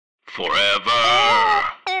Forever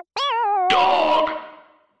Dog.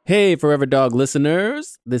 Hey, Forever Dog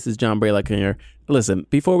listeners. This is John Braylock here. Listen,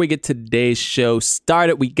 before we get today's show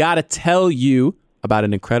started, we got to tell you about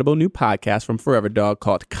an incredible new podcast from Forever Dog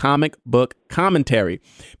called Comic Book Commentary.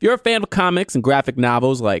 If you're a fan of comics and graphic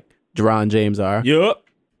novels like Jerron James are. Yup.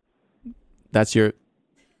 That's your...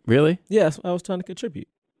 Really? Yes, I was trying to contribute.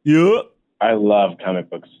 Yup. I love comic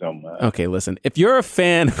books so much. Okay, listen. If you're a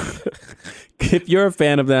fan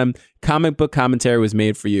of them, Comic Book Commentary was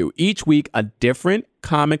made for you. Each week, a different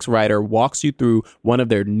comics writer walks you through one of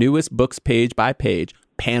their newest books page by page,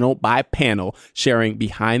 panel by panel, sharing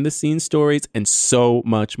behind-the-scenes stories and so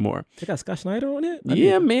much more. They got Scott Snyder on it?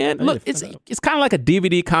 Yeah, man. Look, it's kind of like a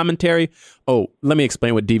DVD commentary. Oh, let me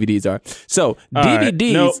explain what DVDs are. So, all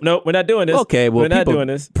DVDs... Right. Nope, we're not doing this. Okay, well, we're not people doing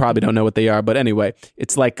this. Probably don't know what they are, but anyway,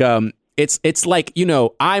 it's like... It's like, you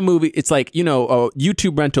know, iMovie. It's like, you know, a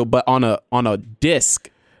YouTube rental, but on a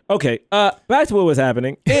disc. Okay. Back to what was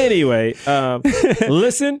happening. Anyway,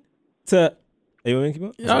 listen to. You want me to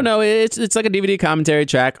keep going? Oh no, it's like a DVD commentary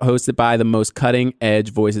track hosted by the most cutting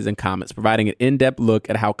edge voices in comics, providing an in-depth look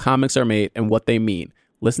at how comics are made and what they mean.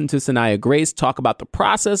 Listen to Sanaya Grace talk about the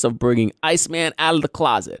process of bringing Iceman out of the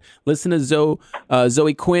closet. Listen to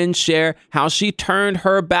Zoe Quinn share how she turned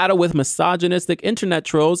her battle with misogynistic internet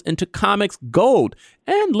trolls into comics gold.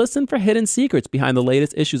 And listen for hidden secrets behind the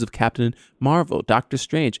latest issues of Captain Marvel, Doctor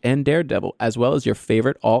Strange, and Daredevil, as well as your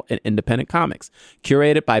favorite alt and independent comics.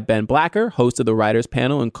 Curated by Ben Blacker, host of the Writers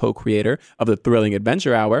Panel and co-creator of the Thrilling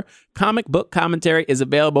Adventure Hour, Comic Book Commentary is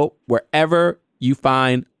available wherever you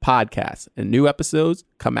find podcasts, and new episodes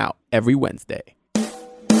come out every Wednesday. I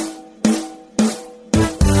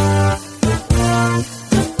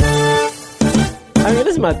mean, this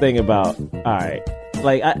is my thing about, all right,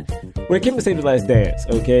 like, when it came to Save the Last Dance,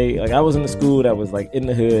 okay, like, I was in the school that was, like, in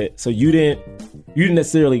the hood, so you didn't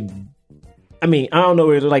necessarily, I mean, I don't know,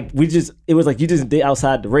 it was like, you just did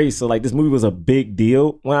outside the race, so, like, this movie was a big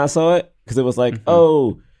deal when I saw it, because it was like, it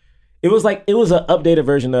was an updated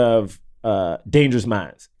version of Dangerous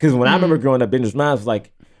Minds. Because when I remember growing up, Dangerous Minds was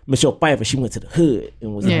like Michelle Pfeiffer. She went to the hood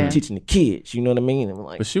and was teaching the kids. You know what I mean? And I'm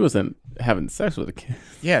like, but she wasn't having sex with a kid.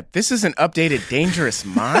 Yeah, this is an updated Dangerous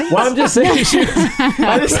Minds. Well, I'm just saying she went to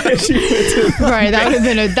right. That would have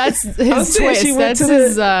been that's his twist. She went to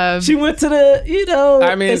the you know.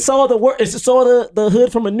 I mean, and saw the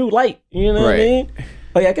hood from a new light. You know what I mean?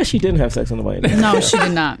 Oh yeah, I guess she didn't have sex on the white. No, she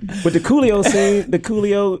did not. But the Coolio scene, the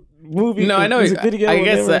Coolio movie. No, I know.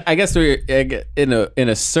 I guess we're in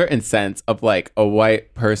a certain sense of like a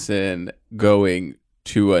white person going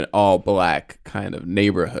to an all black kind of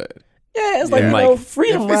neighborhood. Yeah, it's like,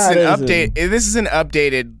 Freedom Riders. This is an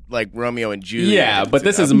updated like Romeo and Juliet. Yeah, but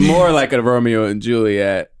this is more like a Romeo and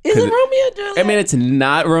Juliet. Is it Romeo and Juliet? I mean, it's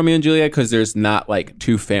not Romeo and Juliet because there's not like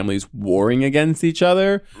two families warring against each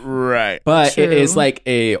other. Right. But it is like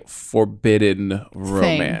a forbidden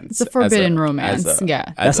romance. It's a forbidden romance.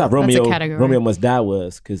 That's how Romeo Must Die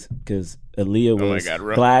was because Aaliyah was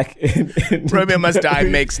black. And Romeo Must Die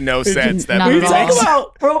makes no sense. That we talk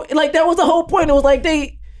about, bro, like that was the whole point. It was like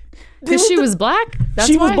because she was black.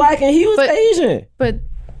 She was black and he was Asian. But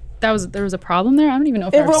there was a problem there. I don't even know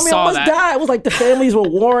if I Romeo saw Must that. Die. It was like the families were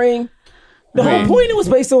warring. The whole point it was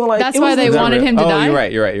based on like that's why they wanted him to die.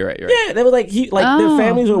 You're right. Yeah, they were like their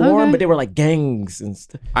families were warring, but they were like gangs and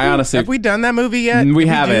stuff. I honestly have we done that movie yet? We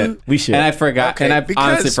haven't. We should. And I forgot. And I've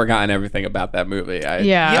honestly forgotten everything about that movie.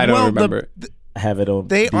 I don't remember. Have it on.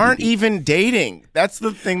 They aren't even dating. That's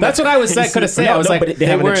the thing. That's what I was going to say. I was like, but they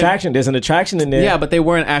have an attraction. There's an attraction in there. Yeah, but they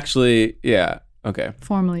weren't actually. Yeah. Okay.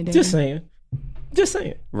 Formally dating. Just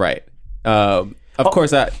saying. Right. Of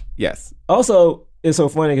course. Yes. Also, it's so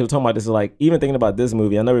funny because we're talking about this. Like, even thinking about this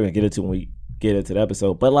movie, I know we're gonna get into when we get into the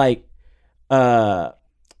episode. But like,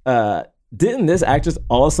 didn't this actress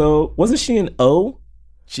also? Wasn't she in O?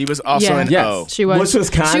 She was also in O. She was. Which was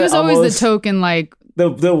kind of. She was always the token like.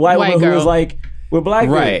 The white woman girl who was like, we're black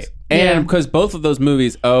right. girls. And because both of those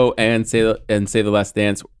movies, O and Save the Last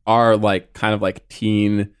Dance, are like kind of like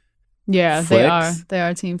teen flicks. They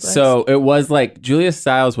are teen flicks. So it was like Julia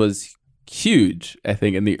Stiles was huge, I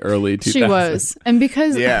think, in the early 2000s. She was. And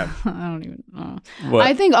because I don't even know.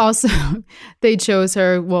 I think also they chose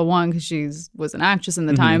her, well, one, because she was an actress in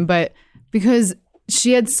the time, but because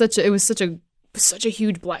she had such a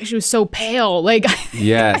huge black. She was so pale, like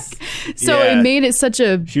yes. So it made it such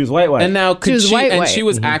a. She was white. And now she was white. And she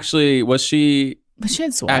was actually was she? But she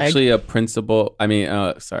had swag. Actually, a principal. I mean,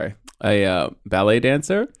 a ballet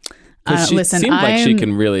dancer. Because she listen, seemed like she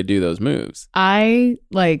can really do those moves. That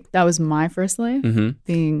was my first life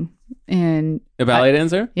being And a ballet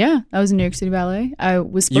dancer? Yeah, I was in New York City Ballet. I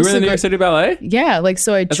was supposed You were in to the New York City Ballet? Yeah, like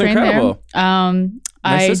so I That's trained incredible. there.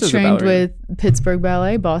 I trained with Pittsburgh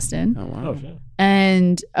Ballet, Boston. Oh wow.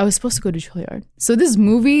 And I was supposed to go to Juilliard. So this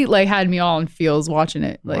movie like had me all in feels watching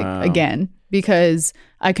it again because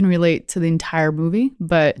I can relate to the entire movie.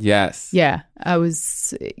 But yes, yeah, I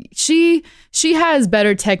was. She has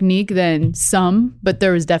better technique than some, but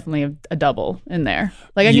there was definitely a double in there.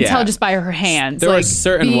 Like I can tell just by her hands. There like, were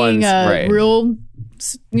certain being ones, right? Real,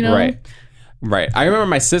 you know, right. I remember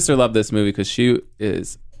my sister loved this movie because she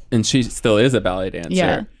is, and she still is a ballet dancer.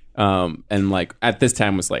 Yeah. And like at this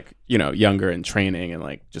time was like, you know, younger and training and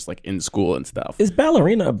like just like in school and stuff. Is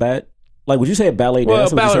ballerina a bad? Like, would you say a ballet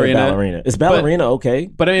dancer? Ballerina. Is ballerina okay?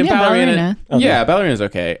 But I mean, ballerina. Okay. Yeah, ballerina's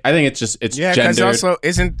okay. I think it's gendered. because also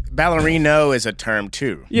isn't ballerino is a term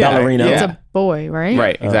too? Yeah, ballerina. It's a boy, right?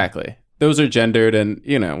 Right, exactly. Those are gendered and,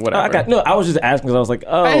 you know, whatever. I was just asking because I was like,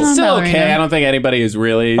 oh. It's still ballerina. okay. I don't think anybody is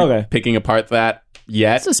really picking apart that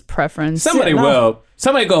yet. It's just preference. Somebody will.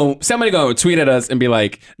 Somebody go tweet at us and be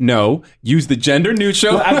like, no, use the gender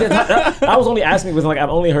neutral. I was only asking because like I've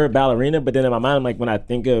only heard ballerina, but then in my mind, like when I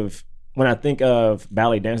think of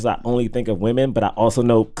ballet dancers, I only think of women, but I also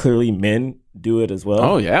know clearly men do it as well.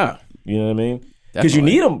 Oh yeah, you know what I mean? Because you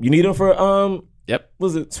need them. You need them for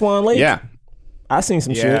was it Swan Lake? Yeah, I seen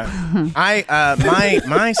some shit.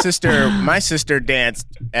 My sister danced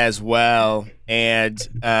as well, and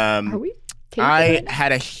Are we? I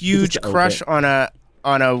had a huge crush on a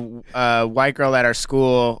white girl at our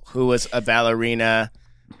school who was a ballerina.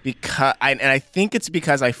 I think it's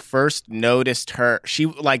because I first noticed her. She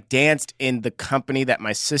like danced in the company that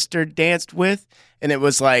my sister danced with, and it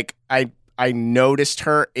was like I noticed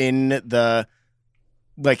her in the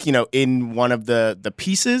in one of the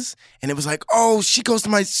pieces, and it was like, oh, she goes to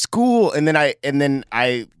my school, and then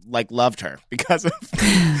I like loved her because of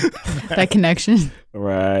that connection.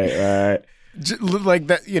 Right. Like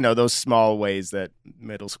that, you know, those small ways that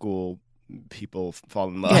middle school people fall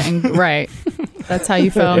in love. Right. That's how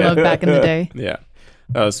you fell in love back in the day. Yeah,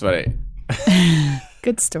 that was funny.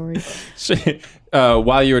 Good story.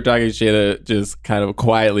 While you were talking, Shayna just kind of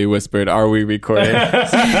quietly whispered, "Are we recording?" And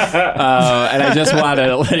I just want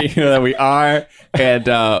to let you know that we are. And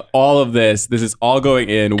all of this is all going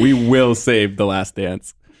in. We will save The Last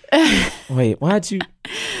Dance. Wait, why'd you?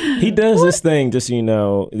 He does this thing, just so you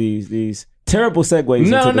know, these terrible segues into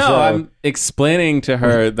the show. I'm explaining to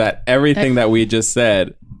her that everything that we just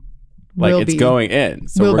said, like it's going in.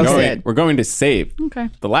 So we're going to save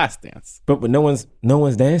The Last Dance. But no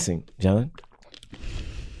one's dancing, John.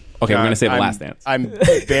 Okay, we're going to say The Last Dance. I'm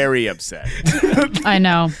very upset. I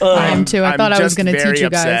know. I am too. I thought I was going to teach you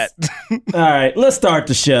guys. All right, let's start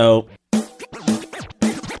the show.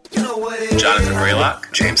 Jonathan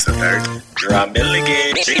Braylock, James III, Gerard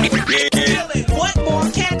Milligan. What more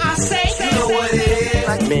can I say? You know what it is.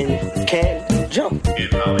 Black men can't jump. In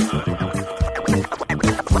Hollywood.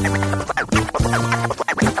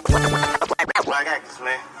 Black actors,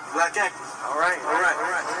 man. Black actors. All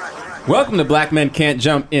right. Welcome to Black Men Can't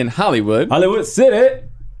Jump in Hollywood. Hollywood City.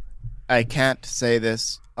 I can't say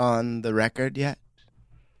this on the record yet.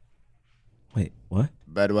 Wait, what?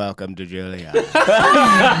 But welcome to Julia.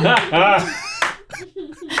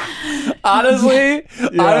 Honestly,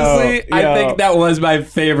 I think that was my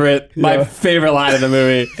favorite line of the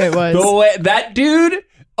movie. It was. The way that dude,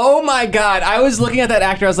 oh my God. I was looking at that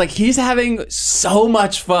actor. I was like, he's having so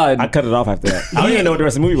much fun. I cut it off after that. I don't even know what the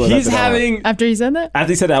rest of the movie was. After he said that?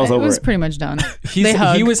 After he said that, I was over it. was pretty much done.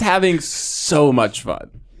 He was having so much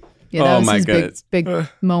fun. Yeah, that was his big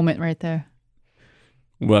moment right there.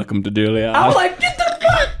 Welcome to Julia. I was like, get the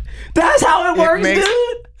fuck. That's how it works, dude.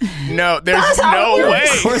 No, there's no way.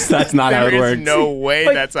 Of course that's not how it works. There's no way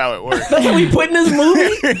that's how it works. That's what we put in this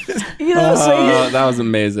movie? You know what I'm saying? That was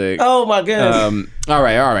amazing. Oh, my goodness. All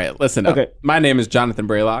right. Listen up. Okay. My name is Jonathan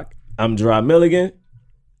Braylock. I'm Gerard Milligan.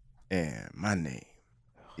 And my name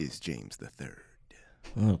is James III.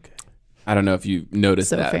 Okay. I don't know if you noticed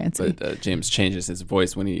So that, fancy. but James changes his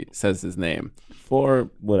voice when he says his name.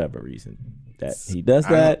 For whatever reason. That he does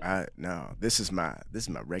that. No, this is my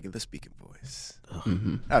regular speaking voice.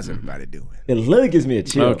 How's everybody doing? It literally gives me a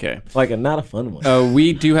chill. Okay. Like not a fun one.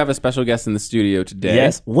 We do have a special guest in the studio today.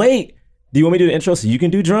 Yes. Wait. Do you want me to do the intro so you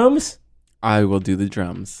can do drums? I will do the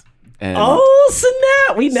drums. And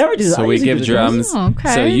snap! We never do that. So we give drums. Oh,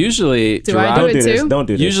 okay. So usually, Do I do it too? Don't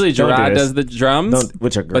do this. Usually Gerard does the drums,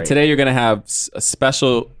 which are great. but today you're gonna have a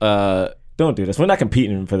special. Don't do this. We're not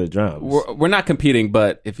competing for the drums. We're not competing,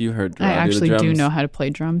 but if you heard Gerard I actually do the drums, know how to play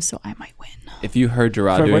drums, so I might win. If you heard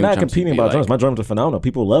Gerard We're doing not drums, competing you'd be about like, drums. My drums are phenomenal.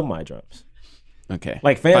 People love my drums. Okay.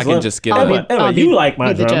 Like fans if I can love, just get Emma, you like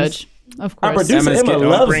my the drums. judge. Of Our course. producer Emma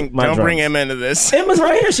loves my Don't drums. bring Emma into this. Emma's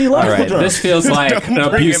right here. She loves All the right. drums. This feels like an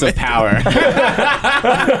abuse of power.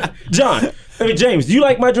 John, James, do you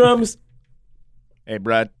like my drums? Hey,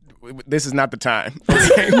 bro, this is not the time.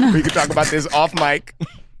 Okay? We can talk about this off mic.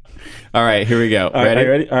 All right, here we go. All right,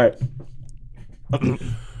 ready? All right.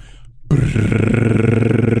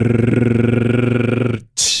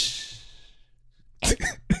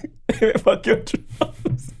 Fuck your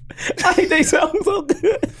drums. I think they sound so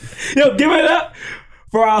good. Yo, give it up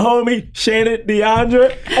for our homie Shannon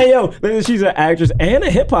Deandra. Hey, yo, listen, she's an actress and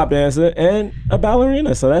a hip hop dancer and a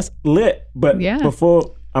ballerina, so that's lit. But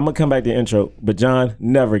before, I'm gonna come back to the intro. But John,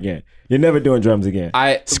 never again. You're never doing drums again.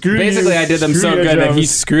 I did them so good that he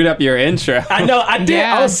screwed up your intro. I know, I did.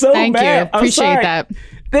 Yeah, I was so thank mad. you. Appreciate that.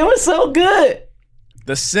 They were so good.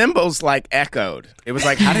 The cymbals like echoed. It was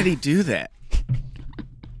like, how did he do that?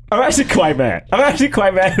 I'm actually quite mad.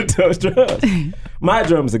 at those drums. My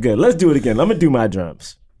drums are good. Let's do it again. I'm gonna do my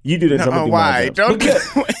drums. You do this. I'm gonna do why? my drums.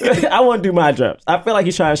 I want to do my drums. I feel like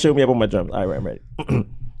he's trying to show me up on my drums. All right, I'm ready.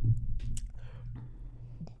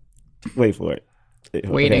 Wait for it.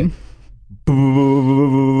 Waiting.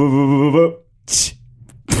 Okay.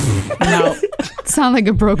 No. Sound like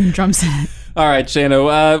a broken drum set. All right, Shannon,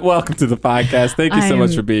 welcome to the podcast. Thank you so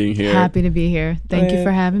much for being here. Happy to be here. Thank you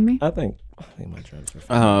for having me. I think my drums were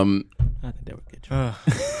fine. I think they were good drums.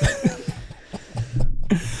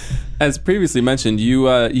 As previously mentioned,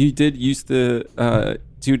 you did used to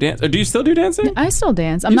do dance. Or do you still do dancing? I still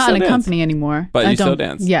dance. I'm not in a company anymore. But I you still don't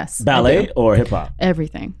dance? Yes. Ballet or hip hop?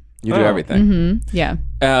 Everything. You do everything. Mm-hmm. Yeah.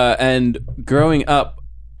 And growing up,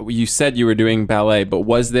 you said you were doing ballet, but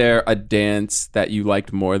was there a dance that you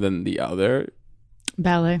liked more than the other?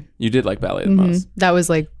 Ballet. You did like ballet the most. That was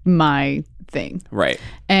like my thing. Right.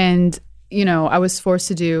 And, you know, I was forced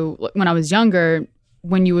to do, when I was younger,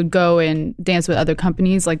 when you would go and dance with other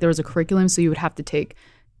companies, like there was a curriculum, so you would have to take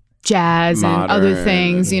jazz and other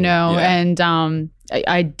things, you know, and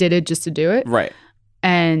I did it just to do it. Right.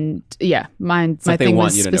 And yeah, my thing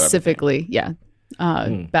was specifically,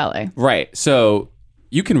 ballet. Right. So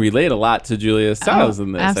you can relate a lot to Julia Stiles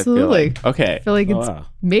in this. Absolutely. I feel like. Okay. I feel like it's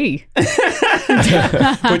me.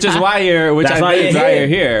 Which is why you're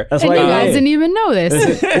here. That's and why you guys didn't even know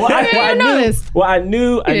this. I know this. Well, I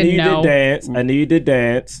knew you did dance. I knew you did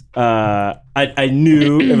dance. I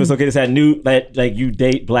knew it was okay to say I knew that like you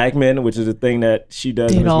date black men, which is a thing that she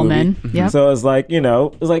does. Date in this all movie. men. Yeah. So it's like,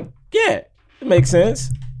 yeah, it makes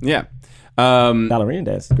sense. Yeah. Ballerina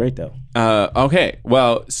dance is great though. Okay.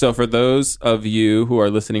 Well, so for those of you who are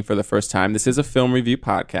listening for the first time, this is a film review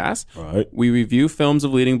podcast. Right. We review films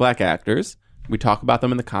of leading black actors. We talk about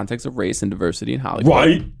them in the context of race and diversity in Hollywood.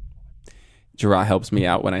 Right. Gerard helps me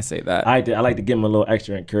out when I say that. I like to give him a little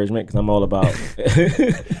extra encouragement because I'm all about.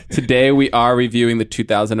 Today we are reviewing the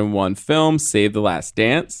 2001 film Save the Last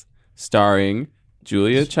Dance, starring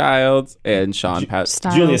Julia Childs and Sean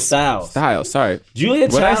Patrick. Julia Stiles. Sorry. Julia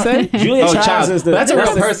What did I Childs. say? Julia Childs Childs. is the. That's a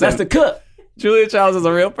real person. That's the cook. Julia Childs is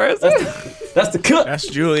a real person? That's the cook. That's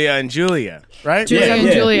Julia and Julia, right? Julia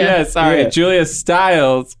and Julia. Yeah, sorry. Yeah. Julia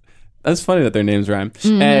Stiles. That's funny that their names rhyme.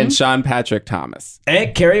 And Sean Patrick Thomas.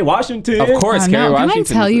 And Kerry Washington. Of course, Kerry Can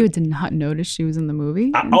Washington. I tell you, I did not notice she was in the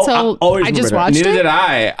movie until always I just remember that. watched Neither it. did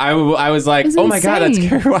I. I was like, It's oh my God, that's insane.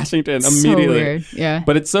 Kerry Washington So immediately. weird. Yeah.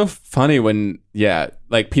 But it's so funny when,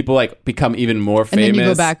 like people like become even more famous. And then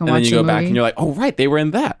you go back and then watch you go the back movie. and you're like, oh, right, they were in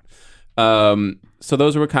that. So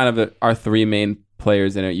those were kind of our three main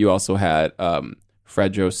players in it. You also had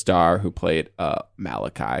Fredro Starr, who played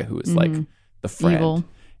Malachi, who is like the friend. Evil.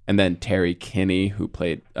 And then Terry Kinney, who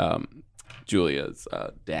played Julia's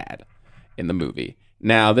dad in the movie.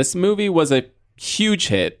 Now, this movie was a huge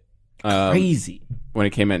hit. Crazy. When it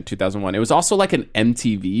came out in 2001. It was also like an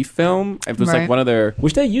MTV film. It was like Right. one of their...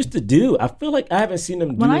 Which they used to do. I feel like I haven't seen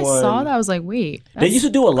them do When I one. saw that, I was like, wait. They used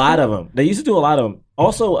to do a lot of them.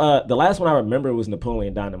 Also, the last one I remember was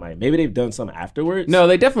Napoleon Dynamite. Maybe they've done some afterwards. No,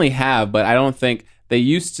 they definitely have, but I don't think... They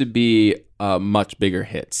used to be much bigger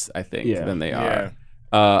hits, I think, than they are.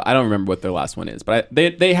 I don't remember what their last one is, but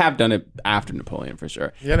they have done it after Napoleon for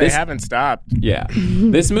sure. Yeah, they haven't stopped. Yeah.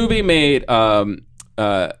 This movie made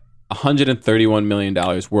 $131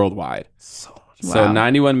 million worldwide. So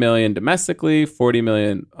 91 million domestically, 40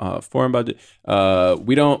 million foreign budget.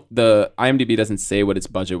 The IMDb doesn't say what its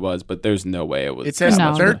budget was, but there's no way it was. It says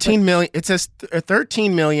No. 13 million. It says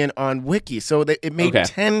 13 million on Wiki, so it made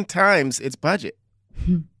 10 times its budget.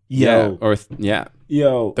 Yo,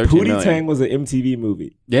 Yo, 13 million. Pootie Tang was an MTV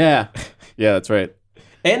movie. Yeah, that's right.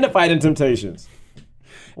 And The Fighting Temptations.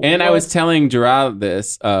 And I was telling Gerard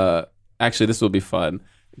this. Actually, this will be fun.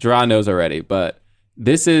 Gerard knows already, but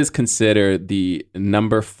this is considered the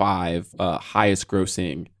number 5 highest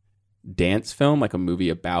grossing dance film, like a movie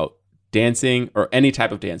about dancing or any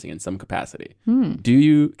type of dancing in some capacity. Can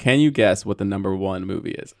you guess what the number 1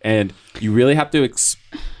 movie is? And you really have to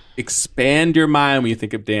expand your mind when you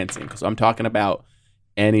think of dancing, because I'm talking about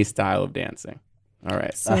any style of dancing. All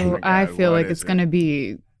right. So I feel like it's going to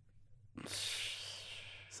be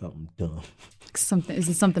something dumb. Is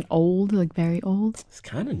it something old, like very old? It's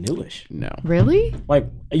kind of newish. No. Really? Like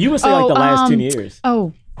you would say, like the last 10 years.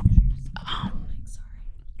 Sorry.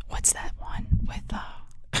 What's that one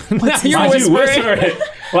with? What's his Why'd you whisper it?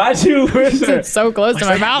 Why'd you whisper? It's so close to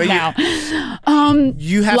my mouth now.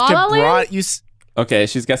 You have La to La Land? Okay,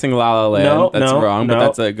 she's guessing La La Land. That's wrong, but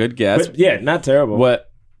that's a good guess. But, yeah, not terrible. What,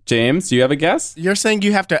 James? Do you have a guess? You're saying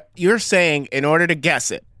You're saying in order to guess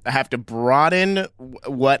it, I have to broaden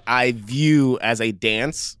what I view as a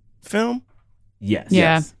dance film. Yes.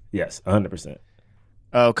 Yeah. Yes. 100%.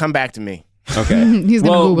 Oh, come back to me. Okay. He's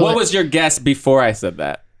gonna Google what it. was your guess before I said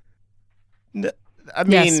that? I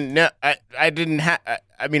mean, no, I didn't have.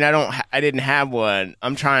 I mean, I didn't have one.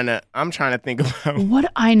 I'm trying to think about.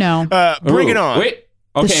 What I know. Bring it on. Wait.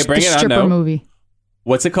 Okay, bring the it on. stripper No. movie.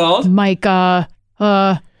 What's it called? Mike.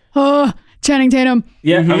 Channing Tatum.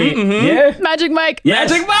 Yeah. I mean, yeah. Magic Mike. Yes.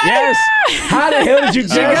 Magic Mike! Yes. How the hell did you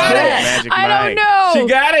guess that? Magic I Mike. don't know. She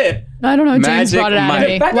got it. I don't know. James Magic brought it out Mike. of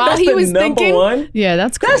me The fact that while that's he the was number thinking. one? Yeah,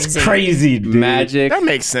 that's crazy. That's crazy, dude. Magic That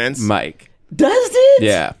makes sense. Mike. Does it?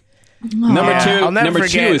 Yeah. Number Yeah. 2. I'll never number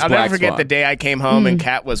forget. 2 is I'll Black never forget Swan. the day I came home and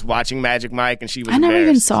Kat was watching Magic Mike, and she was. I never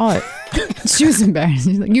even embarrassed. saw it. She was embarrassed.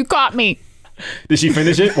 She's like, "You caught me." Did she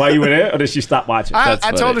finish it while you were there, or did she stop watching? I That's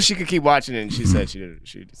told funny. her she could keep watching it, and she said she didn't.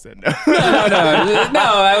 She said no. No,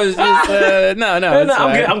 I was just no. No, it's I'm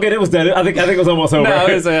fine. good. I'm good. It was done. I think it was almost over. No,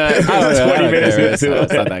 it was 20 minutes into it.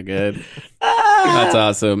 It's not that good. That's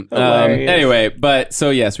awesome. Hilarious. Anyway, but so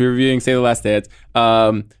yes, we're reviewing Say the Last Dance.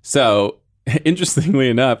 So interestingly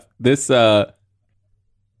enough, this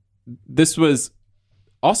was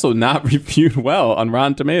also not reviewed well on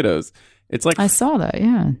Rotten Tomatoes. It's like I saw that.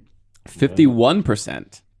 Yeah.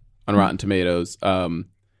 51% on Rotten Tomatoes. And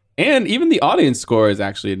even the audience score is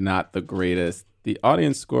actually not the greatest. The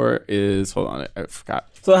audience score is, hold on, I forgot.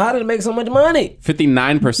 So how did it make so much money?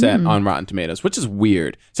 59% on Rotten Tomatoes, which is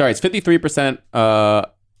weird. Sorry, it's 53%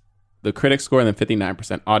 the critic score and then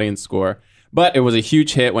 59% audience score. But it was a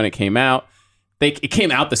huge hit when it came out. It came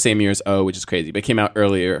out the same year as O, which is crazy, but it came out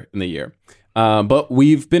earlier in the year. But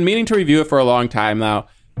we've been meaning to review it for a long time now.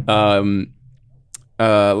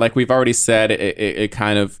 Like we've already said, it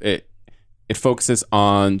focuses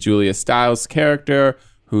on Julia Stiles' character,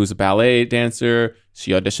 who's a ballet dancer. She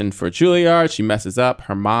auditioned for Juilliard. She messes up.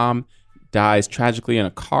 Her mom dies tragically in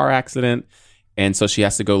a car accident, and so she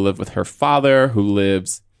has to go live with her father, who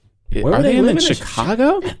lives. Where Are are they they in living?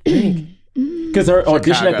 Chicago? Because her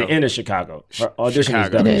audition at Chicago. the end is Chicago. Her audition is Chicago.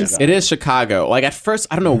 definitely It is. Chicago. It is Chicago. Like at first,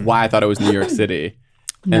 I don't know why I thought it was New York City.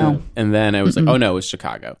 No. And then I was like, oh no, it's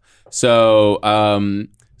Chicago. So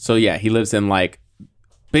yeah, he lives in like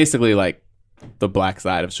basically like the black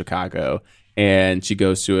side of Chicago, and she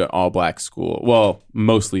goes to an all black school. Well,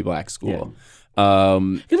 mostly black school.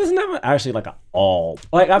 Because it's never actually like an all.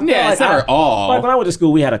 Like I feel Yeah, like it's never all. Like when I went to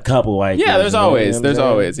school, we had a couple. Like Yeah, there's always,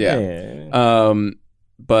 yeah.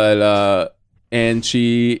 Yeah. And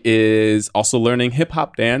she is also learning hip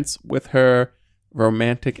hop dance with her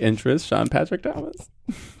romantic interest, Sean Patrick Thomas.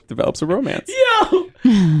 Develops a romance. Yo,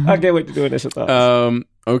 I can't wait to do initial thoughts.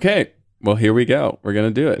 Okay. Well, here we go. We're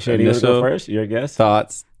gonna do it. Should you go first? Your guess?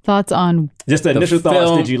 Thoughts. Thoughts on? Just the initial thoughts.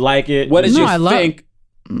 film. Did you like it? What did No, you I love- think?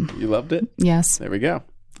 You loved it? Yes, There we go.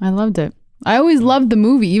 I loved it. I always loved the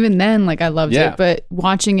movie. Even then, like I loved Yeah. it. But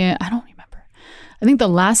watching it, I don't remember. I think the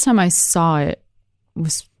last time I saw it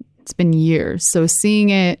it's been years. So seeing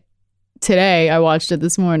it today, I watched it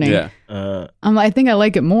this morning. Yeah. I think I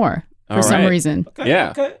like it more for All some right. reason.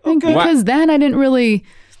 Yeah. Okay. I think because then I didn't really,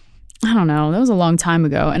 I don't know, that was a long time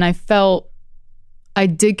ago. And I felt I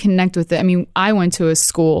did connect with it. I mean, I went to a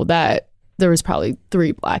school that there was probably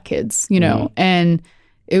 3 black kids, you know, and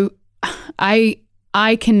I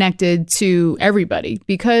connected to everybody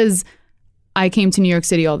because I came to New York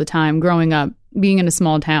City all the time growing up, being in a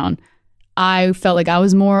small town. I felt like I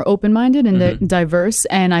was more open-minded and diverse.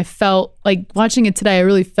 And I felt like watching it today, I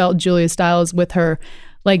really felt Julia Stiles with her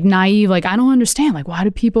like naive, like, I don't understand. Like, why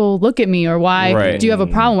do people look at me, or why Right. do you have a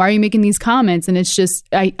problem? Why are you making these comments? And it's just,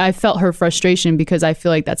 I felt her frustration because I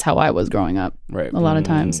feel like that's how I was growing up Right. a lot of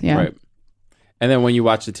times. Yeah. Right. And then when you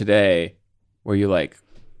watch it today, were you like,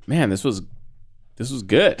 man, this was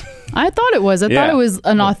good. I thought it was. I Yeah. thought it was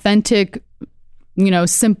an authentic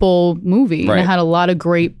simple movie. Right. And it had a lot of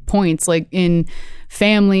great points, like in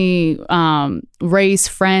family, race,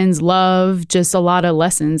 friends, love, just a lot of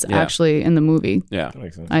lessons actually in the movie. Yeah. That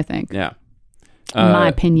makes sense. I think. Yeah. In my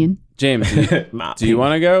opinion. James, do you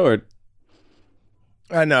want to go or?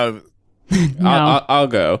 No. I'll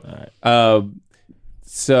go. All right.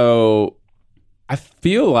 So I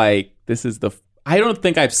feel like this is I don't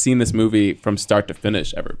think I've seen this movie from start to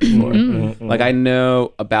finish ever before. Like, I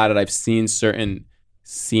know about it. I've seen certain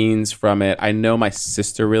scenes from it. I know my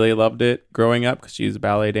sister really loved it growing up because she's a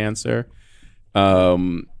ballet dancer.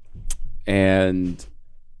 And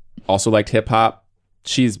also liked hip hop.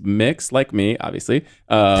 She's mixed like me, obviously.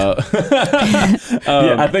 Yeah,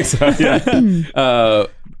 I think so. Yeah.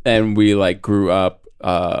 And we like grew up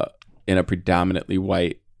in a predominantly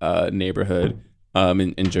white neighborhood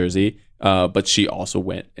in Jersey. But she also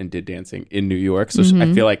went and did dancing in New York. So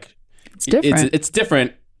I feel like it's different. It's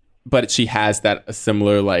different, but she has a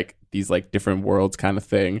similar, like, these like different worlds kind of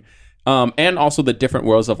thing. And also the different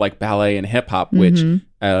worlds of like ballet and hip hop, which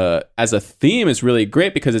as a theme is really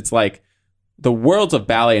great because it's like the worlds of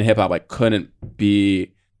ballet and hip hop like couldn't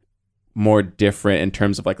be more different in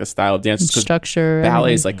terms of like the style of dance. Structure.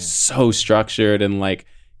 Ballet is like so structured and like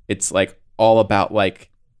it's like all about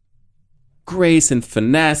like grace and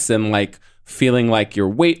finesse and like feeling like you're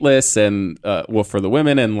weightless and for the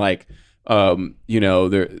women and like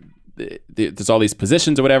there's all these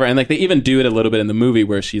positions or whatever and like they even do it a little bit in the movie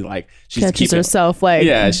where she's catches herself like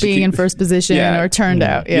being in first position or turned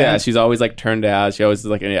out. Yeah, she's always like turned out. She always is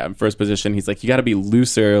like in first position. He's like, you got to be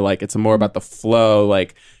looser. Like it's more about the flow.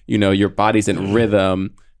 Like your body's in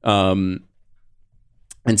rhythm. And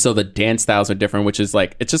so the dance styles are different, which is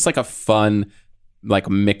like it's just like a fun like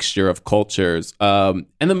mixture of cultures. And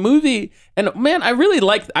the movie, and man, I really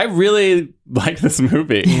like this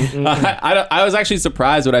movie. I was actually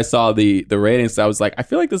surprised when I saw the ratings. I was like, I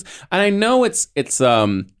feel like this, and I know it's it's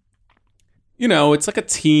like a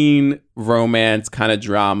teen romance kind of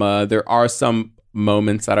drama. There are some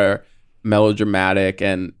moments that are melodramatic,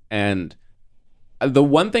 and the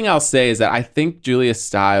one thing I'll say is that I think Julia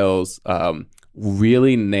Stiles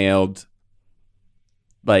really nailed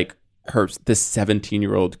like this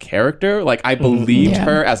 17-year-old character. Like I believed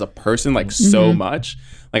her as a person like so much.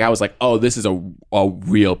 Like I was like, oh, this is a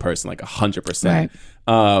real person, like 100%. Right.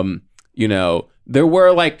 There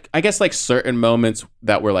were like, I guess like certain moments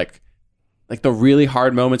that were like the really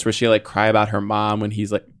hard moments where she like cry about her mom when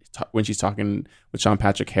he's like when she's talking with Sean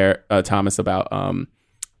Patrick Thomas about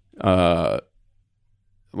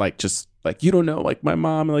like just like, you don't know, like my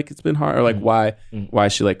mom, like it's been hard, or like why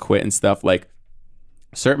she like quit and stuff. Like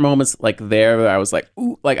certain moments like there where I was like,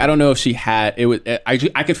 ooh, like I don't know if she had it.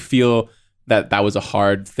 I could feel that was a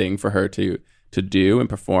hard thing for her to do and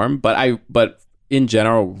perform. But in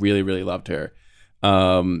general, really really loved her.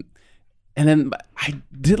 And then I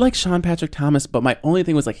did like Sean Patrick Thomas, but my only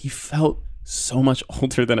thing was like he felt so much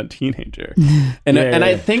older than a teenager, and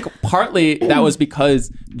I think partly that was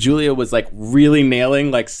because Julia was like really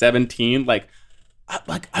nailing like 17, like I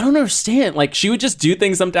don't understand. Like she would just do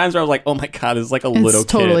things sometimes where I was like, oh my god, this is like a little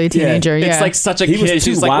totally kid. Teenager. Yeah. It's like such a kid.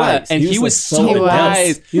 She's like, what? And he was so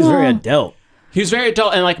wise. He was very adult. He was very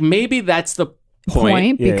adult, and like maybe that's the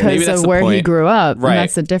point because of where he grew up. Right. And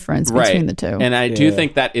that's the difference between the two. And I do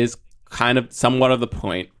think that is kind of somewhat of the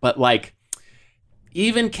point. But like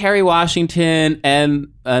even Kerry Washington and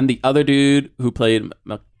the other dude who played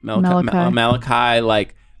Malachi,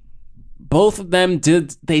 like both of them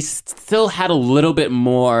they still had a little bit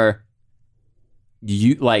more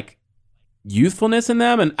youthfulness in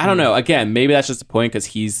them, and I don't know. Again, maybe that's just the point because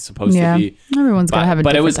he's supposed to be. Everyone's gonna have a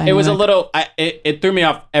but different it was a little. It threw me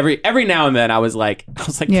off every now and then. I was like,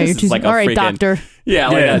 this is like all a right, freaking doctor. Yeah,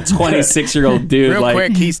 like a 26-year-old dude. Real like,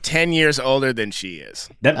 quick, he's 10 years older than she is.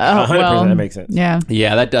 That 100% that makes sense. Yeah,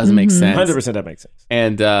 that does make sense. 100% that makes sense.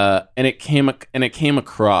 And it came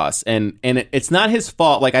across, and it's not his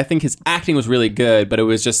fault. Like I think his acting was really good, but it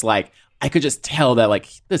was just like I could just tell that like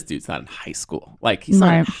this dude's not in high school. Like he's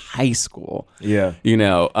not in high school. Yeah,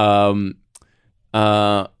 and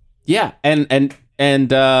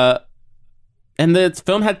the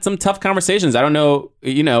film had some tough conversations. I don't know,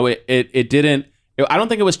 it didn't. I don't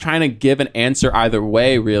think it was trying to give an answer either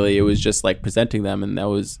way. Really, it was just like presenting them, and that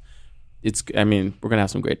was. I mean, we're gonna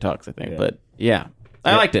have some great talks, I think. But I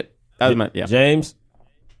liked it. That was James.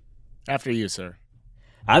 After you, sir.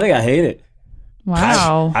 I think I hate it.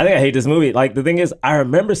 Wow. I think I hate this movie. Like the thing is, I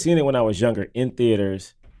remember seeing it when I was younger in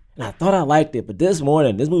theaters, and I thought I liked it. But this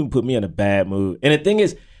morning, this movie put me in a bad mood. And the thing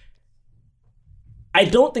is, I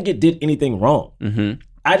don't think it did anything wrong. Mm-hmm.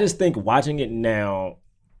 I just think watching it now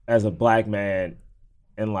as a black man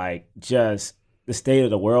and like just the state of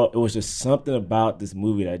the world, it was just something about this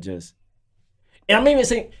movie that just. And I'm even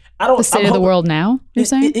saying I don't. The state of the world now. You're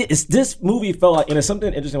saying it's this movie felt like, and it's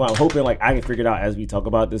something interesting. I'm hoping like I can figure it out as we talk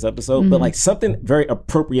about this episode. But like something very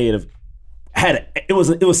appropriative it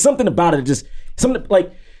was something about it. Just something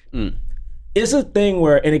like it's a thing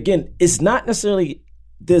where, and again, it's not necessarily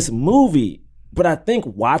this movie, but I think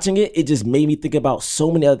watching it, it just made me think about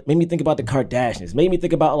so many other. Made me think about the Kardashians. Made me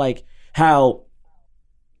think about like how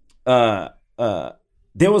there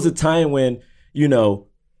was a time when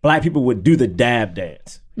Black people would do the dab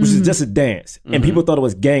dance, which is just a dance. And people thought it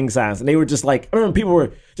was gang signs. And they were just like, I remember people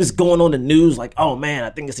were just going on the news like, oh man, I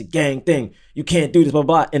think it's a gang thing. You can't do this, blah,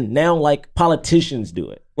 blah. And now like politicians do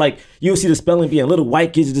it. Like you'll see the spelling bee and little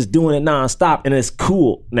white kids are just doing it nonstop and it's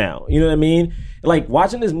cool now. You know what I mean? Like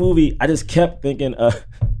watching this movie, I just kept thinking,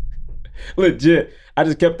 legit, I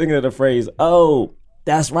just kept thinking of the phrase, oh,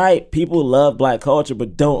 that's right. People love Black culture,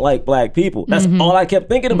 but don't like Black people. That's all I kept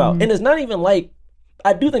thinking about. And it's not even like,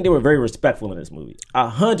 I do think they were very respectful in this movie,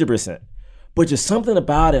 100%. But just something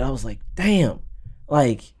about it, I was like, damn,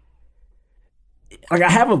 like I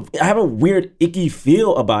have a weird icky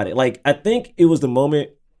feel about it. Like I think it was the moment.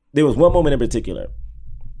 There was one moment in particular,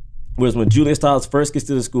 was when Julia Stiles first gets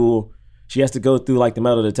to the school. She has to go through like the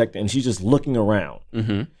metal detector, and she's just looking around.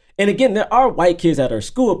 And again, there are white kids at her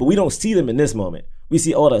school, but we don't see them in this moment. We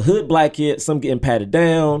see all the hood Black kids, some getting patted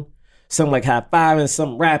down. Some like high-fiving,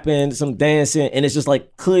 some rapping, some dancing. And it's just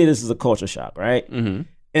like, clearly this is a culture shock, right? And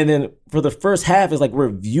then for the first half, it's like we're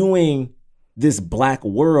viewing this Black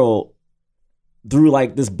world through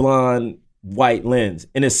like this blonde white lens.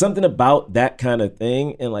 And it's something about that kind of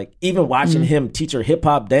thing. And like even watching him teach her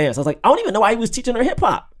hip-hop dance, I was like, I don't even know why he was teaching her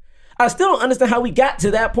hip-hop. I still don't understand how we got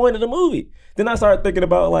to that point of the movie. Then I started thinking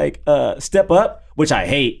about like Step Up, which I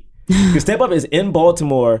hate. Because Step Up is in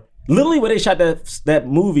Baltimore. Literally where they shot that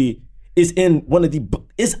movie is in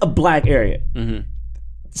it's a Black area.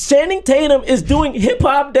 Channing Tatum is doing hip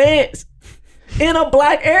hop dance in a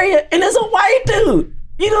Black area, and it's a white dude.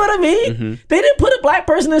 You know what I mean? They didn't put a Black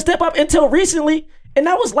person in Step Up until recently, and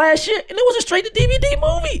that was last year, and it was a straight to DVD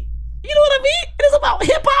movie. You know what I mean? It is about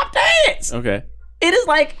hip hop dance. Okay. It is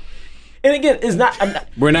like, and again, it's not.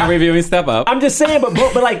 We're not reviewing Step Up. I'm just saying, but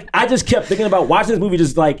like I just kept thinking about watching this movie.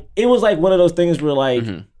 Just like it was like one of those things where like.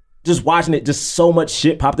 Just watching it, just so much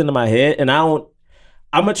shit popped into my head, and I'm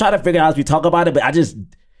gonna try to figure out as we talk about it, but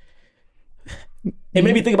it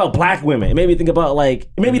made me think about Black women. It made me think about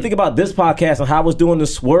this podcast and how I was doing the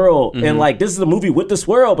swirl, and like this is a movie with the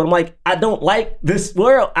swirl, but I'm like, I don't like this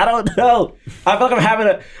swirl. I don't know. I feel like I'm having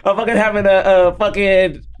a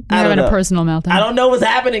personal meltdown. I don't know what's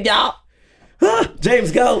happening, y'all.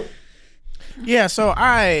 James, go. Yeah, so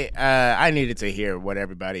I needed to hear what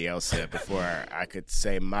everybody else said before I could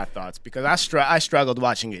say my thoughts, because I struggled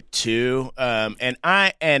watching it too, and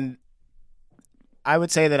I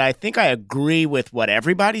would say that I think I agree with what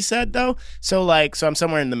everybody said though. So I'm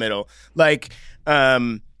somewhere in the middle. Like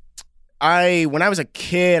when I was a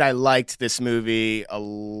kid, I liked this movie a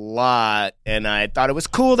lot, and I thought it was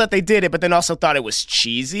cool that they did it, but then also thought it was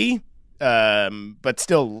cheesy. But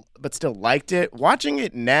still liked it. Watching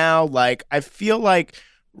it now, like I feel like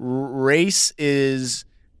race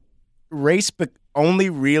only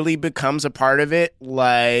really becomes a part of it,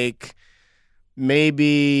 like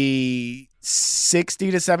maybe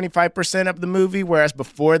 60 to 75% of the movie, whereas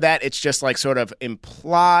before that it's just like sort of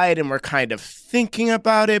implied and we're kind of thinking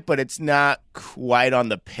about it, but it's not quite on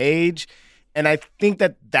the page. And I think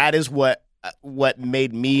that is what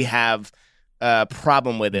made me have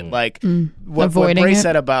problem with it, like what Bray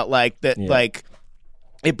said about like that, like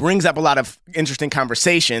it brings up a lot of interesting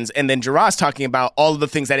conversations, and then Jerah's talking about all of the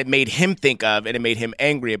things that it made him think of and it made him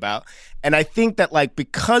angry about. And I think that like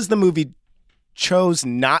because the movie chose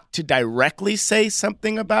not to directly say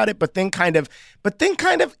something about it, but then kind of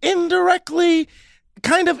indirectly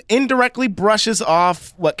brushes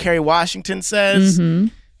off what Kerry Washington says.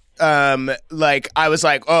 Like I was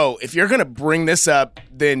like, oh, if you're gonna bring this up,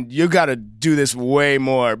 then you gotta do this way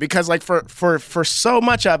more, because like for so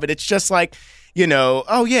much of it, it's just like,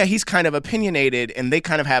 oh yeah, he's kind of opinionated, and they're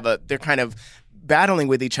kind of battling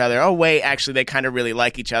with each other. Oh wait, actually they kind of really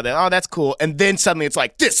like each other. Oh, that's cool. And then suddenly it's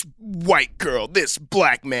like this white girl, this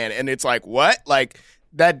Black man, and it's like, what? Like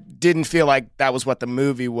that didn't feel like that was what the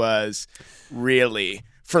movie was really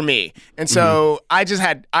for me. And so I just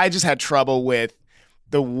had trouble with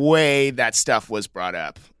the way that stuff was brought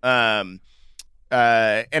up. And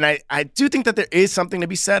I do think that there is something to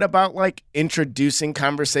be said about like introducing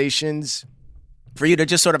conversations for you to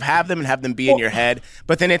just sort of have them and have them be in your head.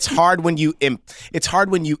 But then it's hard when you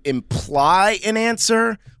imply an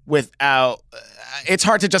answer without. It's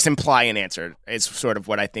hard to just imply an answer. Is sort of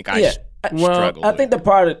what I think I struggle. I think the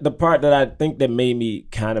part that I think that made me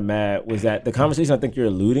kind of mad was that the conversation I think you're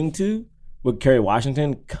alluding to with Kerry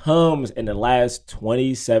Washington comes in the last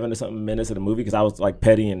 27 or something minutes of the movie because I was like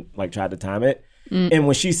petty and like tried to time it. And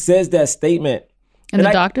when she says that statement, in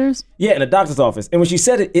the doctor's? Yeah, in the doctor's office. And when she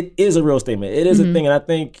said it, it is a real statement. It is a thing. And I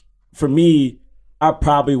think for me, I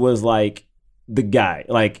probably was like the guy.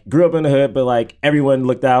 Like, grew up in the hood, but like everyone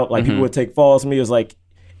looked out. Like, people would take falls from me. It was like,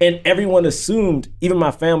 and everyone assumed, even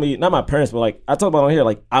my family, not my parents, but like, I talk about on here,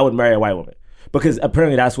 like, I would marry a white woman. Because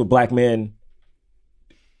apparently that's what black men,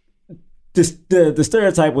 the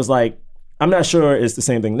stereotype was like, I'm not sure it's the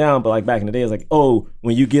same thing now, but like back in the day, it's like, oh,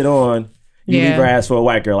 when you get on, you leave your ass for a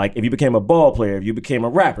white girl. Like, if you became a ball player, if you became a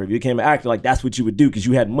rapper, if you became an actor, like, that's what you would do because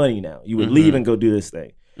you had money now. You would leave and go do this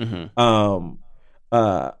thing. So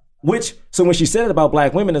when she said it about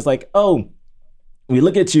black women, it's like, oh, we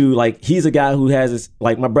look at you, like, he's a guy who has his,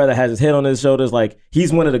 like, my brother has his head on his shoulders, like,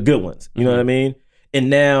 he's one of the good ones. You know what I mean? And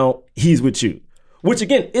now he's with you. Which,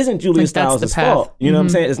 again, isn't Julia Stiles' fault. You know what I'm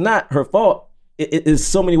saying? It's not her fault. It is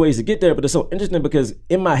so many ways to get there, but it's so interesting because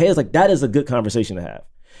in my head, it's like, that is a good conversation to have.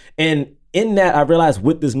 And in that, I realized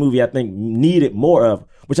with this movie, I think needed more of,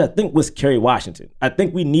 which I think was Kerry Washington. I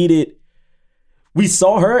think we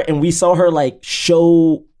saw her like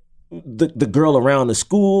show the girl around the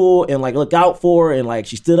school and like look out for her and like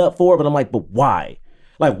she stood up for her, but I'm like, but why?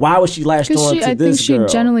 Like, why was she lashed on to this girl? I think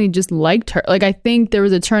she generally just liked her. Like, I think there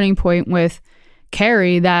was a turning point with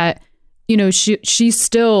Carrie that, you know, she's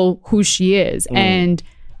still who she is. And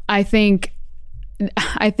I think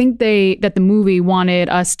that the movie wanted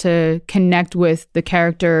us to connect with the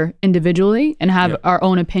character individually and have our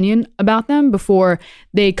own opinion about them before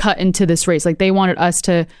they cut into this race. Like, they wanted us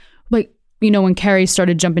to, like, you know, when Carrie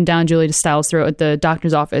started jumping down Julia Stiles' throat at the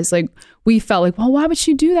doctor's office, like, we felt like, well, why would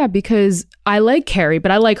she do that? Because I like Carrie,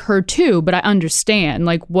 but I like her too. But I understand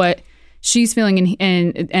like what she's feeling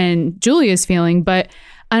and Julia's feeling. But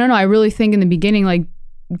I don't know. I really think in the beginning, like,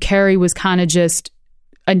 Carrie was kind of just,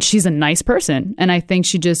 and she's a nice person. And I think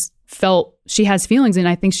she just felt, she has feelings. And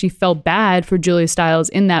I think she felt bad for Julia Stiles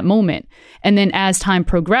in that moment. And then as time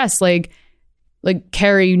progressed, like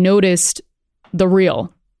Carrie noticed the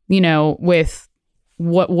real, you know, with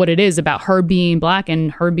what it is about her being black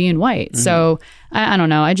and her being white. So I don't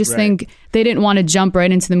know. I just think they didn't want to jump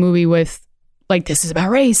right into the movie with like, this is about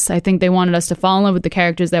race. I think they wanted us to fall in love with the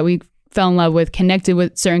characters that we fell in love with, connected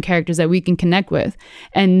with certain characters that we can connect with,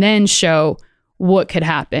 and then show what could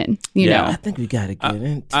happen, you know? I think we got to get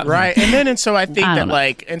into right. And so I think that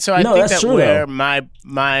like, and so I think that where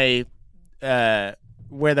my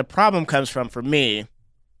where the problem comes from for me,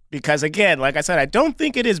 because again, like I said, I don't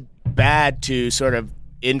think it is bad to sort of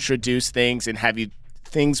introduce things and have you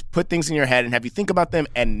put things in your head and have you think about them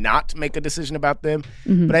and not make a decision about them.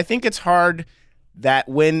 But I think it's hard that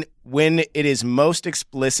when it is most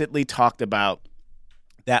explicitly talked about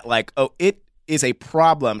that, like, oh, it is a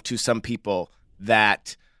problem to some people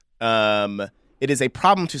that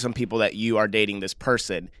you are dating this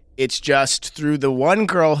person. It's just through the one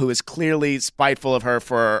girl who is clearly spiteful of her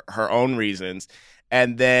for her own reasons,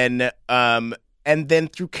 and then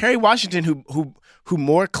through Kerry Washington who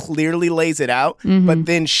more clearly lays it out, but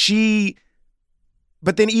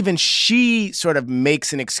then even she sort of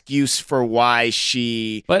makes an excuse for why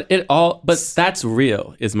she. But that's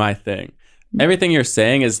real is my thing. Everything you're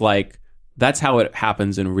saying is like, that's how it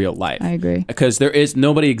happens in real life. I agree. Because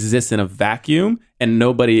nobody exists in a vacuum and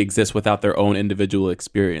nobody exists without their own individual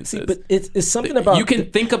experiences. See, but it's something about... You can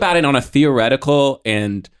think about it on a theoretical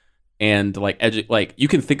and like you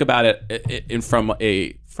can think about it from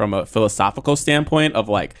a philosophical standpoint of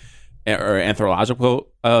like, or anthropological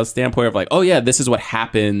standpoint of like, oh yeah, this is what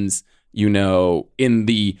happens, you know, in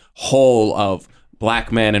the whole of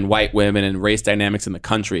black men and white women and race dynamics in the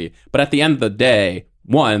country. But at the end of the day,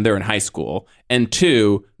 one, they're in high school, and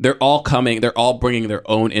two, they're all bringing their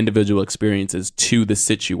own individual experiences to the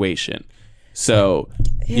situation. So,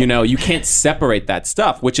 you know, you can't separate that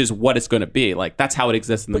stuff, which is what it's going to be. Like, that's how it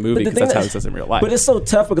exists in the movie, because that's how it exists in real life. But it's so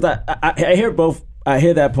tough because I hear both. I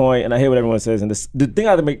hear that point, and I hear what everyone says. And the thing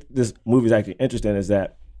that make this movie actually interesting is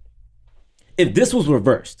that if this was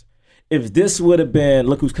reversed, if this would have been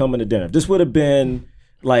Look Who's Coming to Dinner, if this would have been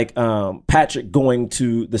like Patrick going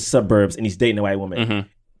to the suburbs and he's dating a white woman,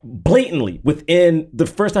 blatantly within the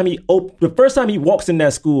first time he walks in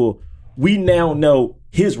that school, we now know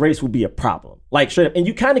his race will be a problem. Like, straight up. And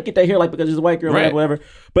you kind of get that here, like, because there's a white girl, whatever.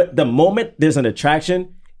 But the moment there's an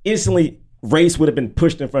attraction, instantly race would have been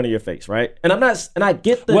pushed in front of your face, right? And I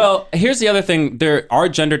get the... Well, here's the other thing. There are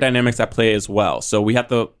gender dynamics at play as well. So we have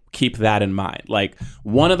to keep that in mind. Like,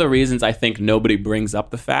 one of the reasons I think nobody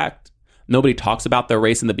talks about their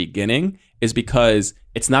race in the beginning is because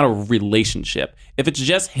it's not a relationship. If it's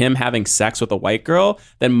just him having sex with a white girl,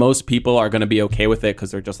 then most people are going to be okay with it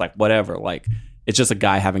because they're just like, whatever. Like, it's just a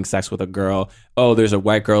guy having sex with a girl. Oh, there's a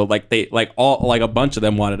white girl. Like, a bunch of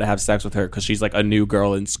them wanted to have sex with her because she's like a new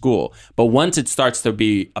girl in school. But once it starts to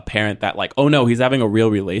be apparent that like, oh no, he's having a real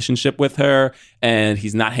relationship with her and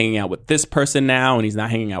he's not hanging out with this person now and he's not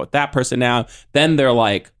hanging out with that person now, then they're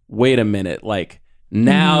like, wait a minute, like,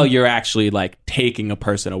 now you're actually like taking a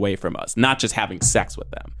person away from us, not just having sex with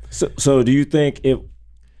them. So do you think it?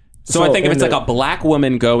 So I think if it's like a black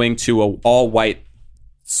woman going to an all white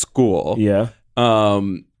school,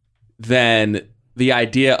 then the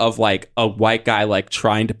idea of like a white guy like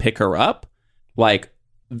trying to pick her up, like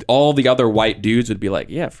all the other white dudes would be like,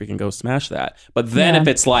 yeah, freaking go smash that. But then if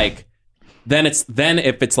it's like,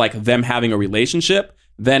 if it's like them having a relationship,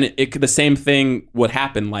 then the same thing would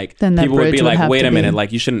happen. Like people would be like, wait a minute,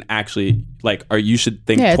 like you shouldn't actually like, or you should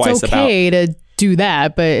think twice about. It's okay to do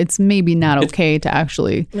that, but it's maybe not okay to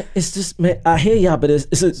actually. It's just, man, I hear y'all, but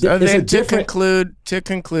it's a different. To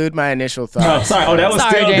conclude my initial thoughts. Oh, sorry. Oh, that was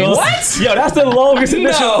still James. good. What? Yo, that's the longest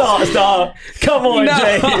initial thoughts, dog. Come on,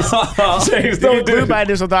 James. James, don't do my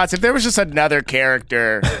initial thoughts. If there was just another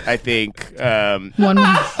character, I think one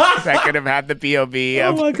that could have had the POV.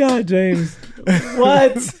 Oh my God, James.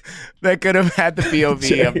 What? That could have had the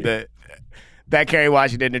POV of that Kerry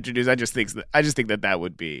Washington introduced. I just think that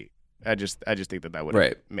would be. I just think that would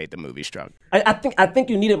have made the movie strong. I think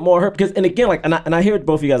you needed more her because, and again, like, and I hear what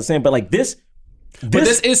both of you guys are saying, but like this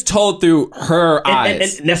is told through her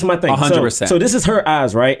eyes. And that's my thing. 100%. So this is her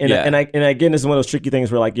eyes, right? And again, this is one of those tricky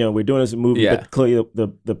things where like, you know, we're doing this movie, but clearly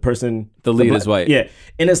the person, the lead is white. Yeah.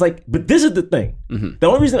 And it's like, but this is the thing. Mm-hmm. The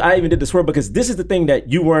only reason I even did this word because this is the thing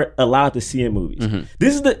that you weren't allowed to see in movies. Mm-hmm.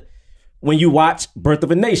 This is when you watch Birth of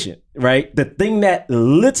a Nation, right? The thing that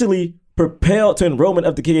literally propelled to enrollment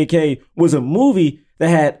of the KKK was a movie that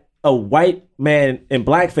had a white man in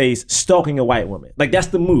blackface stalking a white woman. Like, that's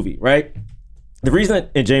the movie, right? The reason,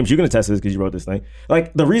 and James, you can attest to this because you wrote this thing,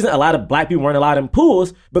 like the reason a lot of black people weren't allowed in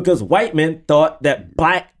pools because white men thought that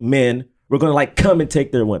black men were going to like come and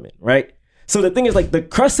take their women, right? So the thing is, like, the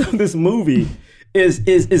crux of this movie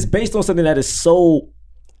is based on something that is so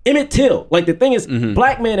Emmett Till. Like, the thing is,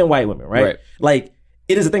 black men and white women, right? Like,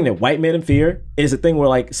 it is a thing that white men in fear. It is a thing where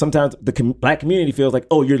like sometimes the black community feels like,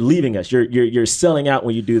 oh, you're leaving us. You're selling out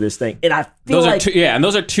when you do this thing. And I feel and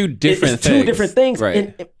those are two different things. Two different things.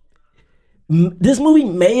 Right. And this movie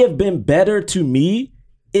may have been better to me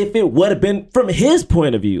if it would have been from his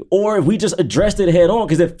point of view, or if we just addressed it head on,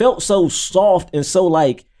 because it felt so soft and so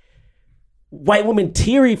like white woman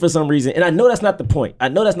teary for some reason. And I know that's not the point. I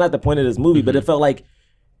know that's not the point of this movie, but it felt like,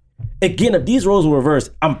 again, if these roles were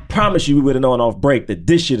reversed, I promise you we would have known off break that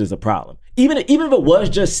this shit is a problem. Even if it was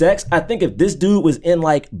just sex, I think if this dude was in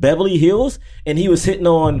like Beverly Hills and he was hitting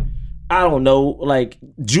on, I don't know, like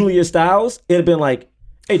Julia Stiles, it'd have been like,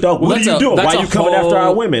 hey dog, what are you doing? Why are you coming after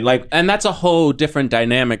our women? Like, and that's a whole different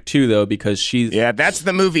dynamic too, though, because she's that's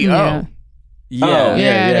the movie. Yeah.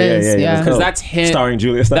 Because that's him starring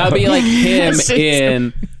Julia Stiles. That would be like him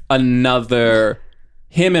in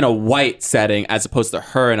him in a white setting as opposed to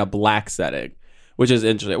her in a black setting, which is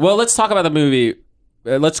interesting. Well, let's talk about the movie.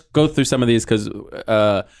 Let's go through some of these because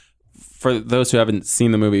for those who haven't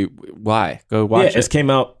seen the movie, why? Go watch it. It came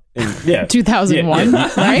out in 2001,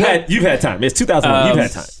 right? You've had time. It's 2001. You've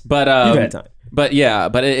had time. You've had time.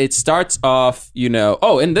 But it starts off, you know,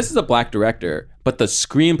 and this is a black director, but the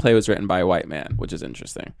screenplay was written by a white man, which is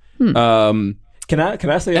interesting. Can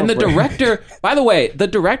I say? And the director, by the way, the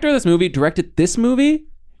director of this movie directed this movie,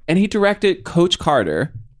 and he directed Coach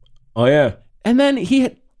Carter. Oh yeah. And then he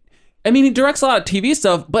directs a lot of TV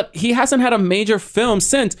stuff, but he hasn't had a major film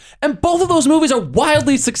since. And both of those movies are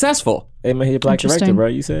wildly successful. Hey man, he's a black director, bro.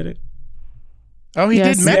 You said it. Oh, he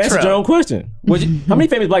did Metro. Answer your own question. How many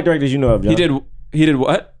famous black directors you know of, John? He did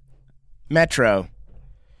what? Metro.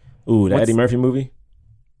 Ooh, the Eddie Murphy movie?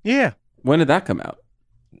 Yeah. When did that come out?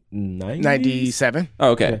 97. Oh,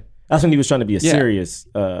 okay. Yeah. That's when he was trying to be a serious,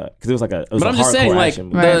 because it was like a. But I'm just saying, like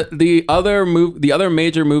the other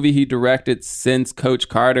major movie he directed since Coach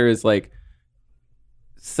Carter is like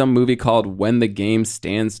some movie called When the Game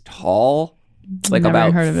Stands Tall. Like Never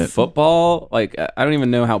about heard of it. Football. Like I don't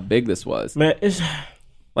even know how big this was. Man, it's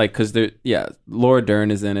like because Laura Dern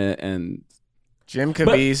is in it and Jim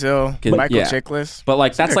Caviezel, Michael Chiklis. But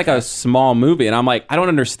like that's like a small movie, and I'm like, I don't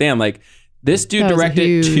understand. Like this dude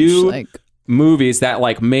directed two movies that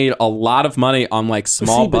like made a lot of money on like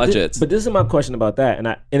small budgets. But this is my question about that,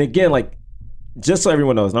 and again, like just so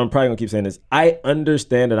everyone knows, and I'm probably gonna keep saying this, I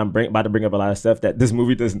understand that I'm about to bring up a lot of stuff that this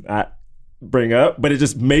movie does not bring up, but it's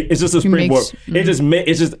just a springboard.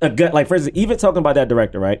 It's just a gut. Like, for instance, even talking about that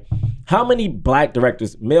director, right? How many black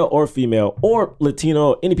directors, male or female, or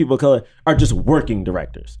Latino, any people of color, are just working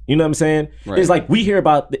directors? You know what I'm saying? Right. It's like we hear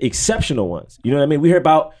about the exceptional ones. You know what I mean? We hear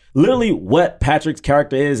about literally what Patrick's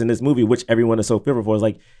character is in this movie, which everyone is so fearful for. It's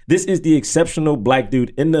like, this is the exceptional black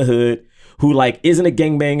dude in the hood who like isn't a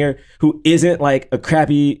gangbanger, who isn't like a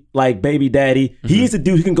crappy like baby daddy. Mm-hmm. He's the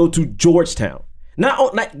dude who can go to Georgetown.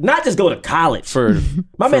 Not just go to college.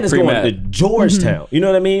 My man is going to Georgetown. You know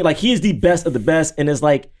what I mean? Like, he is the best of the best. And it's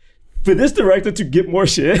like, for this director to get more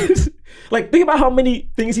shit, like, think about how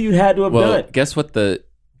many things he had to have done. Guess what the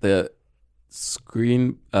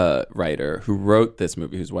screen writer who wrote this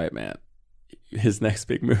movie, who's white man, his next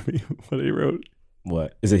big movie, what he wrote?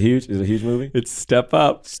 What? Is it huge? Is it a huge movie? It's Step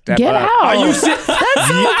Up. Get out. Are you That's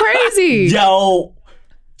so crazy. Yo.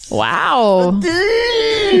 Wow.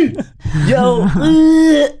 Yo,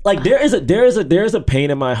 like there is a pain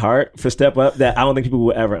in my heart for Step Up that I don't think people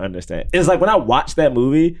will ever understand. It's like when I watch that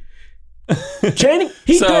movie, Channing,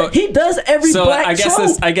 he does every black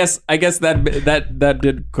trope. I guess that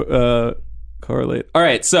did correlate. All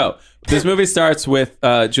right, so this movie starts with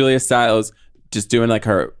Julia Stiles just doing like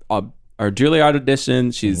her Juilliard audition.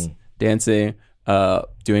 She's dancing.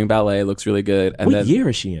 Doing ballet, looks really good. And what year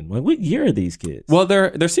is she in? What year are these kids? Well,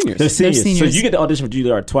 they're seniors. They're seniors. So you get to audition for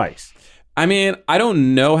Juilliard twice. I mean, I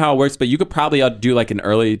don't know how it works, but you could probably do like an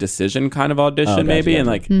early decision kind of audition, maybe, and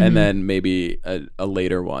like, and then maybe a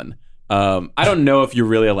later one. I don't know if you're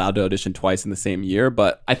really allowed to audition twice in the same year,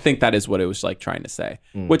 but I think that is what it was like trying to say,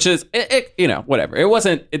 which is, whatever. It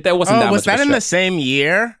wasn't that much. Was that in the same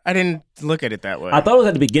year? I didn't look at it that way. I thought it was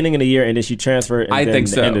at the beginning of the year, and then she transferred. And I think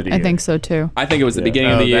so. End of the year. I think so too. I think it was the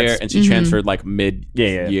beginning of the year, and she transferred like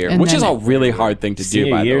mid-year, which is a really hard thing to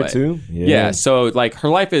do. By the way, too. Yeah. So like her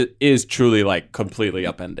life is truly like completely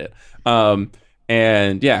upended.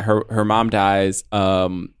 And yeah, her mom dies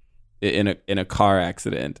in a car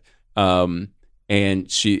accident.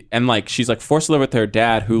 And she's like forced to live with her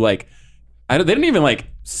dad, who like they didn't even like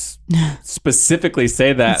specifically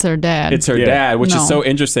say that it's her dad, which is so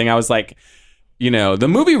interesting. I was like, the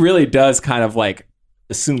movie really does kind of like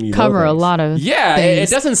assume you cover a lot of things. It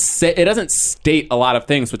doesn't state a lot of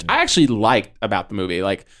things, which I actually liked about the movie.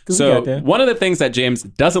 Like, so one of the things that James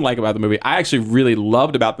doesn't like about the movie, I actually really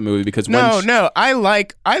loved about the movie because I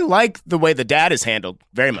like the way the dad is handled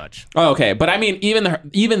very much. Oh, okay, but I mean,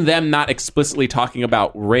 even them not explicitly talking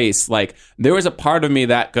about race, like there was a part of me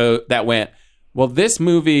that went, well, this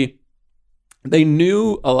movie, they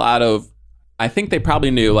knew a lot of. I think they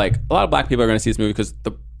probably knew like a lot of black people are going to see this movie because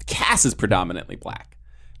the cast is predominantly black.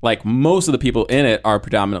 Like most of the people in it are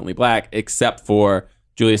predominantly black, except for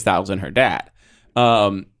Julia Stiles and her dad.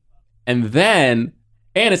 And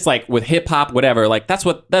it's like with hip hop, whatever. Like that's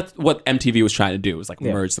what MTV was trying to do, was like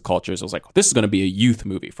merge the cultures. It was like, this is going to be a youth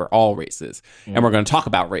movie for all races, and we're going to talk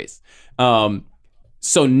about race.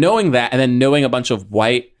 So knowing that, and then knowing a bunch of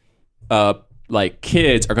white like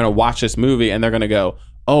kids are going to watch this movie, and they're going to go,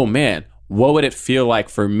 oh man, what would it feel like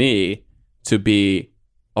for me to be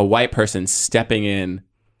a white person stepping in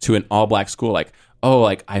to an all-black school? Like, oh,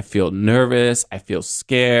 like I feel nervous, I feel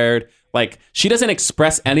scared. Like, she doesn't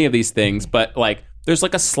express any of these things, but like there's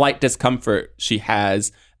like a slight discomfort she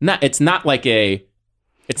has. It's not like I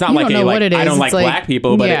don't like black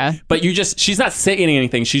people, but she's not saying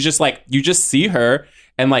anything. She's just like, you just see her,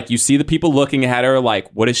 and like you see the people looking at her like,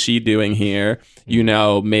 what is she doing here?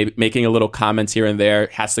 Maybe making a little comments here and there,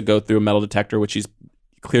 has to go through a metal detector, which she's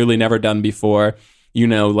clearly never done before.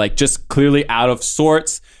 Like just clearly out of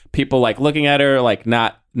sorts. People like looking at her, like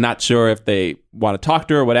not sure if they want to talk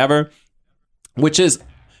to her or whatever, which is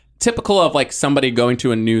typical of like somebody going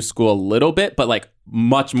to a new school a little bit, but like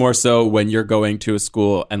much more so when you're going to a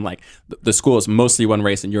school and like the school is mostly one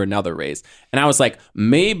race and you're another race. And I was like,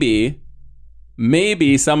 maybe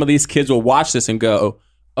some of these kids will watch this and go,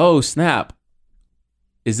 oh snap,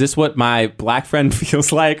 is this what my black friend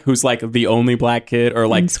feels like, who's like the only black kid, or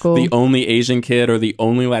like the only Asian kid, or the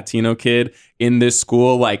only Latino kid in this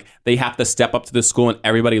school? Like they have to step up to the school and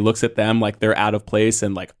everybody looks at them like they're out of place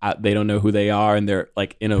and like they don't know who they are and they're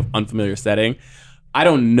like in an unfamiliar setting. I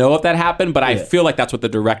don't know if that happened, but I feel like that's what the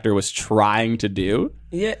director was trying to do.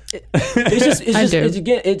 Yeah,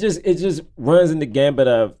 it just runs in the gambit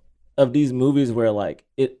of these movies where like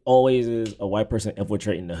it always is a white person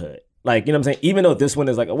infiltrating the hood. Like, you know what I'm saying? Even though this one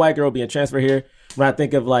is like a white girl being transferred here, when I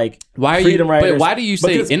think of like freedom riders. But why do you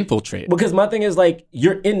say infiltrate? Because my thing is like,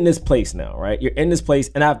 you're in this place now, right? You're in this place,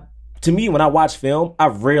 and to me, when I watch film,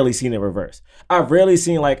 I've rarely seen it reverse. I've rarely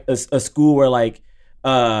seen like a school where like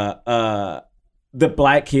the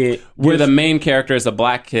black kid where the main character is a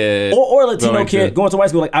black kid or a Latino kid going to white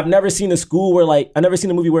school. Like I've never seen a school where like I've never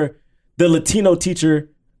seen a movie where the Latino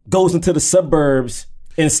teacher goes into the suburbs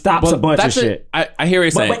and stops a bunch of shit. I hear what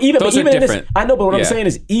you're saying. But even are different. I know, but what I'm saying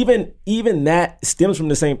is even that stems from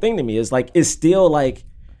the same thing to me. It's like it's still like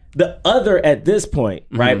the other at this point,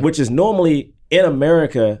 right? Which is normally in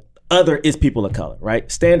America, other is people of color,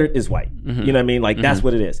 right? Standard is white. You know what I mean? Like that's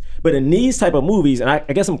what it is. But in these type of movies, and I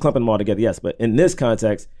guess I'm clumping them all together, yes, but in this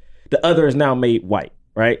context, the other is now made white,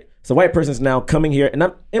 right? So white person's now coming here, and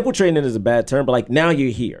I'm infiltrating it is a bad term, but like now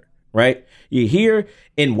you're here, right? You're here,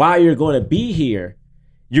 and while you're going to be here,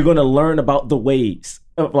 you're going to learn about the ways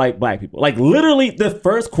of like black people. Like literally the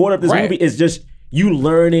first quarter of this movie is just you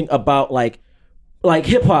learning about like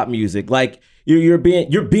hip hop music. Like you're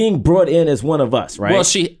being brought in as one of us, right? Well,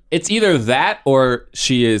 it's either that or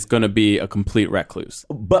she is going to be a complete recluse.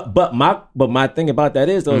 But my thing about that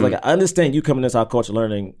is though, is like I understand you coming into our culture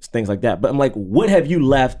learning things like that, but I'm like, what have you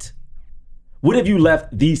left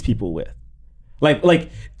these people with? Like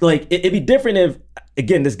it'd be different if,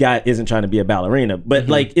 again, this guy isn't trying to be a ballerina, but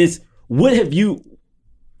like what have you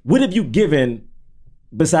given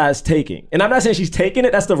besides taking? And I'm not saying she's taking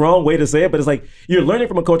it, that's the wrong way to say it, but it's like you're learning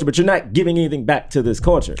from a culture, but you're not giving anything back to this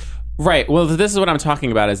culture. Right. Well, this is what I'm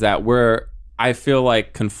talking about, is that I feel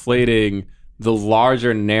like conflating the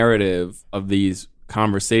larger narrative of these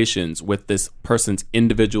conversations with this person's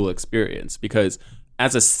individual experience. Because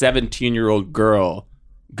as a 17-year-old girl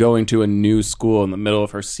going to a new school in the middle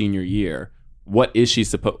of her senior year, what is she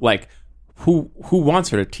supposed, like, who wants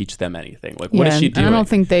her to teach them anything? Like, what is she doing? I don't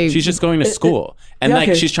think she's just going to school.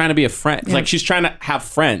 She's trying to be a friend. Like, she's trying to have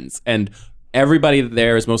friends. And everybody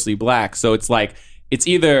there is mostly black. So it's like, it's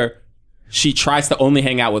either she tries to only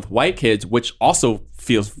hang out with white kids, which also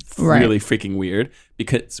feels really freaking weird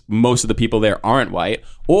because most of the people there aren't white,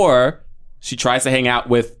 or she tries to hang out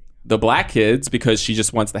with the black kids because she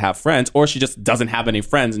just wants to have friends, or she just doesn't have any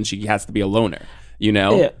friends and she has to be a loner, you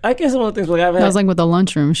know? Yeah, I guess one of the things like I've had... I was like with the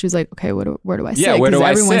lunchroom. She was like, okay, where do I sit? Yeah, where do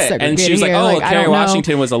I sit? And she was like, oh, Kerry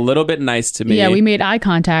Washington was a little bit nice to me. Yeah, we made eye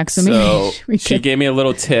contact. So maybe she gave me a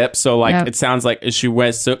little tip. So like, it sounds like she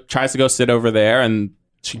tries to go sit over there, and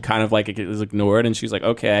she kind of like is ignored. And she's like,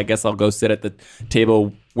 okay, I guess I'll go sit at the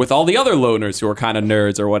table with all the other loners who are kind of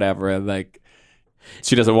nerds or whatever. And like,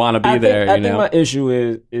 she doesn't want to be there. I think my issue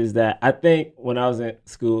is that I think when I was in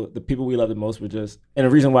school, the people we loved the most were just, and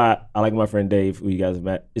the reason why I like my friend Dave, who you guys have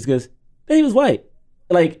met, is because Dave was white.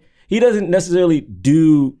 Like, he doesn't necessarily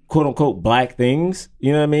do quote unquote black things.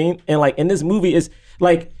 You know what I mean? And like in this movie, it's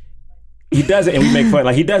like he does it and we make fun.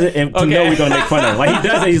 Like he does it and to know we're gonna make fun of him. Like he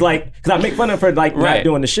does it, he's like, because I make fun of him for like not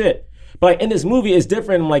doing the shit. But like in this movie, it's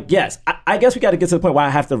different. I'm like, yes, I guess we got to get to the point where I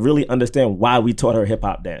have to really understand why we taught her hip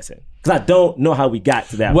hop dancing, because I don't know how we got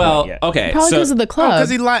to that point yet. Okay, probably because of the club.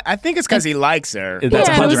 I think it's because he likes her. That's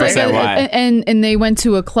 100% why. And they went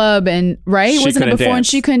to a club and wasn't it before? Dance. And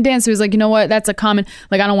she couldn't dance. So he was like, you know what? That's a common.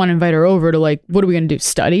 Like, I don't want to invite her over to like, what are we gonna do?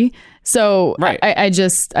 Study? So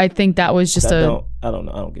I think that was just I don't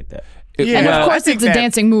know. I don't get that. And of course, it's a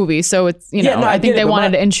dancing movie, so it's I think they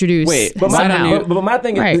wanted to introduce. But my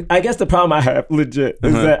thing is, I guess the problem I have legit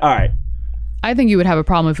is that all right. I think you would have a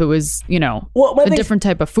problem if it was a different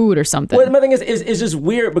type of food or something. Well, my thing is it's just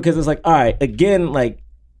weird because it's like, all right, again, like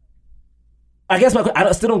I guess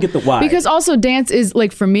I still don't get the why. Because also dance is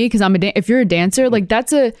like, for me, because if you're a dancer, like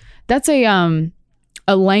that's a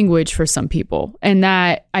language for some people, and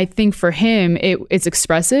that I think for him it's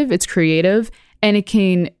expressive, it's creative, and it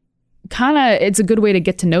can. It's a good way to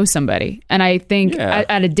get to know somebody, and I think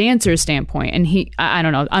at a dancer's standpoint, and I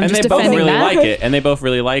don't know, I'm just defending that. And they both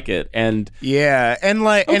really like it, and and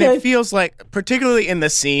it feels like, particularly in the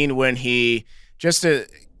scene when he, just to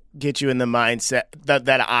get you in the mindset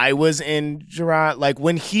that I was in, Gerard, like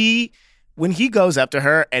when he goes up to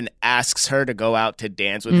her and asks her to go out to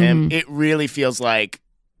dance with him, it really feels like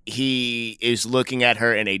he is looking at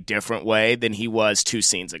her in a different way than he was 2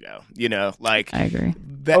 scenes ago. You know, like I agree.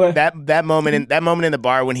 That moment in the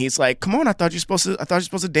bar when he's like, "Come on, I thought you're supposed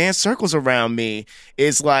to dance circles around me,"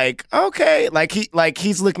 is like, okay, like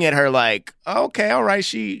he's looking at her like, okay, all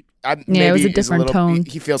right, it was a different tone.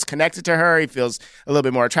 He feels connected to her. He feels a little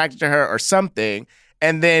bit more attracted to her, or something.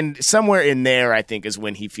 And then somewhere in there, I think, is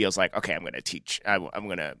when he feels like, okay, I'm going to teach. I'm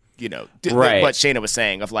going to, what Shayna was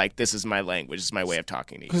saying of like, this is my language, this is my way of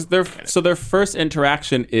talking to you. Because their first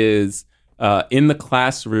interaction is in the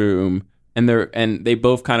classroom, and they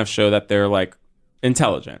both kind of show that they're like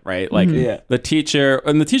intelligent, right? Like the teacher,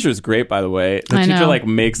 and the teacher is great, by the way. The I teacher know. like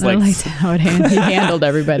makes I like liked how he handled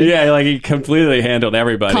everybody. yeah, like he completely handled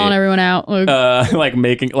everybody, Calling everyone out. like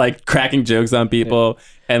making like cracking jokes on people,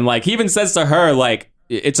 and like he even says to her like,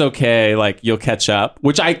 it's okay, like you'll catch up,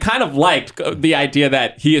 which I kind of liked the idea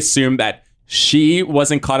that he assumed that she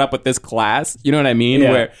wasn't caught up with this class. You know what I mean?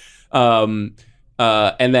 Yeah. Where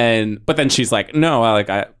and then she's like, no,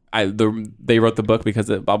 they wrote the book because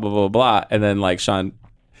of blah blah blah blah, and then like Sean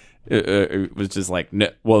was just like,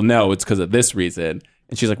 no, it's because of this reason,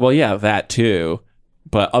 and she's like, well, yeah, that too,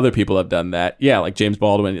 but other people have done that, yeah, like James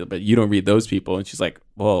Baldwin, but you don't read those people, and she's like,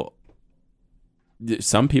 well,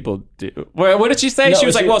 some people do. What did she say? She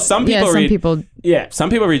was like, well, some people read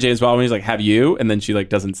James Baldwin. He's like, have you? And then she like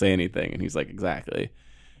doesn't say anything, and he's like, exactly.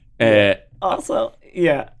 Also,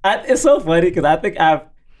 it's so funny because I think I've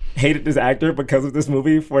hated this actor because of this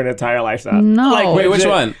movie for an entire lifestyle. No. Like, wait, which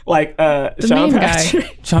one? Like main Sean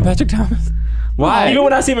Patrick. Sean Patrick Thomas. Why? Even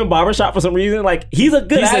when I see him in Barbershop for some reason, like he's a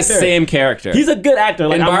good actor. He's the same character. He's a good actor.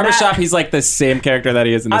 Like, in Barbershop, he's like the same character that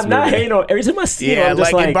he is in this movie. I'm not hating on every time I see him. I'm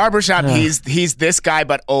just like in Barbershop, he's this guy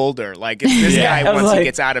but older. Like it's this guy once he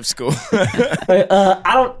gets out of school. He's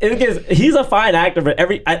a fine actor, but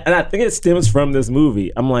and I think it stems from this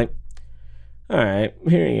movie. I'm like, all right,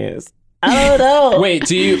 here he is. I don't know.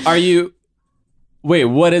 Wait,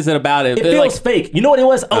 what is it about it? It feels fake. You know what it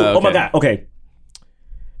was? Oh my God. Okay.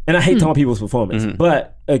 And I hate talking about people's performance.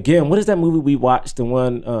 But again, what is that movie we watched? The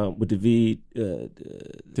one with Daveed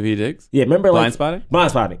Diggs? Yeah, remember Blindspotting?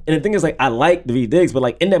 Blindspotting. And the thing is, like, I like Daveed Diggs, but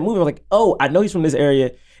like in that movie, I'm like, oh, I know he's from this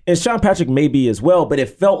area. And Sean Patrick may be as well, but it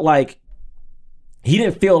felt like he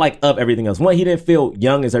didn't feel like of everything else. One, he didn't feel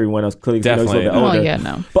young as everyone else. Clearly, definitely. He's a little bit older. Oh, yeah,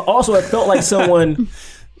 no. But also, it felt like someone.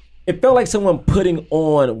 It felt like someone putting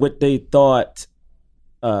on what they thought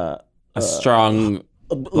a strong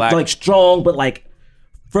black, like strong, but like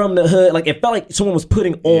from the hood. Like it felt like someone was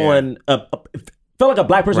putting on it felt like a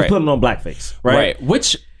black person was putting on blackface, right?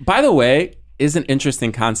 Which, by the way, is an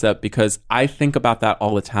interesting concept because I think about that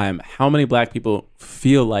all the time. How many black people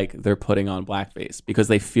feel like they're putting on blackface because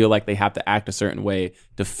they feel like they have to act a certain way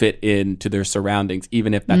to fit into their surroundings,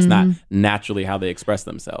 even if that's not naturally how they express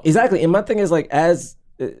themselves. Exactly. And my thing is like, as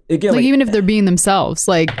again, like even if they're being themselves,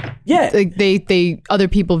 like like they other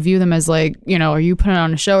people view them as like, you know, are you putting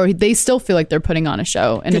on a show? Or they still feel like they're putting on a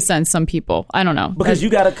show in a sense. Some people, I don't know, because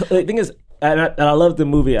you gotta. The thing is, and I love the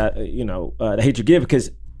movie. The Hate You Give,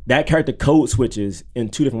 because that character code switches in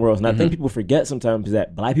two different worlds, and I think people forget sometimes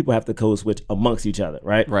that black people have to code switch amongst each other,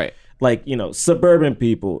 right? Right. Like, you know, suburban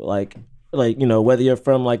people, like you know, whether you're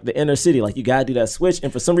from like the inner city, like you gotta do that switch.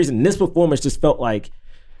 And for some reason, this performance just felt like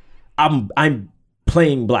I'm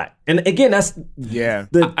playing black. And again, that's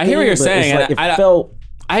I hear what you're saying. Like,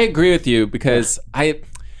 I agree with you because I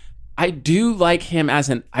do like him as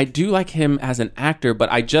an actor,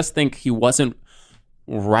 but I just think he wasn't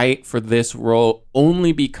right for this role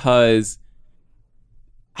only because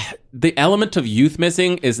the element of youth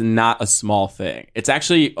missing is not a small thing. It's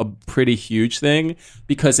actually a pretty huge thing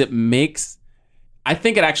because I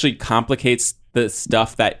think it actually complicates the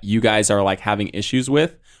stuff that you guys are like having issues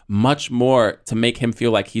with much more to make him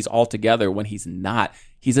feel like he's all together when he's not.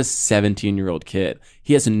 He's a 17-year-old kid.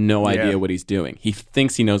 He has no idea what he's doing. He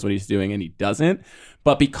thinks he knows what he's doing and he doesn't.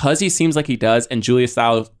 But because he seems like he does, and Julia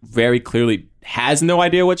Stiles very clearly has no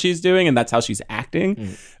idea what she's doing, and that's how she's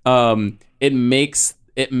acting, it makes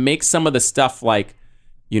some of the stuff like,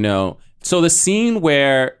 you know, so the scene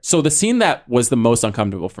that was the most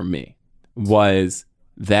uncomfortable for me was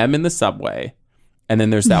them in the subway, and then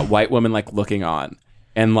there's that white woman like looking on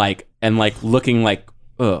and looking like,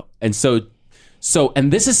 ugh. And so,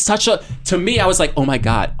 and this is to me, I was like, oh my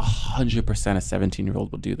God, 100% a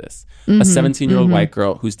 17-year-old will do this. A 17-year-old white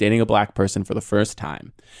girl who's dating a black person for the first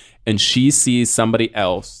time, and she sees somebody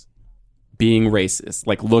else being racist,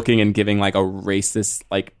 like looking and giving like a racist,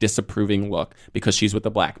 like disapproving look because she's with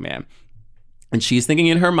a black man. And she's thinking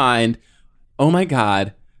in her mind, oh my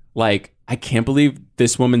God, like, I can't believe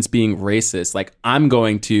this woman's being racist. Like, I'm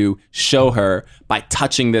going to show her by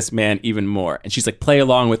touching this man even more. And she's like, play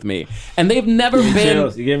along with me. And they've never been...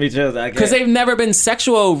 Chills. You give me chills. Because they've never been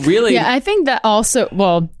sexual, really. Yeah, I think that also...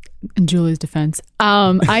 Well, in Julia's defense,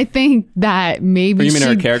 I think that maybe you mean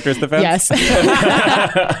her character's defense? Yes.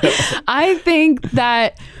 I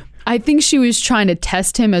think she was trying to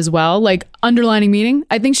test him as well. Like, underlining meaning.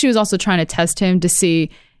 I think she was also trying to test him to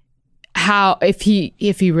see how if he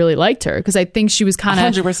really liked her, because I think she was kind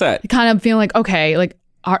of 100% feeling like, okay, like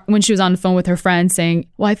when she was on the phone with her friend saying,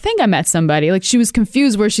 well, I think I met somebody, like she was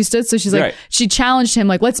confused where she stood, so she's like, she challenged him,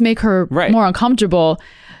 like, let's make her more uncomfortable.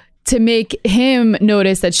 to make him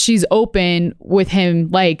notice that she's open with him,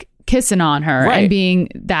 like kissing on her and being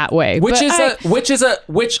that way. Which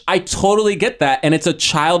I totally get that, and it's a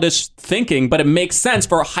childish thinking, but it makes sense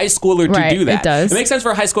for a high schooler to do that. It does. It makes sense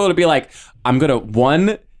for a high schooler to be like, I'm gonna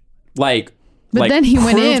But then he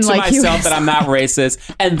went in to like myself that I'm not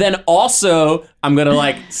racist, and then also I'm gonna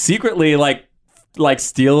like secretly like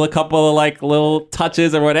steal a couple of like little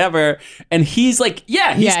touches or whatever. And he's like,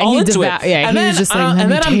 he's all into it. Yeah, and then, just like,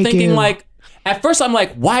 and then I'm thinking you. like, at first I'm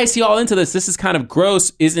like, why is he all into this? This is kind of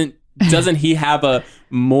gross. Doesn't he have a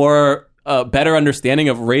more better understanding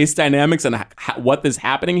of race dynamics and what is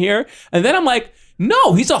happening here? And then I'm like,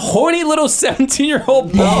 no, he's a horny little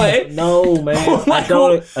 17-year-old boy. No, man. Like,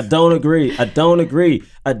 I don't agree.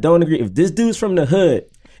 If this dude's from the hood,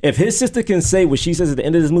 if his sister can say what she says at the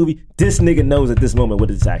end of this movie, this nigga knows at this moment what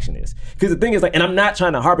this action is. Because the thing is, like, and I'm not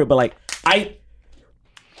trying to harp it, but like,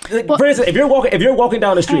 for instance, if you're walking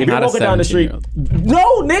down the street,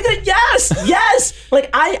 no, nigga, yes. Like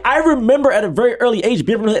I remember at a very early age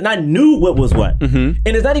being from the hood, and I knew what was what. Mm-hmm. And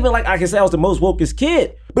it's not even like I can say I was the most wokest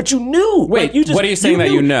kid, but you knew. Wait, like, you just, what are you saying that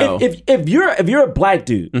you know? If you're a black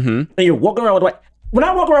dude and you're walking around with white. When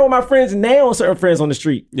I walk around with my friends now, certain friends on the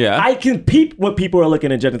street, I can peep what people are looking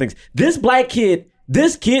and judging things. This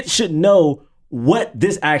kid should know what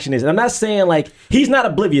this action is. And I'm not saying like he's not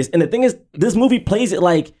oblivious. And the thing is, this movie plays it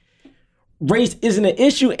like race isn't an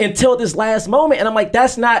issue until this last moment. And I'm like,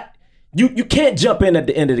 that's not. You can't jump in at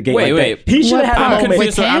the end of the game. Wait. He should have had a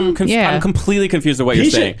moment. I'm completely confused with what you're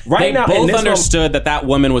saying. They both understood that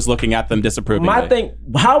woman was looking at them disapprovingly. My thing,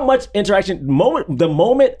 how much interaction, the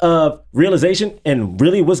moment of realization and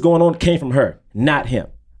really what's going on came from her, not him,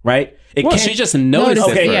 right? She just noticed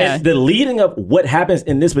it first. The leading of what happens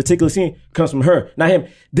in this particular scene comes from her, not him.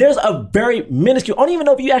 There's a very minuscule, I don't even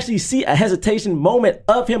know if you actually see a hesitation moment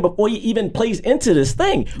of him before he even plays into this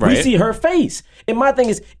thing. Right. We see her face. And my thing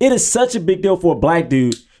is, it is such a big deal for a black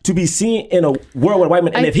dude to be seen in a world with white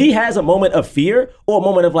men. And if he has a moment of fear or a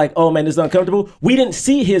moment of like, oh man, this is uncomfortable, we didn't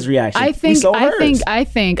see his reaction. I think I'm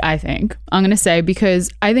gonna say,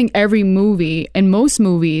 because I think every movie, in most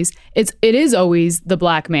movies, it is always the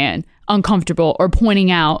black man uncomfortable or pointing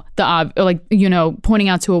out pointing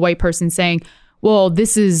out to a white person saying, well,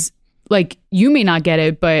 this is like, you may not get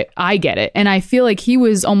it, but I get it. And I feel like he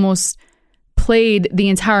was almost played the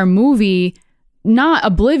entire movie not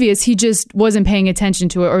oblivious, he just wasn't paying attention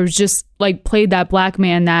to it, or just like played that black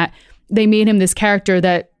man that they made him this character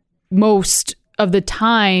that most of the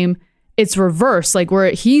time it's reversed, like where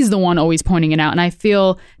he's the one always pointing it out. And I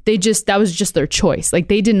feel that was just their choice. Like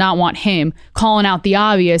they did not want him calling out the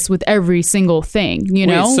obvious with every single thing, you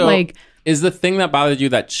know? Wait, so like, is the thing that bothered you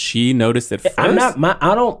that she noticed it first? I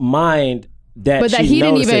don't mind that, but that he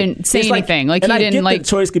didn't even say anything. Like he didn't like. The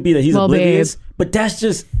choice could be that he's oblivious, but that's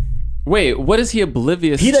just. Wait, what is he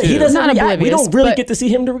oblivious to? He doesn't not react. Oblivious, we don't really get to see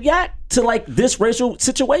him to react to like this racial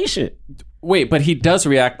situation. Wait, but he does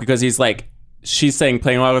react because he's like, she's saying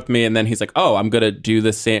playing along with me, and then he's like, oh, I'm gonna do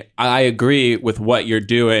the same. I agree with what you're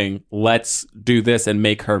doing. Let's do this and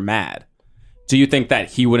make her mad. Do you think that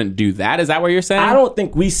he wouldn't do that? Is that what you're saying? I don't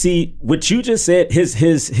think we see what you just said.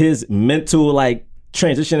 His mental like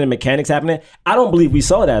transition and mechanics happening. I don't believe we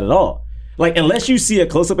saw that at all. Like, unless you see a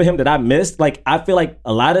close-up of him that I missed, like, I feel like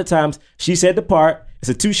a lot of times she said the part, it's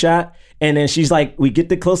a 2-shot, and then she's like, we get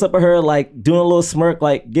the close-up of her, like, doing a little smirk,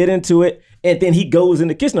 like, get into it, and then he goes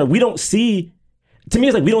into kissing her. We don't see, to me,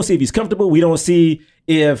 it's like, we don't see if he's comfortable, we don't see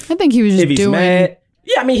if I think he was just doing mad.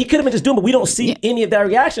 Yeah, I mean, he could have been just doing, but we don't see any of that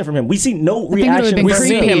reaction from him. We see no reaction. We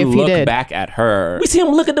see him look back at her. We see him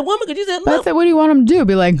look at the woman because you said, "What do you want him to do?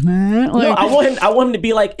 Be like, man?" Like, no, I want him to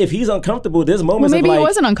be like, if he's uncomfortable, there's moments. Well, maybe of like, he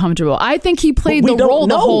wasn't uncomfortable. I think he played the role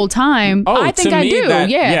the whole time. Oh, I think I do.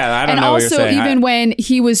 I don't know what you're saying. And also, even when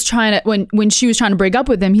he was trying to, when she was trying to break up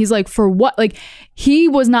with him, he's like, for what? Like, he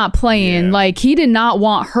was not playing. Yeah. Like, he did not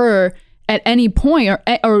want her at any point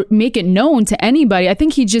or make it known to anybody. I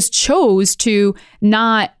think he just chose to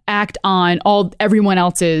not act on everyone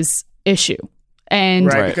else's issue. And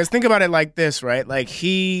right, because think about it like this, right? Like,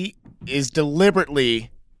 he is deliberately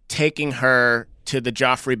taking her to the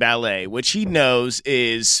Joffrey Ballet, which he knows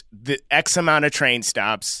is the X amount of train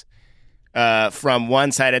stops from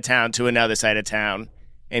one side of town to another side of town.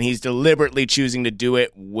 And he's deliberately choosing to do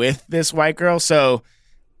it with this white girl. So,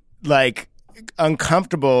 like,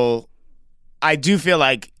 uncomfortable. I do feel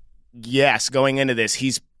like, yes, going into this,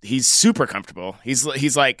 he's super comfortable.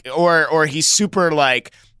 He's like, or he's super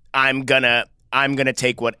like, I'm gonna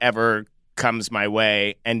take whatever comes my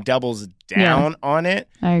way, and doubles down on it.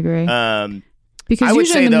 I agree. Because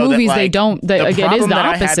usually in the movies, they don't. It is the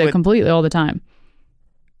opposite completely all the time.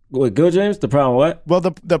 Go, James. The problem what? Well,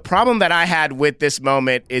 the problem that I had with this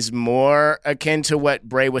moment is more akin to what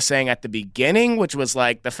Bray was saying at the beginning, which was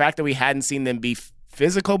like the fact that we hadn't seen them be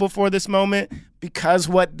physical before this moment, because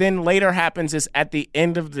what then later happens is at the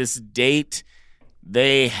end of this date,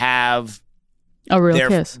 they have a real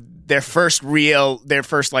kiss. Their first real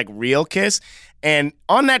kiss. And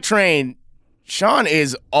on that train, Sean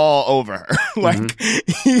is all over her.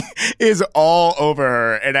 He is all over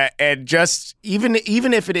her. And just even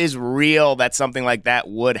if it is real that something like that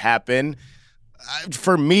would happen,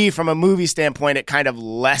 for me, from a movie standpoint, it kind of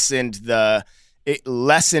lessened their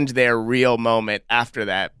real moment after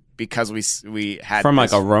that, because we had from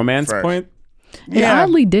like a romance point. It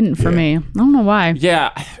oddly didn't for me. I don't know why.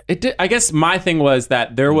 Yeah, it did. I guess my thing was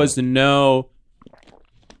that there was no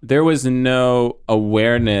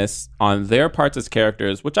awareness on their parts as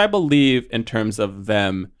characters, which I believe in terms of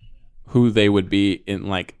them, who they would be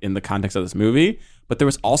in the context of this movie. But there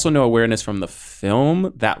was also no awareness from the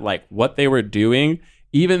film that like what they were doing,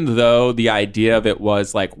 even though the idea of it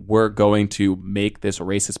was like, we're going to make this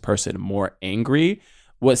racist person more angry,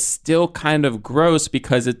 was still kind of gross,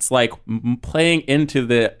 because it's like playing into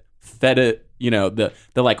the fetish, the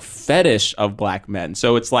like fetish of black men.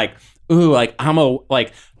 So it's like, ooh, like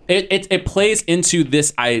it plays into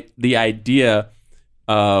the idea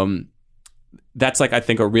that's like, I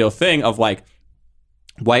think, a real thing of like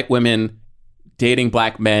white women dating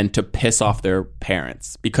black men to piss off their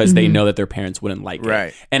parents because they know that their parents wouldn't like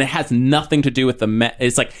it. And it has nothing to do with the men.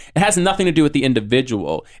 It's like, it has nothing to do with the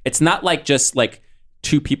individual. It's not like just like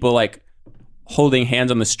two people like holding hands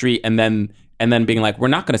on the street and then being like, we're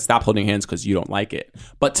not going to stop holding hands because you don't like it.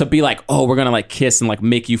 But to be like, oh, we're going to like kiss and like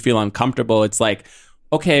make you feel uncomfortable. It's like,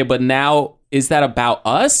 okay, but now is that about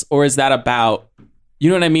us, or is that about, you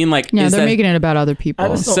know what I mean? Like, yeah, they're making it about other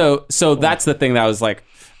people. So that's the thing that was like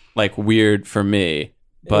weird for me.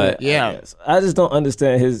 But I just don't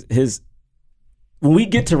understand his. When we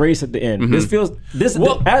get to race at the end, this feels as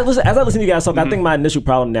I listen to you guys talk, I think my initial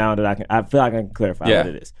problem now that I feel like I can clarify what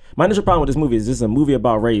it is. My initial problem with this movie is this is a movie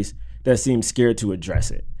about race that seems scared to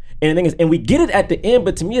address it. And the thing is, and we get it at the end,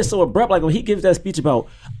 but to me it's so abrupt. Like when he gives that speech about,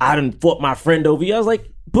 I done fought my friend over you, I was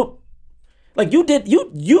like, but like you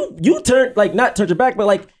turned, like not turned your back, but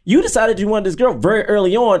like you decided you wanted this girl very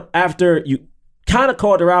early on after you kind of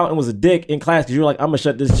called her out and was a dick in class because you were like, I'm gonna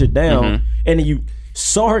shut this shit down. And then you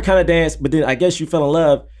saw her kind of dance, but then I guess you fell in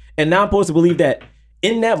love. And now I'm supposed to believe that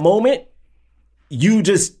in that moment, you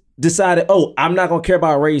just decided, oh, I'm not gonna care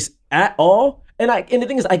about race at all. And the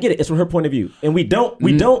thing is, I get it. It's from her point of view, and we don't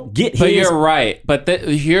get. But you're right. But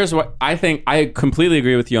here's what I think. I completely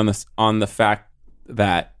agree with you on this, on the fact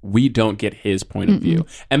that we don't get his point of view,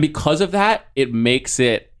 and because of that, it makes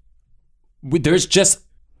it.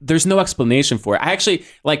 There's no explanation for it. I actually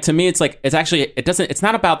like. To me, it's like it doesn't. It's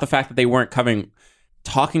not about the fact that they weren't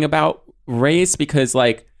talking about race, because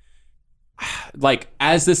like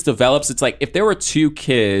as this develops, it's like if there were two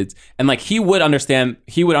kids and like he would understand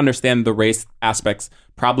the race aspects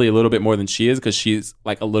probably a little bit more than she is, because she's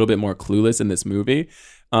like a little bit more clueless in this movie.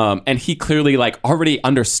 And he clearly like already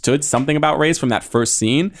understood something about race from that first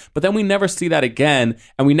scene, but then we never see that again,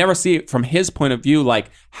 and we never see it from his point of view. Like,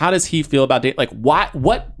 how does he feel about dating? Like,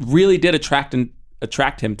 what really did attract him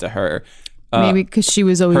to her? Maybe because she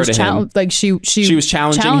was always she was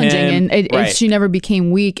challenging him. And she never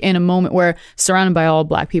became weak in a moment where surrounded by all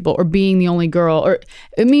black people, or being the only girl, or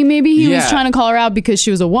I mean, maybe he was trying to call her out because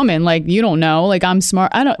she was a woman. Like, you don't know, like, I'm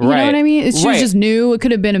smart. I don't, you know what I mean? She was just new. It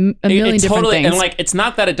could have been a million different things. And like, it's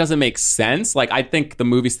not that it doesn't make sense. Like, I think the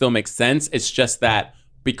movie still makes sense. It's just that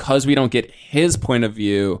because we don't get his point of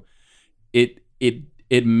view, it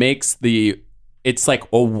makes it's like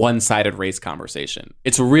a one-sided race conversation.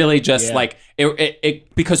 It's really just like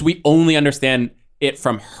it because we only understand it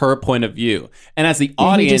from her point of view, and as the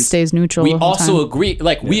audience, he just stays neutral. We also agree,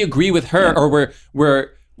 like we agree with her, or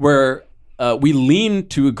we lean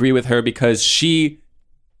to agree with her because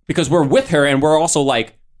we're with her, and we're also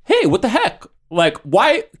like, hey, what the heck? Like,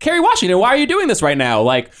 why, Kerry Washington? Why are you doing this right now?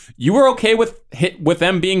 Like, you were okay with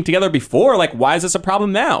them being together before. Like, why is this a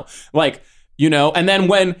problem now? Like, and then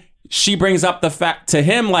when she brings up the fact to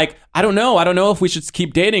him, like, I don't know if we should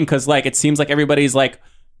keep dating because like it seems like everybody's like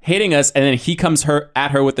hating us, and then he comes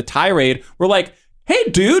at her with the tirade. We're like, hey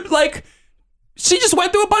dude, like, she just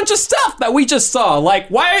went through a bunch of stuff that we just saw. Like,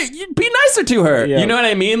 why you be nicer to her? You know what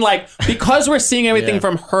I mean? Like, because we're seeing everything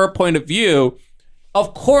from her point of view,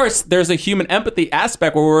 of course there's a human empathy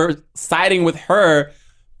aspect where we're siding with her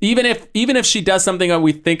even if she does something that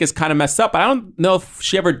we think is kind of messed up, I don't know if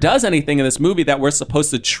she ever does anything in this movie that we're supposed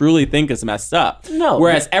to truly think is messed up. No.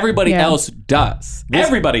 Whereas everybody else does.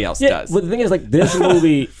 Everybody else does. But the thing is, like, this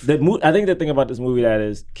movie, I think the thing about this movie that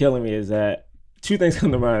is killing me is that two things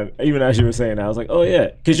come to mind, even as you were saying that. I was like, oh, yeah.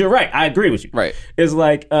 Because you're right. I agree with you. Right. It's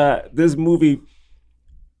like this movie,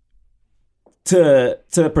 to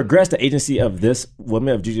progress the agency of this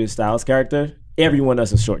woman, of Julia Stiles' character, everyone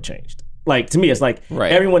else is shortchanged. Like, to me, it's like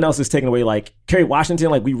everyone else is taken away. Like, Kerry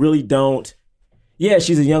Washington, like, we really don't,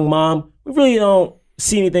 she's a young mom. We really don't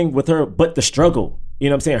see anything with her but the struggle. You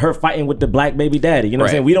know what I'm saying? Her fighting with the black baby daddy. You know what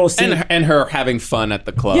I'm saying? We don't see... And her having fun at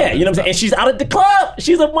the club. Yeah, you know what I'm saying? And she's out at the club.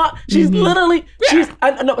 She's a mom. She's literally...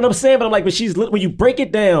 I know what I'm saying, but I'm like, but she's... When you break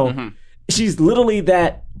it down, she's literally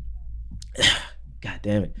that... God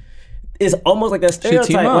damn it. It's almost like that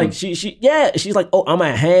stereotype. Like, she's like, oh, I'm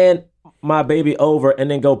going to hand my baby over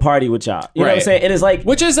and then go party with y'all. You know what I'm saying? It is like...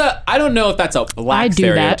 Which is I don't know if that's a black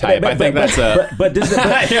stereotype. I think that's a... But this is...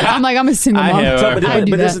 I'm like, I'm a single mom. But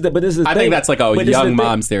this is the thing. I think that's like a young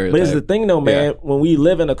mom stereotype. But this is the thing though, man. When we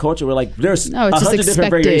live in a culture where like there's 100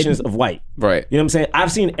 different variations of white. Right. You know what I'm saying?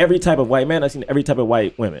 I've seen every type of white man. I've seen every type of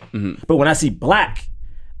white women. But when I see black,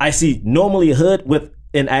 I see normally hood with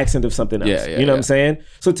an accent of something else. You know what I'm saying?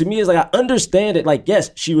 So to me, it's like, I understand it. Like,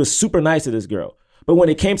 yes, she was super nice to this girl. But when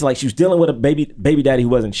it came to like, she was dealing with a baby daddy who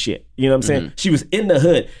wasn't shit. You know what I'm saying? She was in the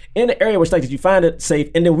hood, in the area where it's like, did you find it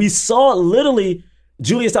safe? And then we saw literally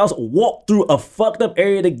Julia Stiles walk through a fucked up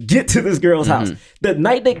area to get to this girl's house. The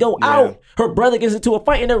night they go out, her brother gets into a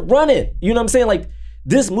fight and they're running. You know what I'm saying? Like,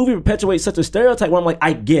 this movie perpetuates such a stereotype where I'm like,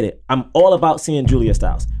 I get it. I'm all about seeing Julia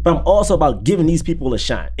Stiles, but I'm also about giving these people a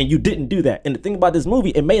shine. And you didn't do that. And the thing about this movie,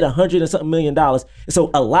 it made $100 and something million. And so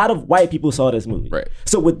a lot of white people saw this movie. Right.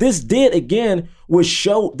 So what this did again was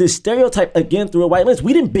show this stereotype again through a white lens.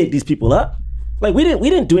 We didn't big these people up. Like, we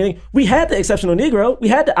didn't do anything. We had the exceptional Negro. We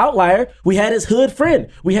had the outlier. We had his hood friend.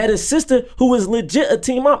 We had his sister who was legit a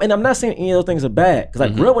teen mom. And I'm not saying any of those things are bad because I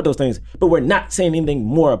grew up with those things, but we're not saying anything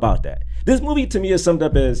more about that. This movie to me is summed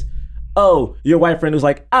up as, oh, your white friend who's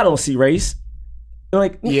like, I don't see race.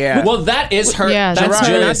 Like, well, that is her. Yeah, that's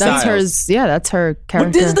Julia Stiles. That's her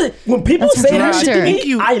character. But when people say that shit to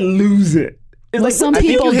me, I lose it. It's like, some people I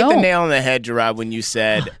think you don't. hit the nail on the head, Gerard, when you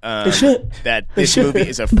said that this movie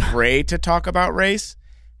is afraid to talk about race.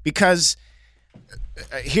 Because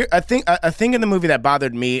here, a thing in the movie that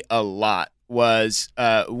bothered me a lot was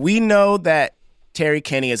we know that Terry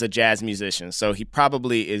Kinney is a jazz musician, so he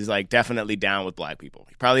probably is like definitely down with black people.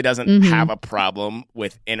 He probably doesn't have a problem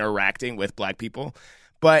with interacting with black people,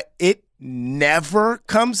 but it never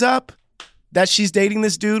comes up that she's dating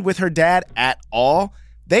this dude with her dad at all.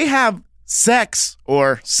 They have sex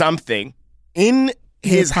or something in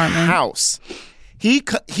his house.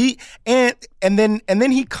 And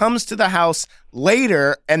then he comes to the house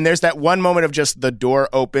later, and there's that one moment of just the door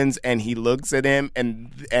opens and he looks at him,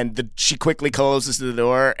 and she quickly closes the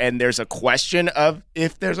door, and there's a question of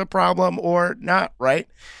if there's a problem or not, right?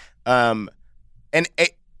 And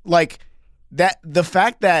it, like that, the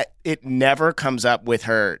fact that it never comes up with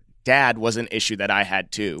her dad was an issue that I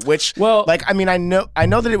had too. Which, well, like, I mean, I know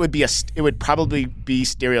that it would probably be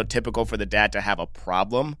stereotypical for the dad to have a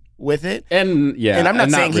problem with it, and I'm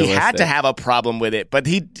not saying he had to have a problem with it, but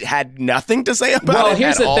he had nothing to say about it. Well,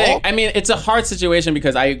 here's the thing. I mean, it's a hard situation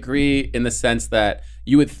because I agree in the sense that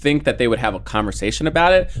you would think that they would have a conversation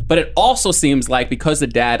about it, but it also seems like because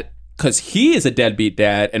he is a deadbeat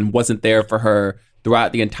dad and wasn't there for her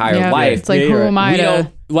throughout the entire life. It's like, who am I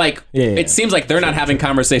to... It seems like they're not having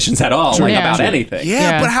conversations at all about anything.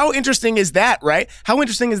 Yeah, but how interesting is that, right? How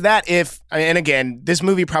interesting is that if, and again, this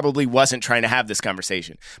movie probably wasn't trying to have this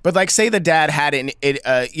conversation, but like say the dad had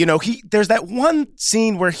there's that one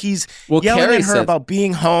scene where he's yelling at her about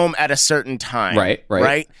being home at a certain time. Right?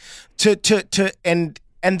 And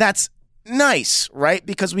that's nice, right?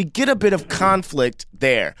 Because we get a bit of conflict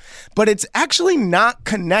there, but it's actually not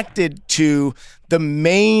connected to the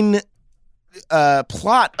main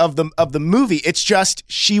plot of the movie. It's just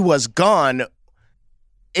she was gone.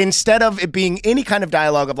 Instead of it being any kind of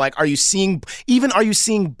dialogue of like, are you seeing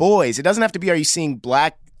boys? It doesn't have to be, are you seeing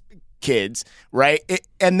black kids, right?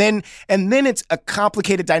 And then it's a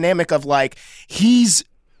complicated dynamic of like,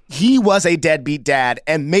 he was a deadbeat dad,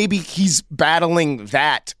 and maybe he's battling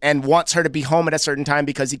that and wants her to be home at a certain time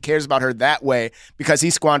because he cares about her that way, because he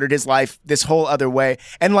squandered his life this whole other way.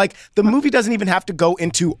 And like, the movie doesn't even have to go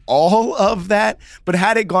into all of that, but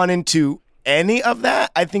had it gone into any of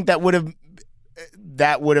that, I think that would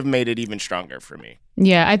have made it even stronger for me.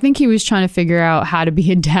 Yeah, I think he was trying to figure out how to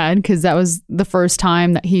be a dad because that was the first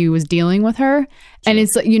time that he was dealing with her. Sure. And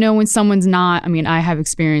it's like, when someone's not, I mean, I have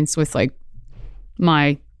experience with like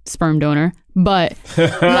my sperm donor, but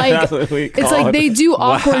like it's like they do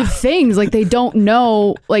awkward things. Like they don't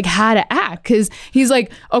know like how to act because he's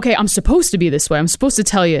like, okay, I'm supposed to be this way. I'm supposed to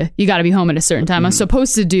tell you got to be home at a certain time. I'm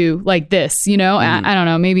supposed to do like this, I don't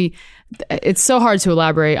know. Maybe it's so hard to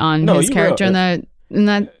elaborate on his character in that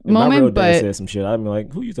moment. My but said some shit. I'd be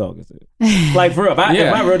like, who you talking to? Like for real, if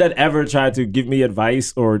my real dad ever tried to give me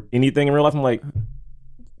advice or anything in real life, I'm like,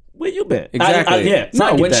 where you been? Exactly.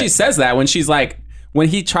 No, when she says that, when she's like, when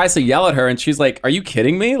he tries to yell at her and she's like, are you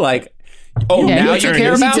kidding me? Like, now you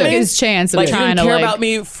care about me? He took his chance of like, trying you care about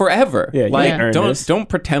me forever. Yeah, like, don't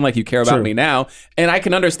pretend like you care about me now. And I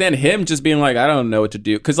can understand him just being like, I don't know what to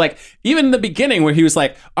do. Because like, even in the beginning where he was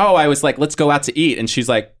like, I was like, let's go out to eat. And she's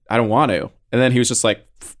like, I don't want to. And then he was just like,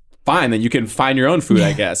 fine, then you can find your own food,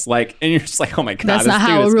 I guess. Like, and you're just like, oh my God. That's not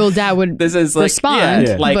how a real dad would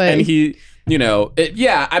respond. Like, and he...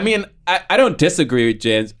 I mean, I don't disagree with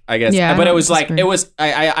James, I guess. Yeah, but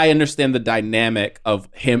I understand the dynamic of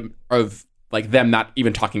him, of like them not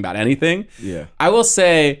even talking about anything. Yeah. I will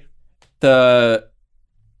say the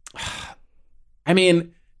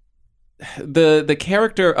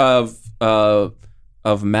character of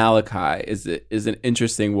Malachi is an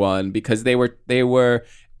interesting one because they were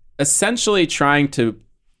essentially trying to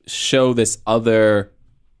show this other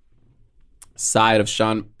side of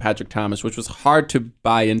Sean Patrick Thomas, which was hard to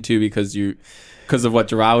buy into because of what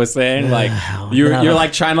Gerard was saying. Like you're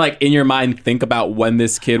like trying to like in your mind think about when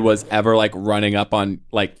this kid was ever like running up on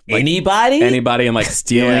like anybody and like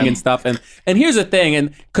stealing and stuff. And here's the thing,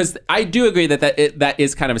 and because I do agree that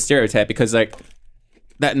is kind of a stereotype because like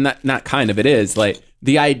that not kind of it is like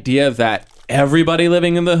the idea that everybody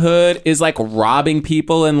living in the hood is like robbing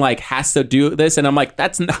people and like has to do this, and I'm like,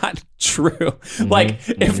 that's not true. Mm-hmm.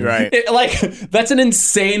 Like that's an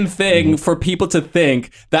insane thing for people to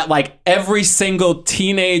think that like every single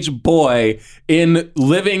teenage boy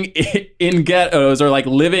living in ghettos or like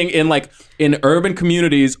living in urban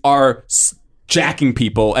communities are jacking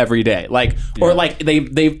people every day, or like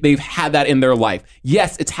they've had that in their life.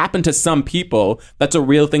 Yes, it's happened to some people. That's a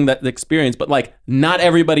real thing that's experienced, but like not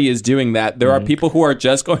everybody is doing that. There are people who are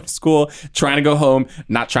just going to school, trying to go home,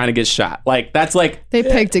 not trying to get shot. Like that's like they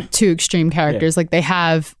picked two extreme characters. Like they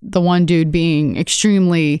have the one dude being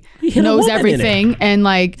extremely knows everything and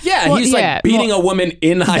like he's like beating a woman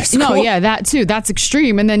in high school. No, that too. That's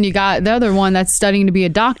extreme. And then you got the other one that's studying to be a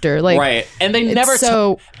doctor. Like right, and they never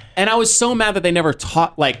and I was so mad that they never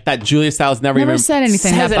taught like that. Julia Stiles never even said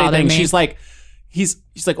anything that bothered me. She's like, he's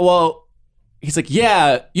like, well, he's like,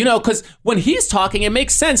 yeah, because when he's talking, it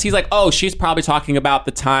makes sense. He's like, oh, she's probably talking about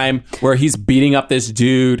the time where he's beating up this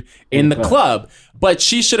dude in the club. But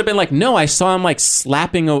she should have been like, no, I saw him like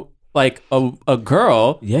slapping a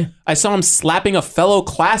girl. Yeah, I saw him slapping a fellow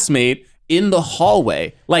classmate in the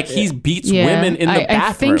hallway. Like he beats women in the bathroom.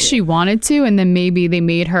 I think she wanted to, and then maybe they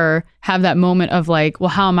made her have that moment of like, well,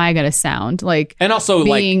 how am I going to sound? Like, and also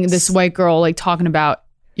being this white girl, like talking about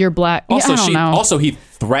you're black. Also, I don't know. Also he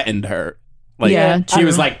threatened her. Like, she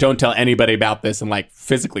was like, don't tell anybody about this, and like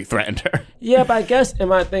physically threatened her. Yeah, but I guess, and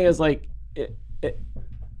my thing is like,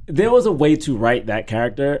 there was a way to write that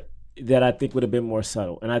character that I think would have been more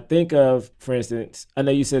subtle. And I think of, for instance, I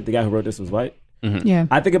know you said the guy who wrote this was white. Mm-hmm. Yeah,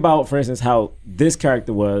 I think about, for instance, how this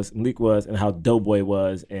character was, Malik was, and how Doughboy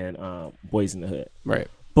was in Boys in the Hood. Right.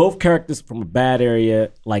 Both characters from a bad area,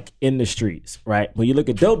 like in the streets. Right. When you look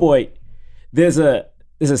at Doughboy, there's a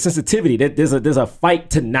sensitivity. There's a fight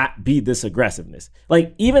to not be this aggressiveness.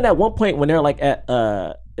 Like even at one point when they're like at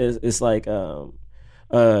it's like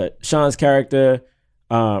Sean's character,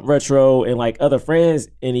 Retro, and like other friends,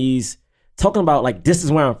 and he's talking about like, this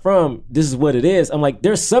is where I'm from, this is what it is. I'm like,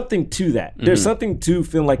 there's something to that. Mm-hmm. There's something to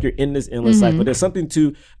feeling like you're in this endless cycle. There's something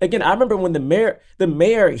to, again, I remember when the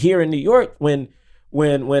mayor here in New York, when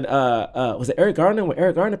was it Eric Garner? When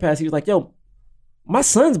Eric Garner passed, he was like, yo, my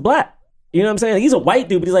son's black. You know what I'm saying? He's a white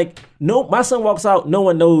dude, but he's like, no, my son walks out, no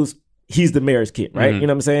one knows he's the mayor's kid, right? Mm-hmm. You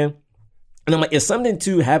know what I'm saying? And I'm like, it's something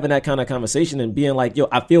to having that kind of conversation and being like, yo,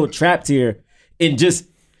 I feel trapped here, and just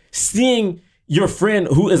seeing your friend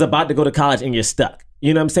who is about to go to college and you're stuck.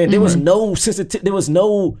 You know what I'm saying? There was no sensitivity.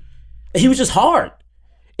 He was just hard.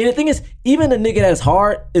 And the thing is, even a nigga that's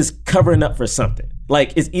hard is covering up for something.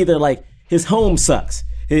 Like, it's either like his home sucks.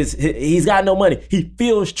 He's got no money. He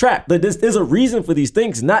feels trapped. But there's a reason for these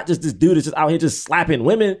things, not just this dude is just out here just slapping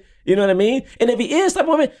women. You know what I mean? And if he is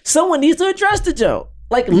slapping women, someone needs to address the joke.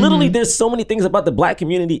 Like, literally, there's so many things about the black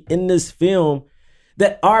community in this film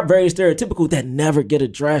that are very stereotypical that never get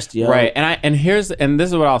addressed, yo. Right, and this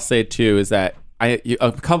is what I'll say too is that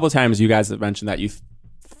a couple of times you guys have mentioned that you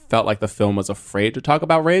felt like the film was afraid to talk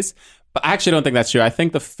about race, but I actually don't think that's true. I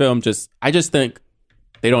think the film I just think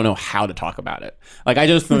they don't know how to talk about it. Like I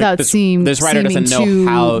just think this writer doesn't know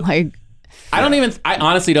how. Like, I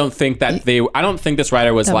honestly don't think that I don't think this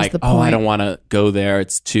writer was like, oh, I don't want to go there.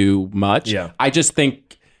 It's too much. Yeah. I just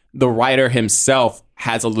think the writer himself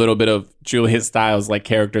has a little bit of Julia Stiles like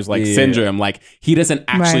characters like syndrome. Like he doesn't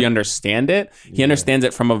actually understand it. He understands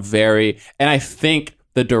it from and I think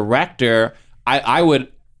the director, I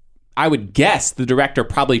would guess the director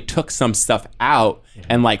probably took some stuff out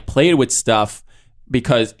and like played with stuff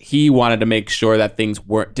because he wanted to make sure that things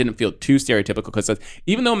didn't feel too stereotypical. Because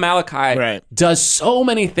even though Malachi does so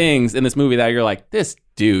many things in this movie that you're like, this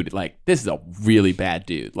dude, like this is a really bad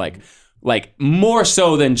dude. Like more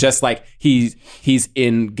so than just like he's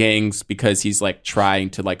in gangs because he's like trying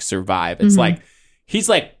to like survive. It's like he's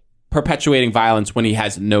like perpetuating violence when he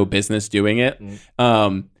has no business doing it.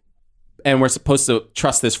 And we're supposed to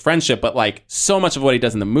trust this friendship, but like so much of what he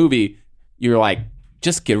does in the movie, you're like,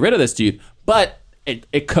 just get rid of this dude. But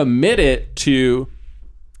it committed to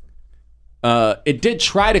it did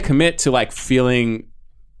try to commit to like feeling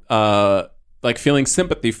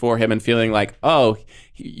sympathy for him and feeling like, oh,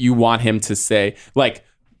 you want him to say, like,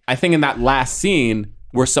 I think in that last scene,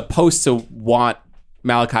 we're supposed to want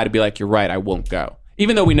Malachi to be like, you're right, I won't go.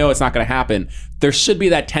 Even though we know it's not going to happen, there should be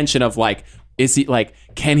that tension of like, is he like,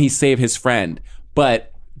 can he save his friend?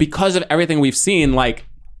 But because of everything we've seen, like,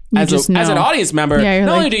 as an audience member, not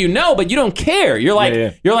only do you know, but you don't care. You're like,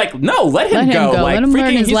 no, let him go. Like, let him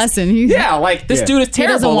learn his lesson. Like this dude is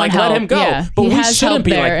terrible. Like, let him go. Yeah. But we shouldn't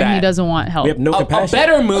be like that. And he doesn't want help. We have no compassion.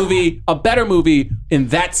 A better movie in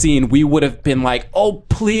that scene, we would have been like, oh,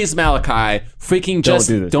 please, Malachi, freaking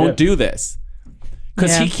just don't do this.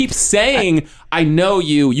 Because he keeps saying, I know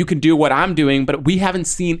you can do what I'm doing, but we haven't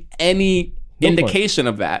seen any indication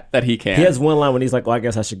of that he can. He has one line when he's like, well, I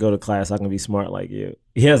guess I should go to class. I can be smart like you.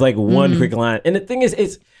 He has like one quick line. And the thing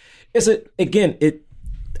is,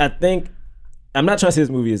 I think, I'm not trying to say this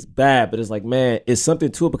movie is bad, but it's like, man, it's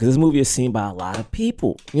something to it because this movie is seen by a lot of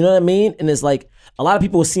people. You know what I mean? And it's like, a lot of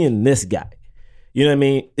people are seeing this guy. You know what I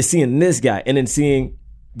mean? It's seeing this guy and then seeing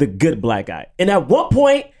the good black guy. And at one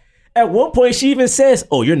point, she even says,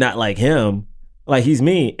 oh, you're not like him. Like, he's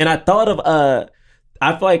mean. And I thought of,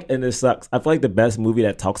 I feel like, and this sucks, I feel like the best movie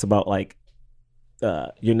that talks about like,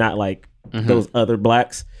 you're not like those other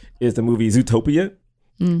blacks is the movie Zootopia.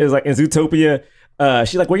 It's like in Zootopia,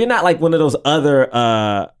 she's like, well, you're not like one of those other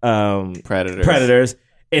predators.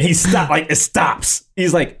 And he it stops.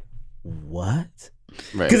 He's like, what?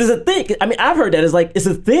 Because it's a thing. I mean, I've heard that. It's like, it's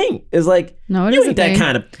a thing. It's like, no, it you is ain't a that thing.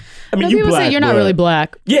 kind of, I mean, you people black, say you're not really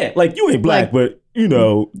black. Yeah, like you ain't black, but you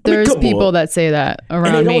know, there's people that say that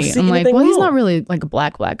around me. I'm like, well, he's not really like a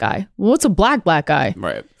black guy. Well, what's a black guy?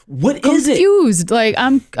 Right. What is it? Confused. Like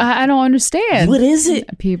I don't understand. What is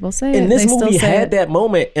it? People say and it. This movie had that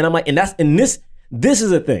moment, and I'm like, this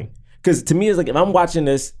is a thing. Because to me, it's like if I'm watching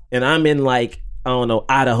this and I'm in like, I don't know,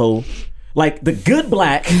 Idaho, like the good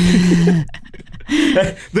black, the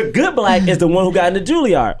good black is the one who got into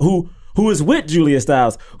Juilliard, who is with Julia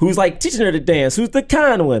Stiles, who's like teaching her to dance, who's the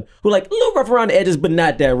kind one, who like a little rough around the edges, but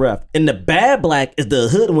not that rough. And the bad black is the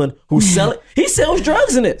hood one who he sells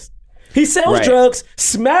drugs in this. He sells drugs,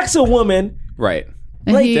 smacks a woman. Right.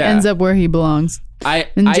 And he ends up where he belongs.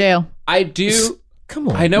 In jail. I do. Come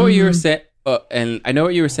on. I know what you were saying. And I know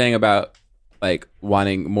what you were saying about like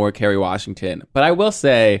wanting more Kerry Washington. But I will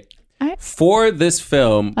say, for this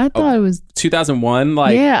film, I thought it was 2001.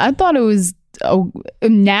 Like, yeah, I thought it was.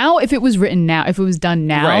 Now, if it was written now, if it was done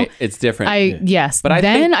now, right, it's different. Yes, but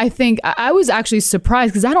I think I was actually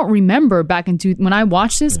surprised because I don't remember when I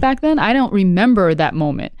watched this back then. I don't remember that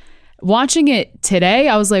moment. Watching it today,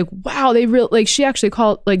 I was like, "Wow, they really like." She actually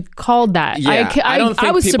called that. Yeah, I don't think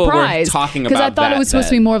I was people surprised were talking about because I thought it was supposed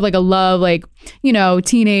to be more of like a love, like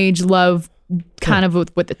teenage love. Kind of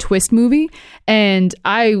with the twist movie, and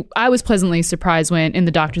I was pleasantly surprised when in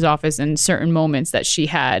the doctor's office in certain moments that she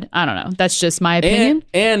had. I don't know. That's just my opinion.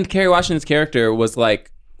 And Kerry Washington's character was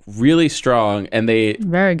like really strong, and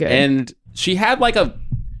very good. And she had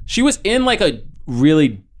she was in like a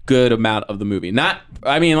really good amount of the movie.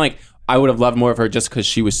 I would have loved more of her just because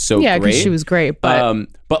she was so great. Yeah, because she was great,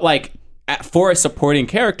 but like. For a supporting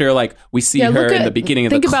character, like we see her in the beginning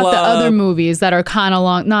of the club. Think about the other movies that are kind of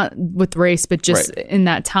long, not with race, but just in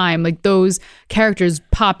that time. Like those characters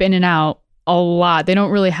pop in and out a lot. They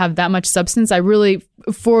don't really have that much substance.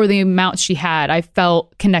 For the amount she had, I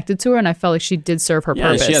felt connected to her, and I felt like she did serve her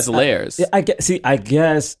purpose. She has layers. I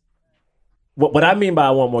guess what I mean by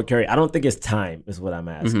I want more Carrie, I don't think it's time is what I'm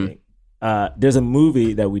asking. There's a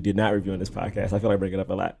movie that we did not review on this podcast. I feel like I bring it up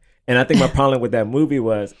a lot. And I think my problem with that movie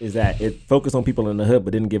is that it focused on people in the hood,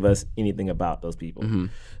 but didn't give us anything about those people.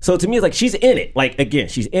 So to me, it's like she's in it. Like, again,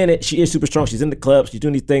 she's in it. She is super strong. She's in the club. She's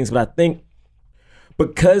doing these things. But I think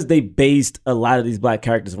because they based a lot of these black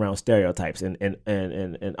characters around stereotypes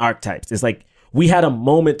and archetypes, it's like we had a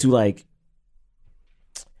moment to like,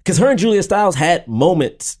 because her and Julia Stiles had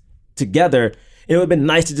moments together, and it would have been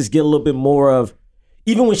nice to just get a little bit more of,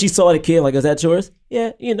 even when she saw the kid, like, is that yours?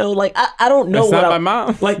 Yeah, like, I don't know it's what not my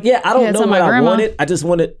mom. Like, I don't know what I wanted. I just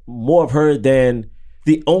wanted more of her than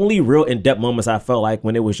the only real in-depth moments I felt like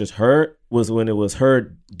when it was just her was when it was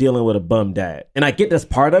her dealing with a bum dad. And I get that's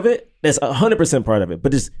part of it. That's 100% part of it.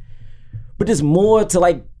 But there's more to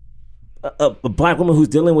like a black woman who's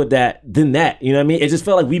dealing with that than that. You know what I mean? It just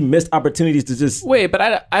felt like we missed opportunities to just... Wait, but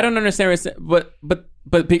I don't understand. But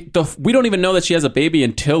we don't even know that she has a baby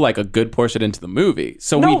until like a good portion into the movie.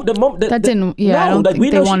 So I don't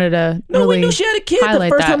think they wanted to. No, we knew she had a kid the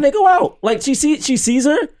first time they go out. Like she sees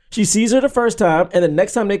her the first time, and the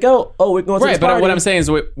next time they go, we're going to this party. But what I'm saying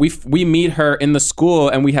is we meet her in the school,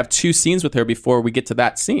 and we have 2 scenes with her before we get to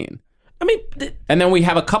that scene. I mean, and then we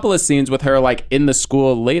have a couple of scenes with her like in the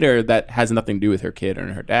school later that has nothing to do with her kid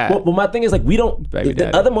or her dad. Well, my thing is like we don't.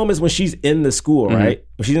 The other moments when she's in the school, right?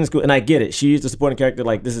 When she's in the school, and I get it. She's the supporting character.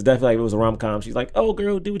 Like this is definitely like it was a rom-com. She's like, oh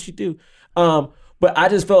girl, do what you do. But I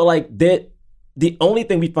just felt like that the only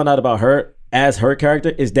thing we found out about her as her character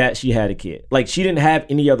is that she had a kid. Like she didn't have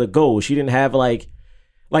any other goals. She didn't have like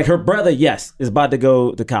her brother. Yes, is about to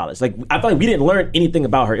go to college. Like I feel like we didn't learn anything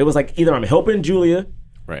about her. It was like either I'm helping Julia.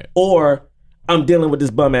 Right. Or I'm dealing with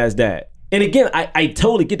this bum ass dad. And again, I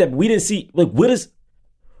totally get that, but we didn't see like what is,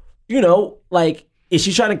 like is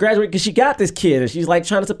she trying to graduate because she got this kid and she's like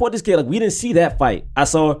trying to support this kid? Like we didn't see that fight. I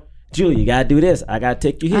saw Julia, you gotta do this. I gotta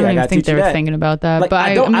take you here. I gotta teach you that. I don't think they were thinking about that, like, but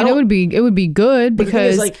I mean, it would be good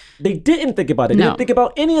because like they didn't think about it. They didn't think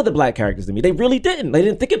about any of the black characters to me. They really didn't. They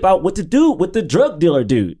didn't think about what to do with the drug dealer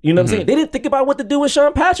dude. You know what I'm saying? They didn't think about what to do with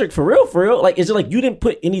Sean Patrick for real. Like it's just like you didn't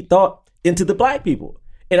put any thought into the black people.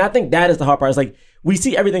 And I think that is the hard part. It's like we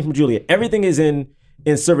see everything from Julia. Everything is in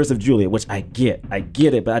service of Julia, which I get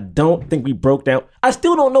it, but I don't think we broke down. I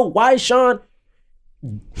still don't know why Sean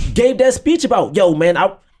gave that speech about, yo, man,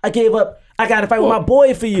 I gave up. I got to fight with my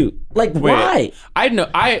boy for you. Like, why? I know.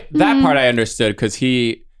 That part I understood because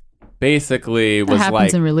he basically was happens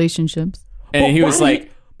like in relationships, and but he was like,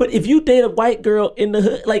 but if you date a white girl in the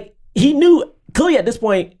hood, like he knew. Clearly, at this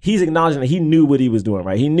point, he's acknowledging that he knew what he was doing,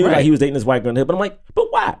 right? He knew that he was dating this white girl in the hood. But I'm like, but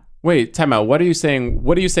why? Wait, time out. What are you saying?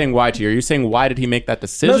 What are you saying? Why to you? Are you saying why did he make that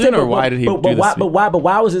decision, or why did he do this? But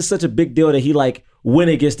why was it such a big deal that he like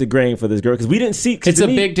went against the grain for this girl? Because we didn't see. It's a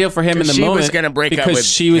big deal for him in the moment. She was going to break up because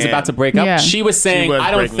she was about to break up. Yeah. She was saying,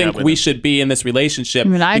 "I don't think we should be in this relationship." I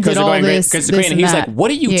mean, I because did all this, because and he's like,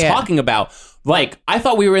 "What are you talking about? Like, I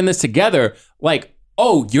thought we were in this together. Like,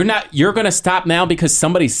 oh, you're not. You're going to stop now because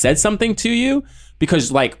somebody said something to you."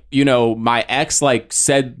 Because like, my ex like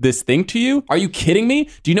said this thing to you. Are you kidding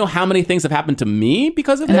me? Do you know how many things have happened to me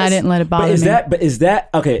because of this? And I didn't let it bother me. But is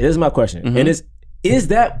that okay? This is my question. And is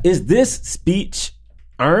this speech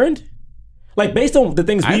earned? Like based on the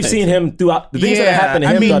things we've seen him throughout, the things that happened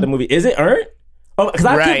to him throughout the movie, is it earned? Because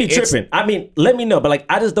I could be tripping. I mean, let me know. But like,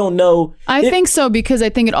 I just don't know. I think so because I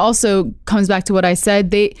think it also comes back to what I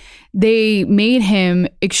said. They made him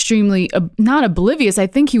extremely not oblivious. I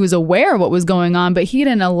think he was aware of what was going on, but he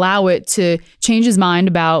didn't allow it to change his mind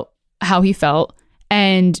about how he felt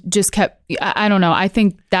and just kept. I don't know. I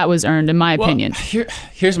think that was earned, in my opinion.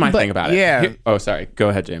 Here's my thing about it. Yeah. Sorry. Go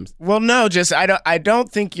ahead, James. Well, no, just I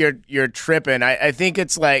don't think you're tripping. I think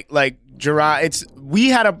it's like Gerard. It's we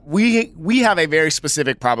have a very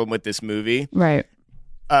specific problem with this movie, right?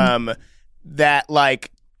 That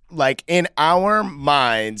like in our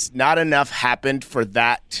minds, not enough happened for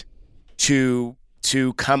that to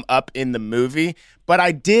come up in the movie. But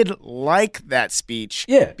I did like that speech,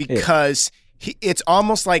 because it's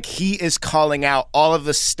almost like he is calling out all of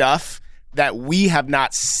the stuff that we have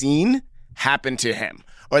not seen happen to him,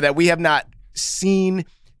 or that we have not seen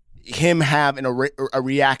him have a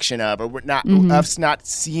reaction of, or not us not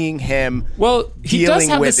seeing him. Well, he does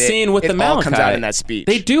have the scene with the Malachi. All comes out in that speech.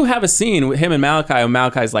 They do have a scene with him and Malachi. And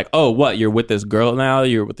Malachi's like, "Oh, what? You're with this girl now?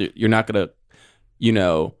 You're not gonna,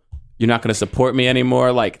 you're not gonna support me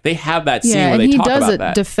anymore." Like they have that scene where they talk about that. He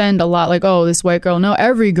does defend a lot, like, "Oh, this white girl." No,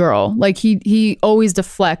 every girl. Like he always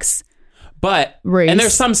deflects. But race. And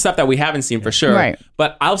there's some stuff that we haven't seen for sure. Right.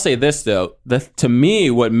 But I'll say this though, to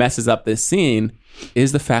me, what messes up this scene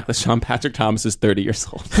is the fact that Sean Patrick Thomas is 30 years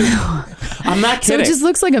old. I'm not kidding. So it just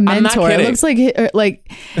looks like a mentor. It looks like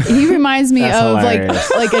he reminds me of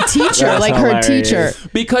like a teacher, like her teacher.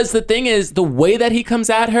 Because the thing is, the way that he comes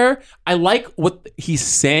at her, I like what he's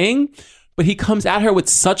saying, but he comes at her with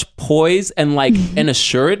such poise and like an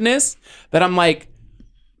assuredness that I'm like,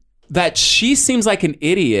 that she seems like an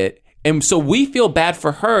idiot. And so we feel bad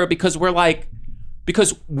for her because we're like,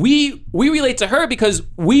 because we relate to her because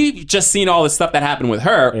we've just seen all the stuff that happened with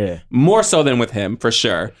her, more so than with him, for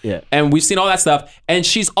sure. Yeah. And we've seen all that stuff. And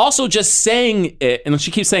she's also just saying it, and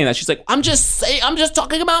she keeps saying that. She's like, I'm just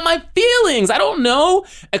talking about my feelings. I don't know.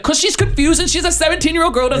 Because she's confused and she's a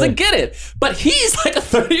 17-year-old girl who doesn't get it. But he's like a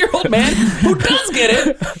 30-year-old man who does get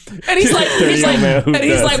it. And he's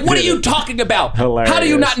like, what are you talking about? Hilarious. How do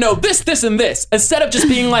you not know this, and this? Instead of just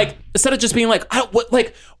being like,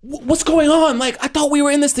 what's going on? Like, I thought we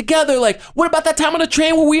were in this together. Like, what about that time on the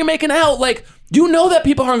train where we were making out? Like, you know that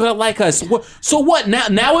people aren't gonna like us. So what?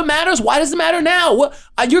 Now it matters? Why does it matter now? What?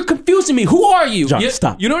 You're confusing me. Who are you? John,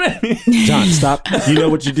 stop. You know what I mean? John, stop. You know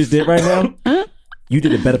what you just did right now? You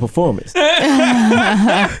did a better performance.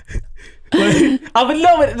 I would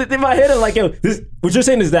know it in my head. I'm like, yo, what you're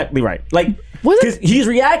saying is exactly right. Like, because he's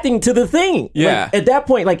reacting to the thing. Yeah. Like, at that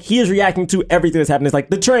point, like, he is reacting to everything that's happening. It's like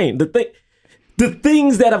the train, the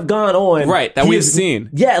things that have gone on. Right, that we've seen.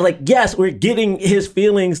 Yeah, like, yes, we're getting his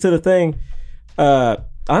feelings to the thing.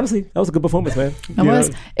 Honestly, that was a good performance, man. It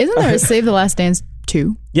was. Isn't there a Save the Last Dance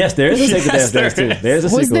 2? Yes, there is a Save the Last Dance 2. There's a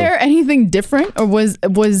sequel. Was there anything different, or was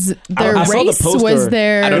there I saw the race? poster. Was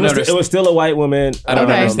there? I don't know. It was still a white woman. I don't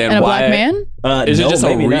understand and a why. black man? Is it just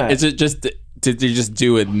maybe not. Is it just? Did you just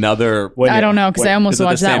do another? I don't know, because I almost is it the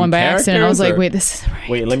watched that same one by accident. I was like, characters, or- wait, this is right.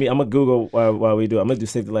 Wait, I'm gonna Google while we do it. I'm gonna do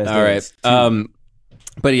Save the Last All Dance. right.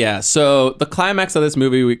 But yeah, so the climax of this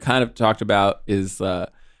movie we kind of talked about is,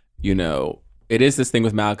 it is this thing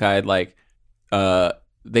with Malachi, like,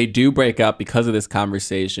 they do break up because of this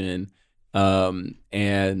conversation,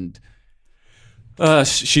 and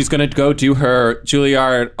she's gonna go do her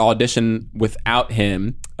Juilliard audition without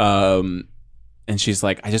him, and she's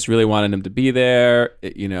like, I just really wanted him to be there. I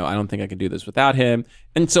don't think I can do this without him.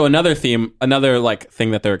 And so another thing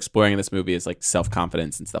that they're exploring in this movie is like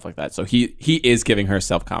self-confidence and stuff like that. So he is giving her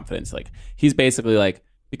self-confidence. Like, he's basically like,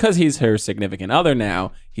 because he's her significant other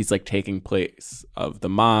now, he's like taking place of the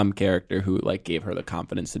mom character who like gave her the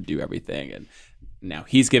confidence to do everything. And now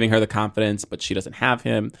he's giving her the confidence, but she doesn't have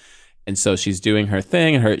him. And so she's doing her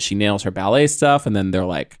thing and she nails her ballet stuff. And then they're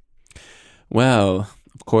like, well,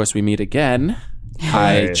 of course we meet again.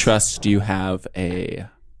 I trust you have a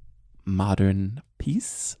modern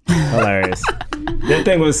piece. Hilarious. That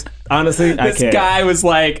thing was, honestly, this guy was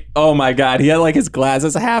like, oh my God. He had like his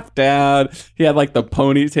glasses half down. He had like the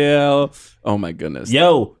ponytail. Oh my goodness.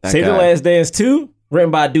 Yo, Save the Last Dance 2,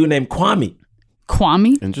 written by a dude named Kwame.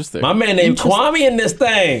 Kwame? Interesting. My man named Kwame in this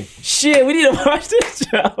thing. Shit, we need to watch this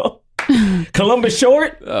show. Columbus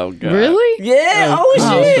Short? Oh God. Really? Yeah. Columbus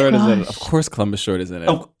Shit. Short is in it. Of course Columbus Short is in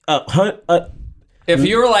it. If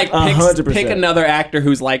you were like, pick another actor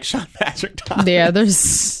who's like Sean Patrick Thomas. Yeah,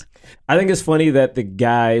 there's... I think it's funny that the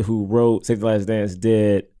guy who wrote Save the Last Dance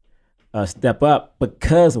did Step Up,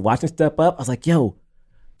 because watching Step Up, I was like, yo,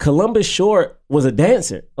 Columbus Short was a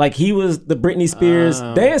dancer. Like, he was the Britney Spears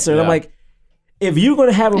dancer. And I'm like, if you're going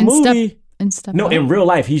to have a movie... in real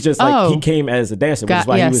life, he's just like, he came as a dancer, which is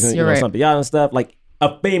why he was in Something Y'all and stuff. Like,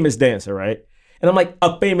 a famous dancer, right? And I'm like,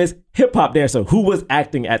 a famous hip-hop dancer who was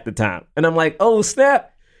acting at the time. And I'm like, oh,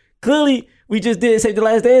 snap. Clearly, we just did Save the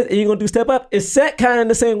Last Dance, and you're going to do Step Up. It's set kind of in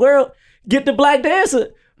the same world. Get the black dancer.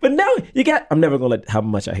 But no, you got... I'm never going to let how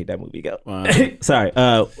much I hate that movie go. Wow. Sorry.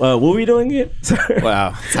 What were we doing here? Sorry.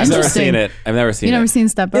 Wow. I've never seen it. You never seen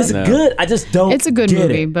Step Up? It's good. I just don't It's a good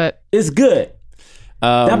movie, but... It's good.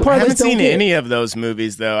 I haven't seen any of those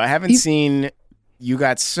movies, though. I haven't seen You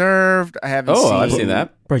Got Served. I haven't seen... I've seen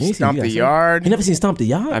that. Bro, Stomp the Yard. You never seen Stomp the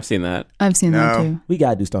Yard? I've seen that. I've seen that, too. We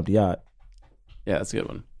got to do Stomp the Yard. Yeah, that's a good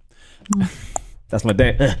one. That's my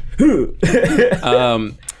dad.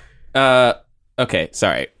 Okay,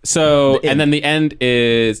 sorry. So, and then the end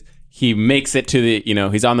is he makes it to the,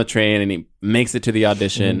 he's on the train and he makes it to the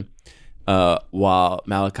audition while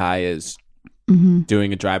Malachi is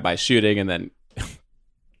doing a drive-by shooting, and then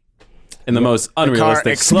in the most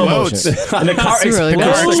unrealistic slow motion. And the car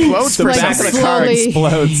explodes. The back of the car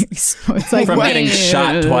explodes. It's like from getting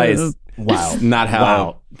shot twice. Wow. Not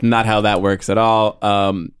how that works at all.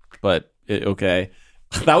 But okay.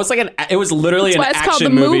 That was like it was literally an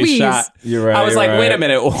action movie shot. You're right. I was like, right. wait a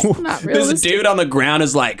minute. This dude on the ground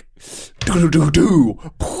is like, do.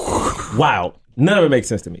 Wow. None of it makes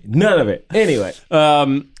sense to me. None of it. Anyway.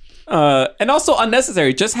 And also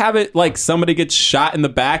unnecessary. Just have it like somebody gets shot in the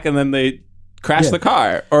back and then they crash the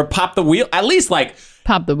car or pop the wheel. At least like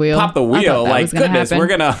pop the wheel. Like goodness, we're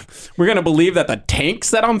gonna believe that the tank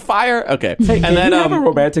set on fire. Okay, hey, and then you have a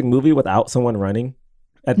romantic movie without someone running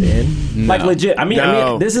at the end. No. Like legit. I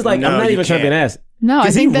mean, this is like I'm not even trying to be an ass. No,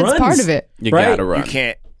 I think that's part of it. You gotta run. You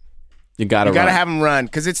can't. You gotta have him run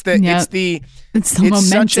because it's momentum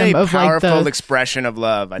such a of powerful like expression of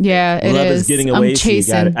love. I think. Yeah, it love is. is getting away. I'm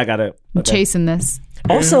chasing. I'm chasing this.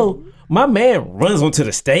 Also, my man runs onto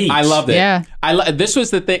the stage. I loved it. Yeah, this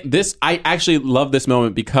was the thing. I actually love this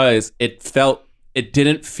moment because it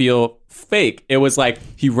didn't feel fake. It was like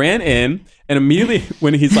he ran in and immediately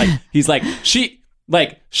when he's like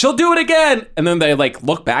she'll do it again, and then they like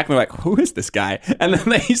look back and they're like, who is this guy? And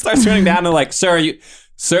then he starts running down and like, Sir,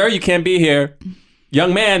 you can't be here.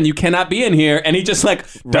 Young man, you cannot be in here. And he just like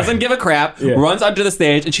doesn't give a crap, runs onto the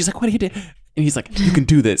stage, and she's like, what did he do? And he's like, you can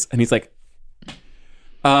do this. And he's like,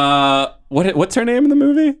 what's her name in the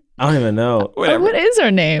movie? I don't even know. What is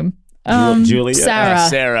her name? Julia.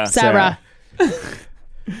 Sarah.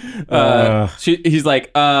 He's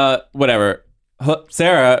like, whatever.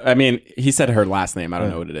 Sarah, I mean, he said her last name. I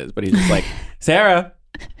don't know what it is, but he's just like, Sarah,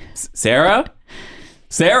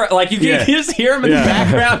 like you can just hear him in the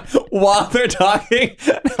background while they're talking.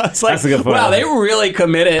 I was like, wow, they really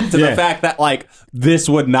committed to the fact that like this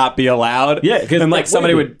would not be allowed. Yeah, because and like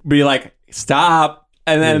somebody would be like, stop,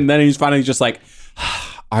 and then he's finally just like,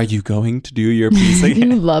 are you going to do your piece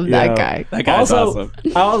again? You love that guy. That guy's also awesome.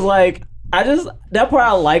 I was like, that part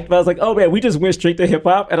I liked, but I was like, oh man, we just went straight to hip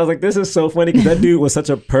hop, and I was like, this is so funny because that dude was such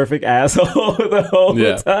a perfect asshole the whole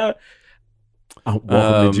time.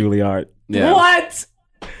 Welcome to Juilliard. Yeah. What?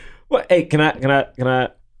 Hey, can I?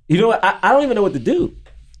 You know what? I don't even know what to do.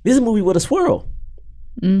 This is a movie with a swirl,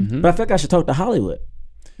 but I feel like I should talk to Hollywood.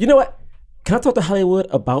 You know what? Can I talk to Hollywood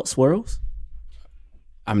about swirls?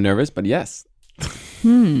 I'm nervous, but yes.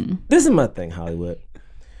 This is my thing, Hollywood.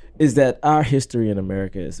 Is that our history in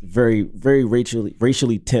America is very, very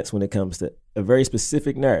racially tense when it comes to a very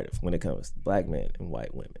specific narrative when it comes to black men and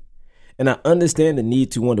white women. And I understand the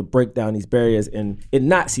need to want to break down these barriers and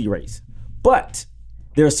not see race. But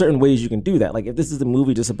there are certain ways you can do that. Like if this is a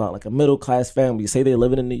movie just about like a middle-class family, say they're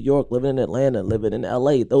living in New York, living in Atlanta, living in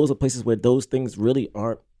LA, those are places where those things really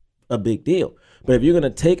aren't a big deal. But if you're going to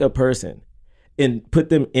take a person and put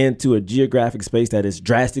them into a geographic space that is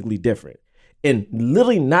drastically different, and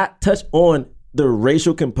literally not touch on the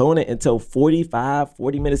racial component until 40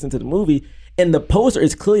 minutes into the movie. And the poster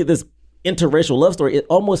is clearly this interracial love story. It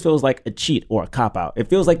almost feels like a cheat or a cop-out. It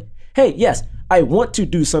feels like, hey, yes, I want to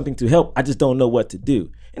do something to help. I just don't know what to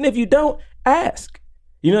do. And if you don't, ask.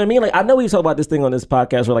 You know what I mean? Like, I know we've talked about this thing on this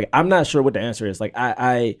podcast where, like, I'm not sure what the answer is. Like,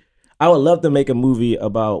 I would love to make a movie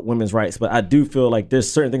about women's rights, but I do feel like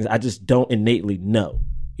there's certain things I just don't innately know.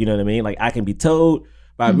 You know what I mean? Like, I can be told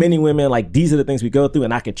by many women, like, these are the things we go through,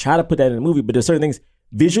 and I could try to put that in a movie, but there's certain things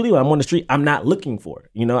visually when I'm on the street, I'm not looking for.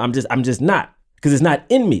 You know, I'm just not, because it's not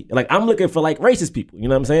in me. Like, I'm looking for like racist people. You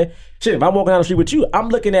know what I'm saying? Shit, if I'm walking down the street with you, I'm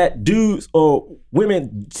looking at dudes or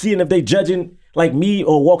women, seeing if they judging like me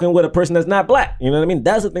or walking with a person that's not black. You know what I mean?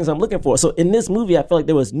 That's the things I'm looking for. So in this movie, I feel like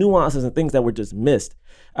there was nuances and things that were just missed.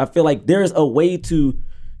 I feel like there's a way to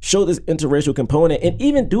show this interracial component and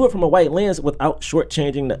even do it from a white lens without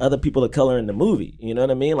shortchanging the other people of color in the movie. You know what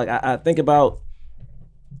I mean? Like I think about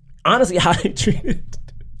honestly how they treated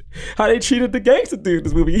the gangster dude in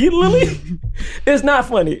this movie. He literally, it's not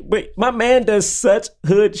funny, but my man does such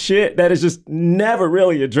hood shit that is just never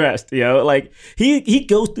really addressed. You know, like he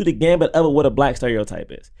goes through the gambit of what a black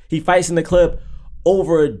stereotype is. He fights in the club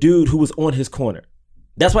over a dude who was on his corner.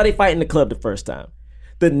 That's why they fight in the club the first time.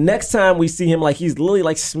 The next time we see him, like he's literally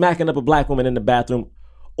like smacking up a black woman in the bathroom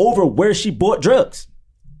over where she bought drugs.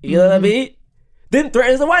 You know what I mean? Then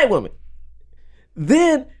threatens a white woman.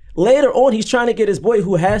 Then later on, he's trying to get his boy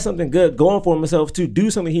who has something good going for himself to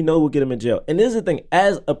do something he knows will get him in jail. And this is the thing,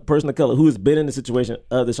 as a person of color who has been in the situation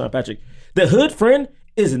of the Sean Patrick, the hood friend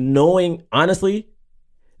is knowing, honestly,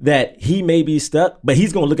 that he may be stuck, but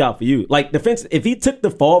he's going to look out for you. Like, if he took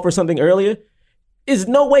the fall for something earlier, there's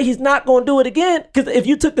no way he's not going to do it again. Because if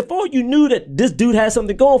you took the fall, you knew that this dude has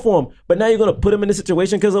something going for him. But now you're going to put him in this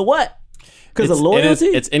situation because of what? Because of loyalty?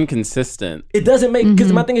 It's inconsistent. It doesn't make,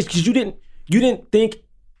 because my thing is, because you didn't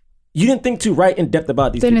think too right in depth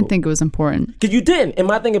about these people. They didn't think it was important. Because you didn't. And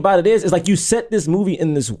my thing about it is like you set this movie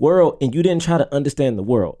in this world and you didn't try to understand the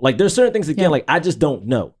world. Like there's certain things, again, like I just don't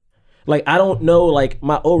know. Like I don't know, like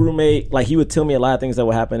my old roommate, like he would tell me a lot of things that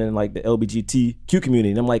would happen in like the LGBTQ community.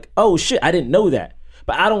 And I'm like, oh shit, I didn't know that.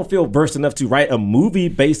 but I don't feel versed enough to write a movie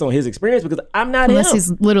based on his experience because I'm not unless him.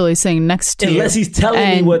 he's literally sitting next to you. Unless he's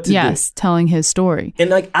telling me what to do. Yes, telling his story. And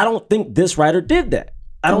like, I don't think this writer did that.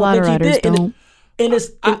 I don't think he did. Don't.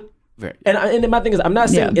 And my thing is, I'm not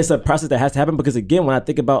saying it's a process that has to happen because again, when I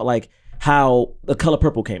think about like how The Color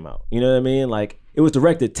Purple came out, you know what I mean? Like it was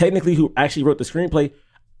directed. Technically, who actually wrote the screenplay?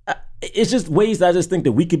 It's just ways that I just think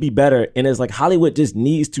that we could be better. And it's like Hollywood just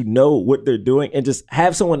needs to know what they're doing and just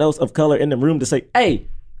have someone else of color in the room to say, hey,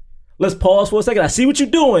 let's pause for a second. I see what you're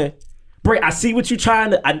doing. Bray, I see what you're trying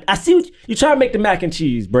to, I see what you're trying to make the mac and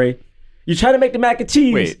cheese, Bray. You're trying to make the mac and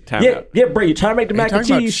cheese. Wait, time out. Yeah, Bray, you're trying to make the mac and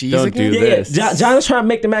cheese. Don't do this. Yeah. John is trying to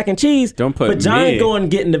make the mac and cheese. Don't put But John me. ain't going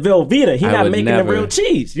and getting the Velveeta. He's not making the real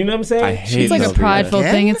cheese. You know what I'm saying? I hate It's like a Velveeta. prideful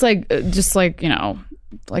thing. It's like just like, you know,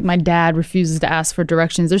 like my dad refuses to ask for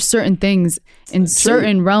directions. There's certain things in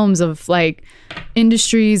certain realms of like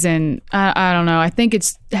industries and I don't know. I think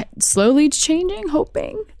it's slowly changing,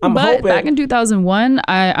 hoping. I'm but hoping. back in 2001,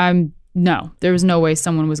 I'm no, there was no way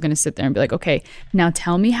someone was going to sit there and be like, okay, now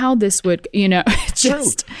tell me how this would, you know,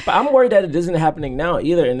 just. True. But I'm worried that it isn't happening now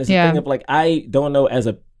either. And it's the thing of like, I don't know as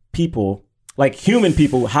a people, like human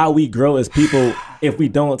people, how we grow as people if we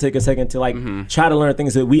don't take a second to like try to learn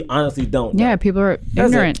things that we honestly don't know. Yeah, people are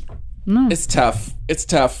ignorant. No. It's tough. It's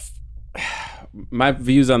tough. My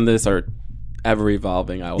views on this are ever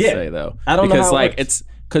evolving, I will say though. I don't know because how it like works. it's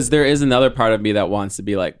because there is another part of me that wants to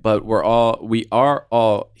be like, but we are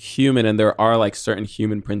all human and there are like certain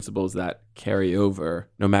human principles that carry over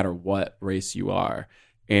no matter what race you are.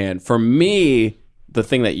 And for me, the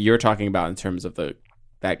thing that you're talking about in terms of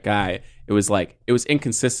that guy, it was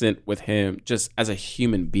inconsistent with him just as a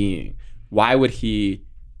human being. Why would he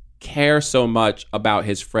care so much about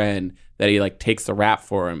his friend that he like takes the rap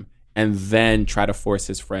for him and then try to force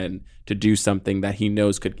his friend to do something that he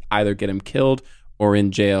knows could either get him killed or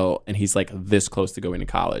in jail, and he's like this close to going to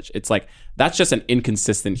college? It's like that's just an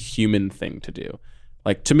inconsistent human thing to do.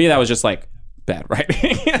 Like to me, that was just like bad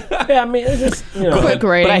writing. Yeah, I mean, it's just, you know. Quick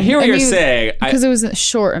rating. But I hear what you're saying. Because it was a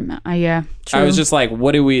short amount. Yeah, true. I was just like,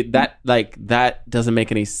 what do we, that doesn't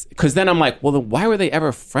make any, because then I'm like, well, then why were they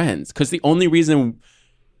ever friends? Because the only reason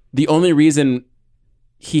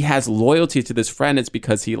he has loyalty to this friend is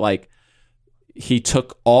because he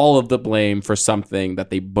took all of the blame for something that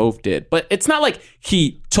they both did. But it's not like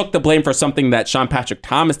he took the blame for something that Sean Patrick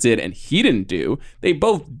Thomas did and he didn't do. They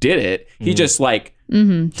both did it. He just took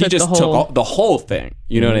the whole thing.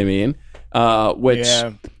 You know what I mean? Which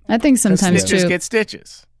I think sometimes snitches too. get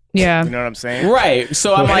stitches. Yeah. You know what I'm saying? right.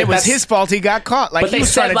 So I'm like, it was his fault he got caught. Like but he they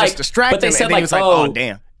was trying said to like, just distract but they him, said and then like, he was like, oh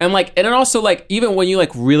damn. And like, and then also like, even when you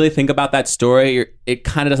like really think about that story, it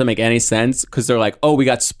kind of doesn't make any sense because they're like, oh, we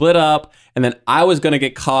got split up, and then I was gonna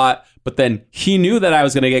get caught, but then he knew that I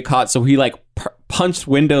was gonna get caught, so he like punched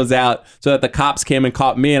windows out so that the cops came and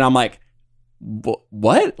caught me, and I'm like,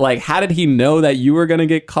 what? Like, how did he know that you were gonna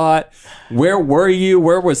get caught? Where were you?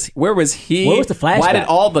 Where was he? Where was the flashback? Why did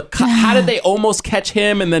all the how did they almost catch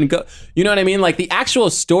him and then go? You know what I mean? Like the actual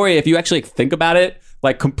story, if you actually think about it,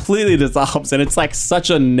 like completely dissolves, and it's like such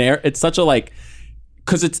a it's such a like,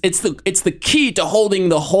 because it's the key to holding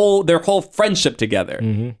their whole friendship together,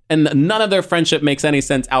 and none of their friendship makes any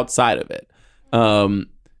sense outside of it.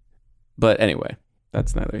 But anyway,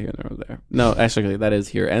 that's neither here nor there. No, actually, that is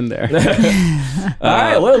here and there. All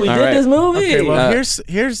right, well, we did this movie. Okay, well,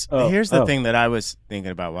 here's the thing that I was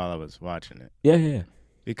thinking about while I was watching it. Yeah.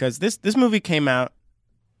 Because this movie came out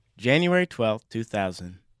January 12th,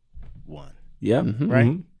 2001. Yeah.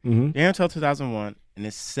 Right? January 12th, 2001, and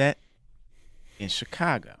it's set in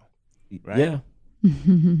Chicago. Right? Yeah.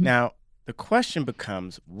 Now, the question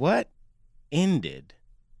becomes, what ended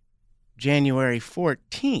January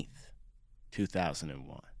 14th,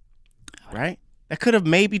 2001? Right? That could have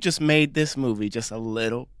maybe just made this movie just a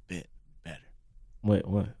little bit better. Wait,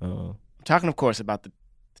 what? I'm talking, of course, about the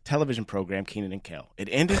television program Kenan and Kel. It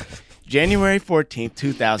ended January 14th,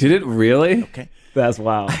 2000. Did it really? Okay. That's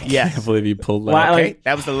wild. Yes. I can't believe you pulled that. Why, Okay.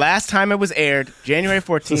 That was the last time it was aired, January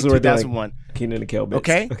 14th, 2001. Kenan and Kel bits.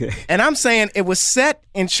 Okay? And I'm saying it was set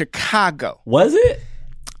in Chicago. Was it?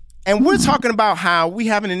 And we're talking about how we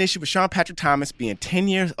having an issue with Sean Patrick Thomas being 10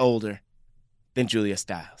 years older than Julia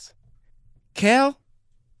Stiles. Kel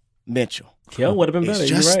Mitchell. Kel would have been better.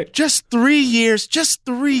 You're right. Just 3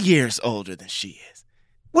 years older than she is.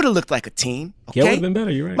 Would have looked like a teen. Okay? Kel would have been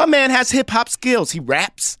better. You're right. My man has hip hop skills. He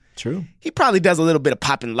raps. True. He probably does a little bit of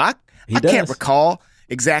pop and lock. He I can't does. recall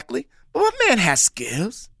exactly, but my man has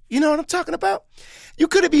skills. You know what I'm talking about? You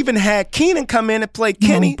could have even had Kenan come in and play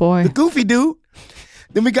Kenny, boy. the goofy dude.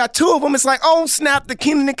 Then we got two of them. It's like, oh, snap, the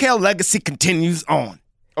Kenan and Kel legacy continues on.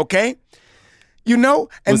 Okay? And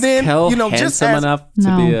was then Kel just handsome enough to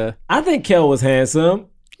No. be a? I think Kel was handsome.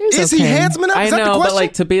 Is he handsome enough? I Is that the know, but question?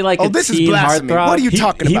 like to be like a this is teen blasphemy. heartthrob. What are you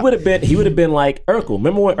talking He about? would have been like Urkel.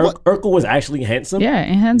 Remember when Urkel was actually handsome? Yeah, a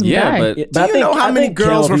handsome Yeah, guy. but Yeah, Do I you think- know how I many think Kel,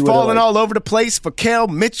 girls if were he would've, falling like- all over the place for Kel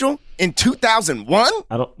Mitchell in 2001?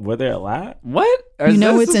 Were there a lot? what? you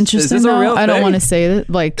know what's Is interesting this a though? real I don't thing? want to say that.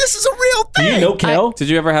 Like, This is a real Do thing. you know Kel? Did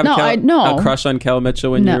you ever have No, a crush on Kel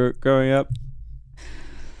Mitchell when No. you were growing up?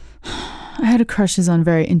 I had crushes on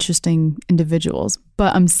very interesting individuals,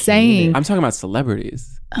 but I'm saying I'm talking about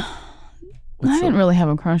celebrities. I didn't really have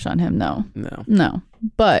a crush on him. No. No.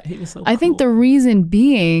 But He was so I think cool. the reason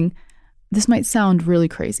being, this might sound really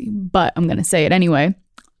crazy, but I'm going to say it anyway.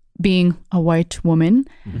 Being a white woman,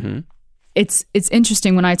 Mm-hmm. it's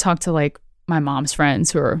interesting when I talk to like my mom's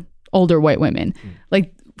friends who are older white women,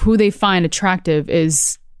 like who they find attractive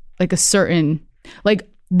is like a certain, like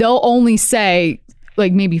they'll only say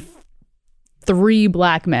like maybe 3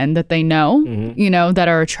 black men that they know, that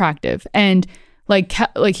are attractive. And like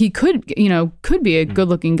he could be a good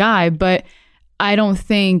looking guy, but I don't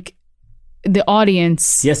think the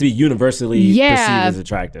audience. He has to be universally perceived as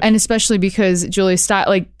attractive. And especially because Julia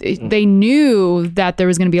Stiles, they knew that there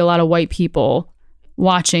was going to be a lot of white people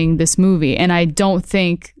watching this movie. And I don't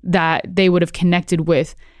think that they would have connected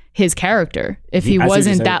with his character if he I see what you're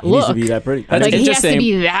wasn't saying. that He needs look. to be that pretty. That's Like he has to interesting.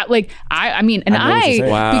 be that I mean, and I know what you're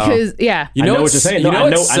saying. Wow. because yeah, You I know know what's what you're saying. You No, know I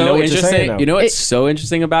know- what's I so know what you're interesting. saying now. You know what's so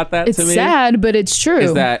interesting about that it's to me sad, but it's true.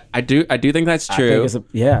 is that I do think that's I true. think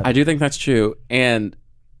it's I do think that's true. And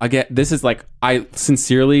again, this is like I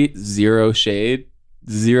sincerely zero shade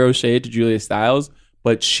to Julia Stiles,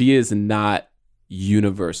 but she is not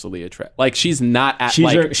universally attractive. Like she's not at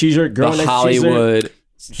she's your girl the next- Hollywood.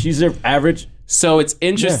 She's your average. So it's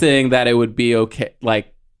interesting that it would be okay,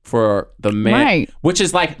 like for the man, Right. which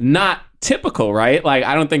is like not typical, right? Like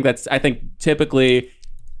I think typically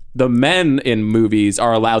the men in movies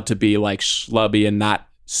are allowed to be like schlubby and not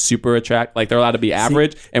super attractive. Like they're allowed to be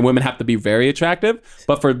average, and women have to be very attractive.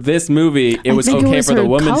 But for this movie, it was okay for the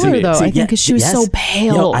woman to be. Though. I think because she was so yes.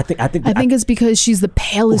 pale. Yo, I think it's because she's the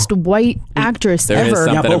palest white actress There is ever.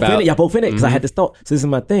 something about- Y'all both in it because I had this thought. So this is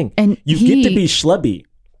my thing. And you get to be schlubby.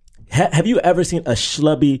 Have you ever seen a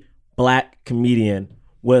schlubby black comedian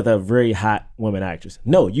with a very hot woman actress?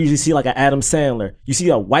 No, you usually see like an Adam Sandler. You see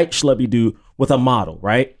a white schlubby dude with a model,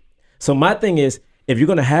 right? So my thing is, if you're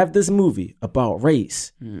gonna have this movie about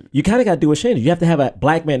race, you kind of got to do a change. You have to have a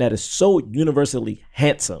black man that is so universally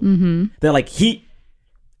handsome that like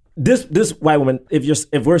this white woman.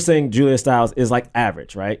 If we're saying Julia Stiles is like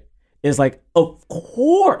average, right? It's like of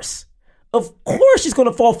course she's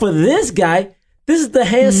gonna fall for this guy. This is the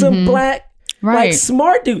handsome black, Right. like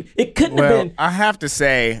smart dude. It couldn't have Well, been. I have to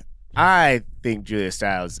say, I think Julia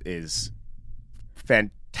Stiles is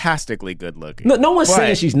fantastically good looking. No one's But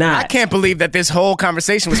saying she's not. I can't believe that this whole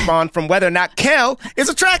conversation was spawned from whether or not Kel is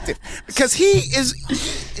attractive, because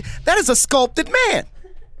that is a sculpted man.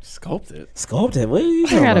 Sculpted. Sculpted. What are you I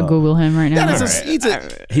talking gotta about? Google him right now. That is he's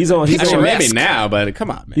a He's on. He's I mean, on. maybe now, but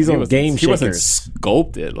come on, man. He's He on wasn't- Game He wasn't Shakers.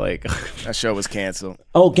 sculpted. Like that show was canceled.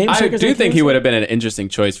 Oh, Game I Shakers. do think he would have been an interesting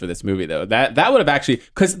choice for this movie, though. That would have actually,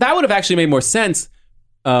 because that would have actually made more sense.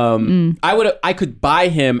 I could buy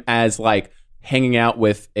him as like hanging out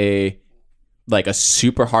with a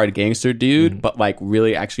super hard gangster dude, but like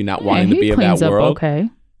really actually not wanting to he be in that cleans up world. okay.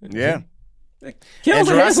 Yeah. Kel's a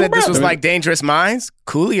Andrew, I handsome said this was brother. like Dangerous Minds.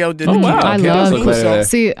 Coolio did Oh, the wow. I Okay, does love look better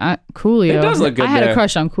there. Coolio. It does look good I had there. a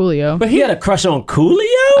crush on Coolio. But He had a crush on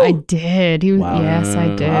Coolio. I did. He was yes, I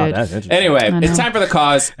did. Wow, that's interesting. Anyway, I it's know. time for the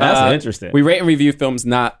cause. That's interesting. We rate and review films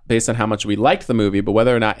not based on how much we liked the movie, but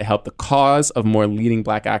whether or not it helped the cause of more leading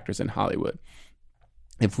black actors in Hollywood.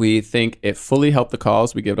 If we think it fully helped the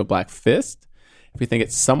cause, we give it a black fist. If we think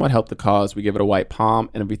it somewhat helped the cause, we give it a white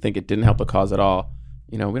palm. And if we think it didn't help the cause at all,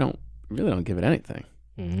 we really don't give it anything.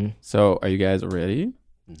 Mm-hmm. So are you guys ready?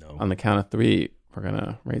 No. On the count of 3, we're going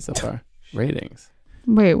to raise up our ratings.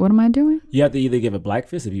 Wait, what am I doing? You have to either give a black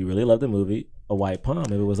fist if you really love the movie, a white palm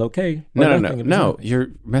if it was okay. or No, nothing if it's not. You're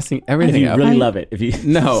messing If everything you up. really love it, if you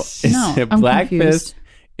No, it's No, a I'm black confused. fist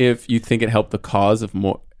if you think it helped the cause of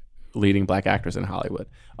more leading black actors in Hollywood.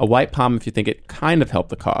 A white palm if you think it kind of helped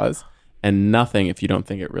the cause, and nothing if you don't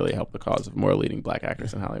think it really helped the cause of more leading black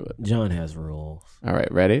actors in Hollywood. John has rules. All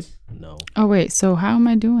right, ready? No, Oh wait, so how am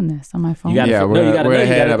I doing this on my phone? you gotta. Yeah, no, we're- you gotta. we're know,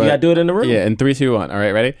 ahead you of it. gotta do it in the room. Yeah, in 3, 2, 1. All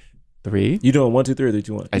right, ready? 3. You doing 1, 2, 3 or 3,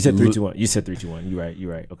 2, 1? I You said lo- 3, 2, 1. You said 3, 2, 1. You right. You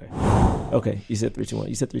right. Okay. Okay. You said 3, 2, 1.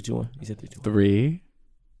 You said 3, 2, 1. You said 3, 2, 1. 3,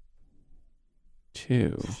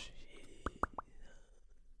 2,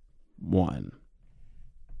 1.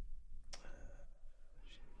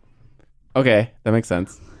 Okay, that makes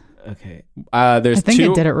sense. Okay. There's I think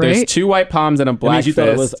two. I did it right. There's 2 white palms and a black you fist. thought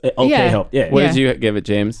it was okay. Yeah. Help. Yeah. What Yeah. did you give it,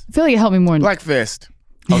 James? I feel like it helped me more. Black fist.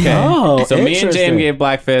 Okay. Oh, so me and interesting. James gave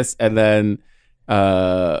black fist, and then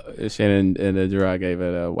Shannon and Gerard gave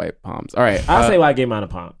it white palms. All right. I'll say why I gave mine a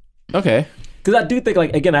palm. Okay. Because I do think,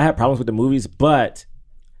 like, again, I have problems with the movies, but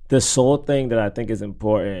the soul thing that I think is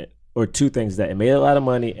important, or 2 things, that it made a lot of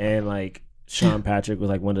money, and like Sean Patrick was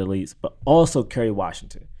like one of the leads, but also Kerry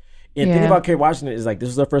Washington. And the thing about Kerry Washington is like this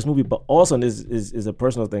was her first movie, but also, and this is a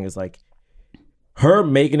personal thing, is like her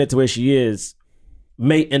making it to where she is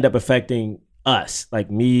may end up affecting us,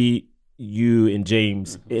 like me, you, and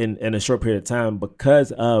James in a short period of time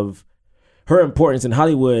because of her importance in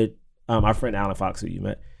Hollywood. Our friend Alan Fox, who you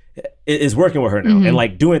met, is working with her now and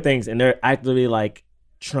like doing things, and they're actively like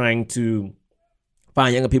trying to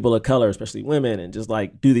find younger people of color, especially women, and just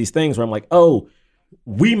like do these things where I'm like, oh,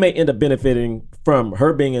 we may end up benefiting from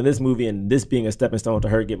her being in this movie and this being a stepping stone to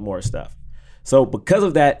her get more stuff. So because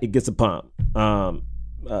of that, it gets a palm.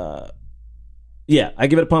 Yeah, I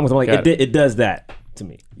give it a palm because I'm like, it does that to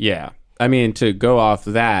me. Yeah. I mean, to go off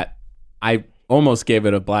that, I almost gave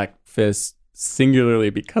it a black fist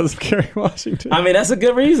singularly because of Kerry Washington. I mean, that's a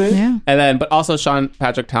good reason. Yeah. And then, but also Sean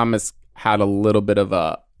Patrick Thomas had a little bit of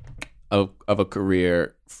a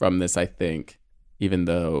career from this, I think, even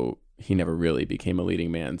though he never really became a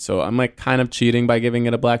leading man. So I'm like kind of cheating by giving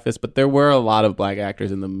it a black fist, but there were a lot of black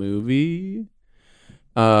actors in the movie.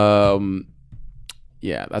 Yeah,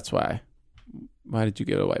 that's why. Why did you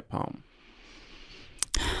give it a white palm?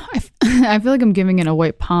 I feel like I'm giving it a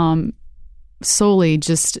white palm solely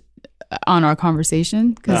just on our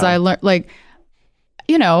conversation because I learned, like,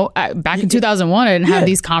 you know, back in 2001, I didn't have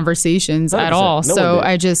these conversations at all. So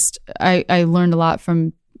I just, I learned a lot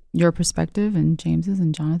from your perspective and James's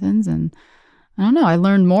and Jonathan's, and I don't know, I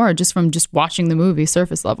learned more just from just watching the movie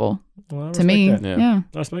surface level. Well, to me, that. yeah.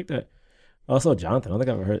 I respect that. Also, Jonathan, I don't think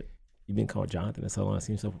I've ever heard you being called Jonathan in so long. It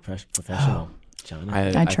seems so professional. Jonathan.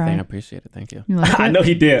 I try. think I appreciate it. Thank you. You like I it? know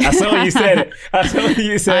he did. I saw when you said it. I saw when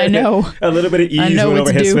you said I know. it. A little bit of ease I know went what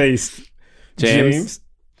over to his do. face. James?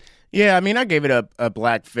 Yeah, I mean, I gave it a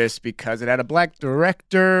black fist because it had a black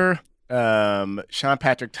director, Sean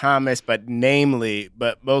Patrick Thomas, but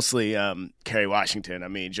mostly Kerry Washington. I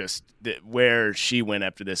mean, just where she went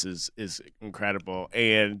after this is incredible,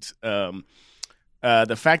 and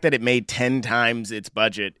the fact that it made 10 times its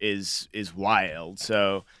budget is wild.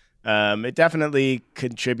 So it definitely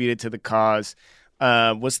contributed to the cause.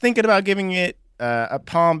 Was thinking about giving it a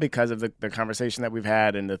palm because of the conversation that we've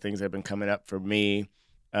had and the things that have been coming up for me.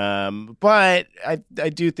 But I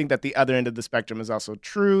do think that the other end of the spectrum is also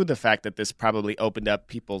true. The fact that this probably opened up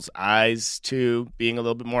people's eyes to being a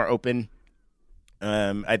little bit more open,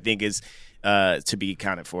 I think is to be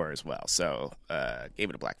accounted for as well. So gave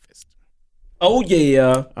it a black fist. Oh,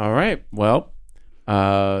 yeah. All right. Well,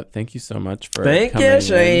 thank you so much for Thank coming you, in.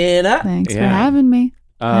 Shayna. Thanks for having me.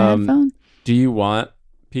 I had fun. Do you want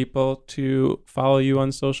people to follow you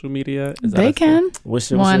on social media? Is that They a thing?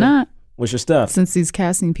 can. Why not? What's your stuff? Since these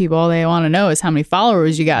casting people, all they want to know is how many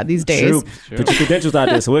followers you got these days. True. Put your credentials out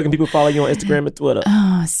there. So where can people follow you on Instagram and Twitter?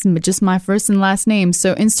 Just my first and last name.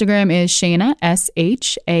 So Instagram is Shayna,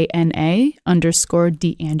 SHANA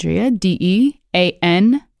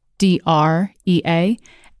 _DeAndrea, DEANDREA.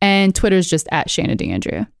 And Twitter's just at Shayna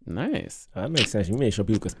DeAndrea. Nice. That makes sense. You made sure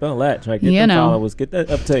people can spell that. Try to get them followers, get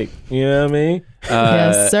that uptake. You know what I mean?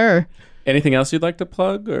 Yes, sir. Anything else you'd like to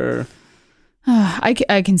plug, or?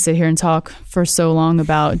 I can sit here and talk for so long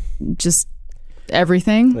about just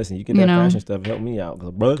everything. Listen, you get that fashion stuff, help me out.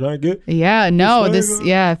 Because brother trying to get. Yeah, no,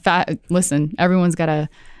 listen, everyone's got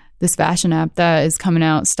this fashion app that is coming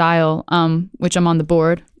out, Style, which I'm on the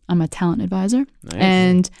board. I'm a talent advisor. Nice.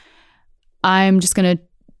 And I'm just going to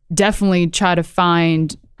definitely try to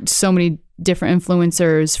find so many different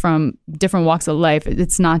influencers from different walks of life.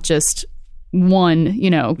 It's not just one,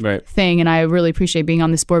 thing. And I really appreciate being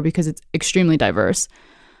on this board because it's extremely diverse.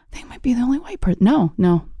 I think I might be the only white person. No,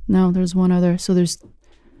 there's one other. So there's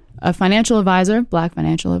a financial advisor, Black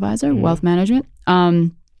financial advisor, wealth management,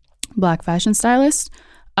 Black fashion stylist,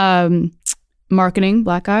 marketing,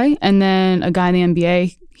 Black guy, and then a guy in the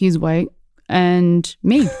NBA, he's white, and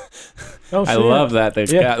me. I love that. They've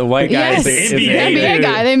got the white guy. Yes, the NBA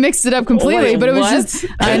guy. They mixed it up completely, but it was just,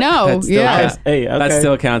 I know. That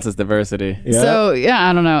still counts as diversity. Yeah. So,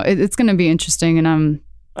 I don't know. It's going to be interesting, and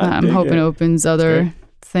I'm hoping it opens other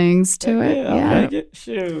things to it. I'll take it.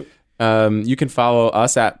 Shoot. You can follow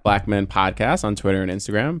us at Black Men Podcast on Twitter and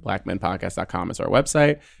Instagram. BlackMenPodcast.com is our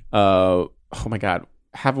website. Oh my God.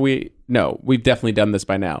 have we? No, we've definitely done this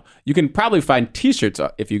by now. You can probably find T-shirts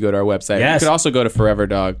if you go to our website. Yes. You could also go to Forever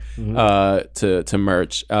Dog to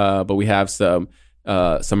merch. But we have some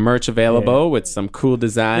merch available with some cool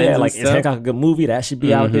designs. Yeah, like, is Hancock a good movie? That should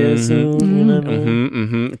be out there soon. You know what I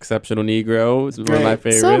mean? Exceptional Negro is one of my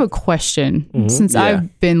favorites. So I have a question. Since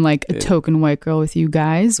I've been like a token white girl with you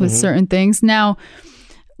guys with certain things. Now,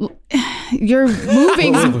 you're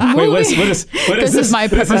moving. Wait, what is this is my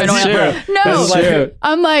peppermint oil. No,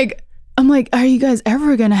 I'm like, are you guys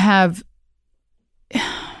ever gonna have?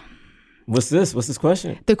 What's this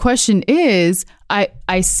question? The question is,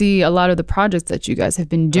 I see a lot of the projects that you guys have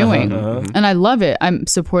been doing, and I love it. I'm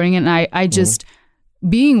supporting it, and I just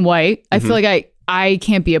being white, I feel like I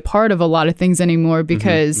can't be a part of a lot of things anymore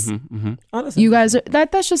because you guys are.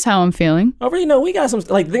 That's just how I'm feeling. Oh, really? No, we got some.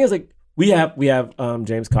 Like the thing is, like. We have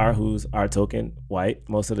James Carr, who's our token white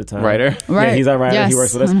most of the time. Writer. Right. Yeah, he's our writer. Yes. He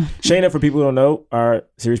works with us. Shayna, for people who don't know, our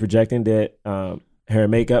series Projecting did hair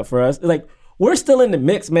and makeup for us. Like, we're still in the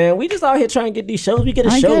mix, man. We just out here trying to get these shows. We get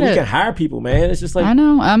a show. We can hire people, man. It's just like, I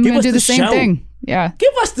know. I'm going to do the same thing. Yeah.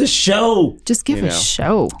 Give us the show. Just give a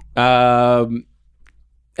show. Anyway,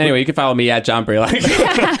 you can follow me at John Braylock.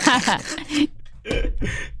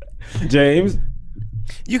 James.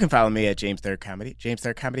 You can follow me at James Third Comedy,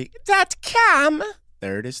 jamesthirdcomedy.com.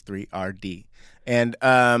 Third is 3RD. And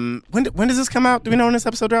when does this come out? Do we know when this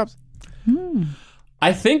episode drops?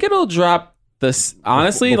 I think it'll drop this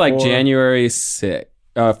honestly like January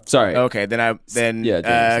 6th. Sorry. Okay,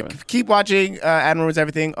 keep watching Adam Ruins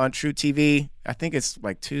Everything on True TV. I think it's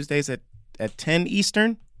like Tuesdays at 10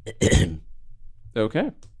 Eastern.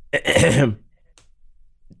 Okay.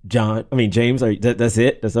 James, that's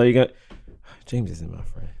it? That's all you got? James isn't my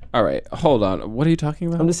friend. All right, hold on. What are you talking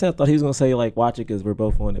about? I'm just saying, I thought he was going to say, like, watch it because we're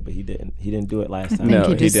both on it, but he didn't. He didn't do it last time. No,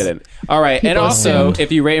 he didn't. All right, and also,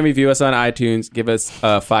 if you rate and review us on iTunes, give us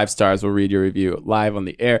 5 stars. We'll read your review live on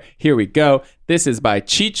the air. Here we go. This is by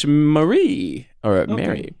Cheech Marie, or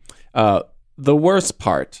Mary. The worst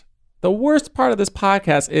part of this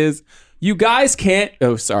podcast is you guys can't...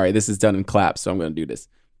 Oh, sorry, this is done in claps, so I'm going to do this.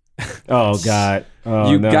 Oh, God.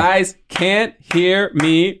 You guys can't hear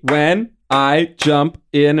me when... I jump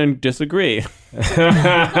in and disagree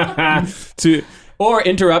or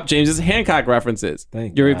interrupt James's Hancock references.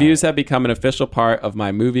 Your reviews have become an official part of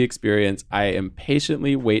my movie experience. I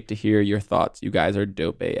impatiently wait to hear your thoughts. You guys are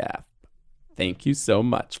dope AF. Thank you so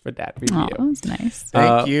much for that review. Oh, that was nice.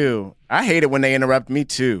 Thank you. I hate it when they interrupt me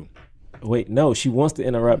too. Wait, no, she wants to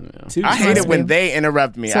interrupt too. I hate it when they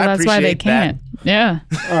interrupt me. So I that's why they can't. That. Yeah.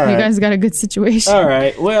 All right. You guys got a good situation. All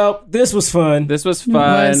right. Well, this was fun. It was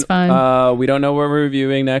fun. We don't know what we're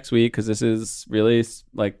reviewing next week because this is really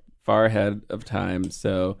like far ahead of time.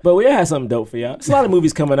 So, but we had something dope for y'all. There's a lot of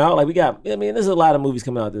movies coming out. Like there's a lot of movies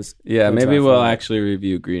coming out this. Yeah, maybe we'll actually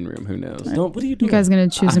review Green Room. Who knows? What are you doing? You guys gonna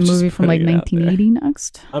choose a movie from like 1980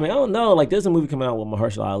 next? I mean, I don't know. Like, there's a movie coming out with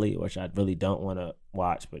Mahershala Ali, which I really don't want to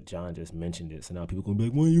watch, but John just mentioned it, so now people gonna be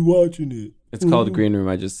like, "When are you watching it?" It's called Green Room.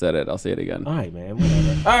 I just said it. I'll say it again. All right, man.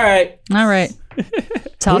 Whatever. All right.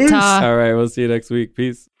 Ta-ta. All right. We'll see you next week.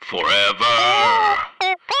 Peace. Forever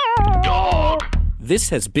Dog. This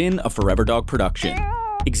has been a Forever Dog production.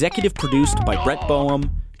 Executive produced by Brett Boehm,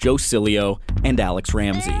 Joe Cilio, and Alex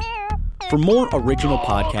Ramsey. For more original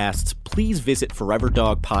podcasts, please visit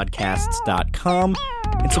foreverdogpodcasts.com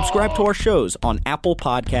and subscribe to our shows on Apple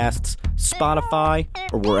Podcasts, Spotify,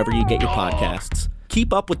 or wherever you get your podcasts.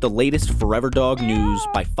 Keep up with the latest Forever Dog news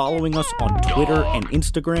by following us on Twitter and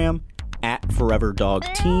Instagram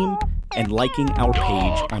 @ForeverDogTeam and liking our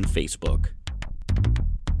page on Facebook.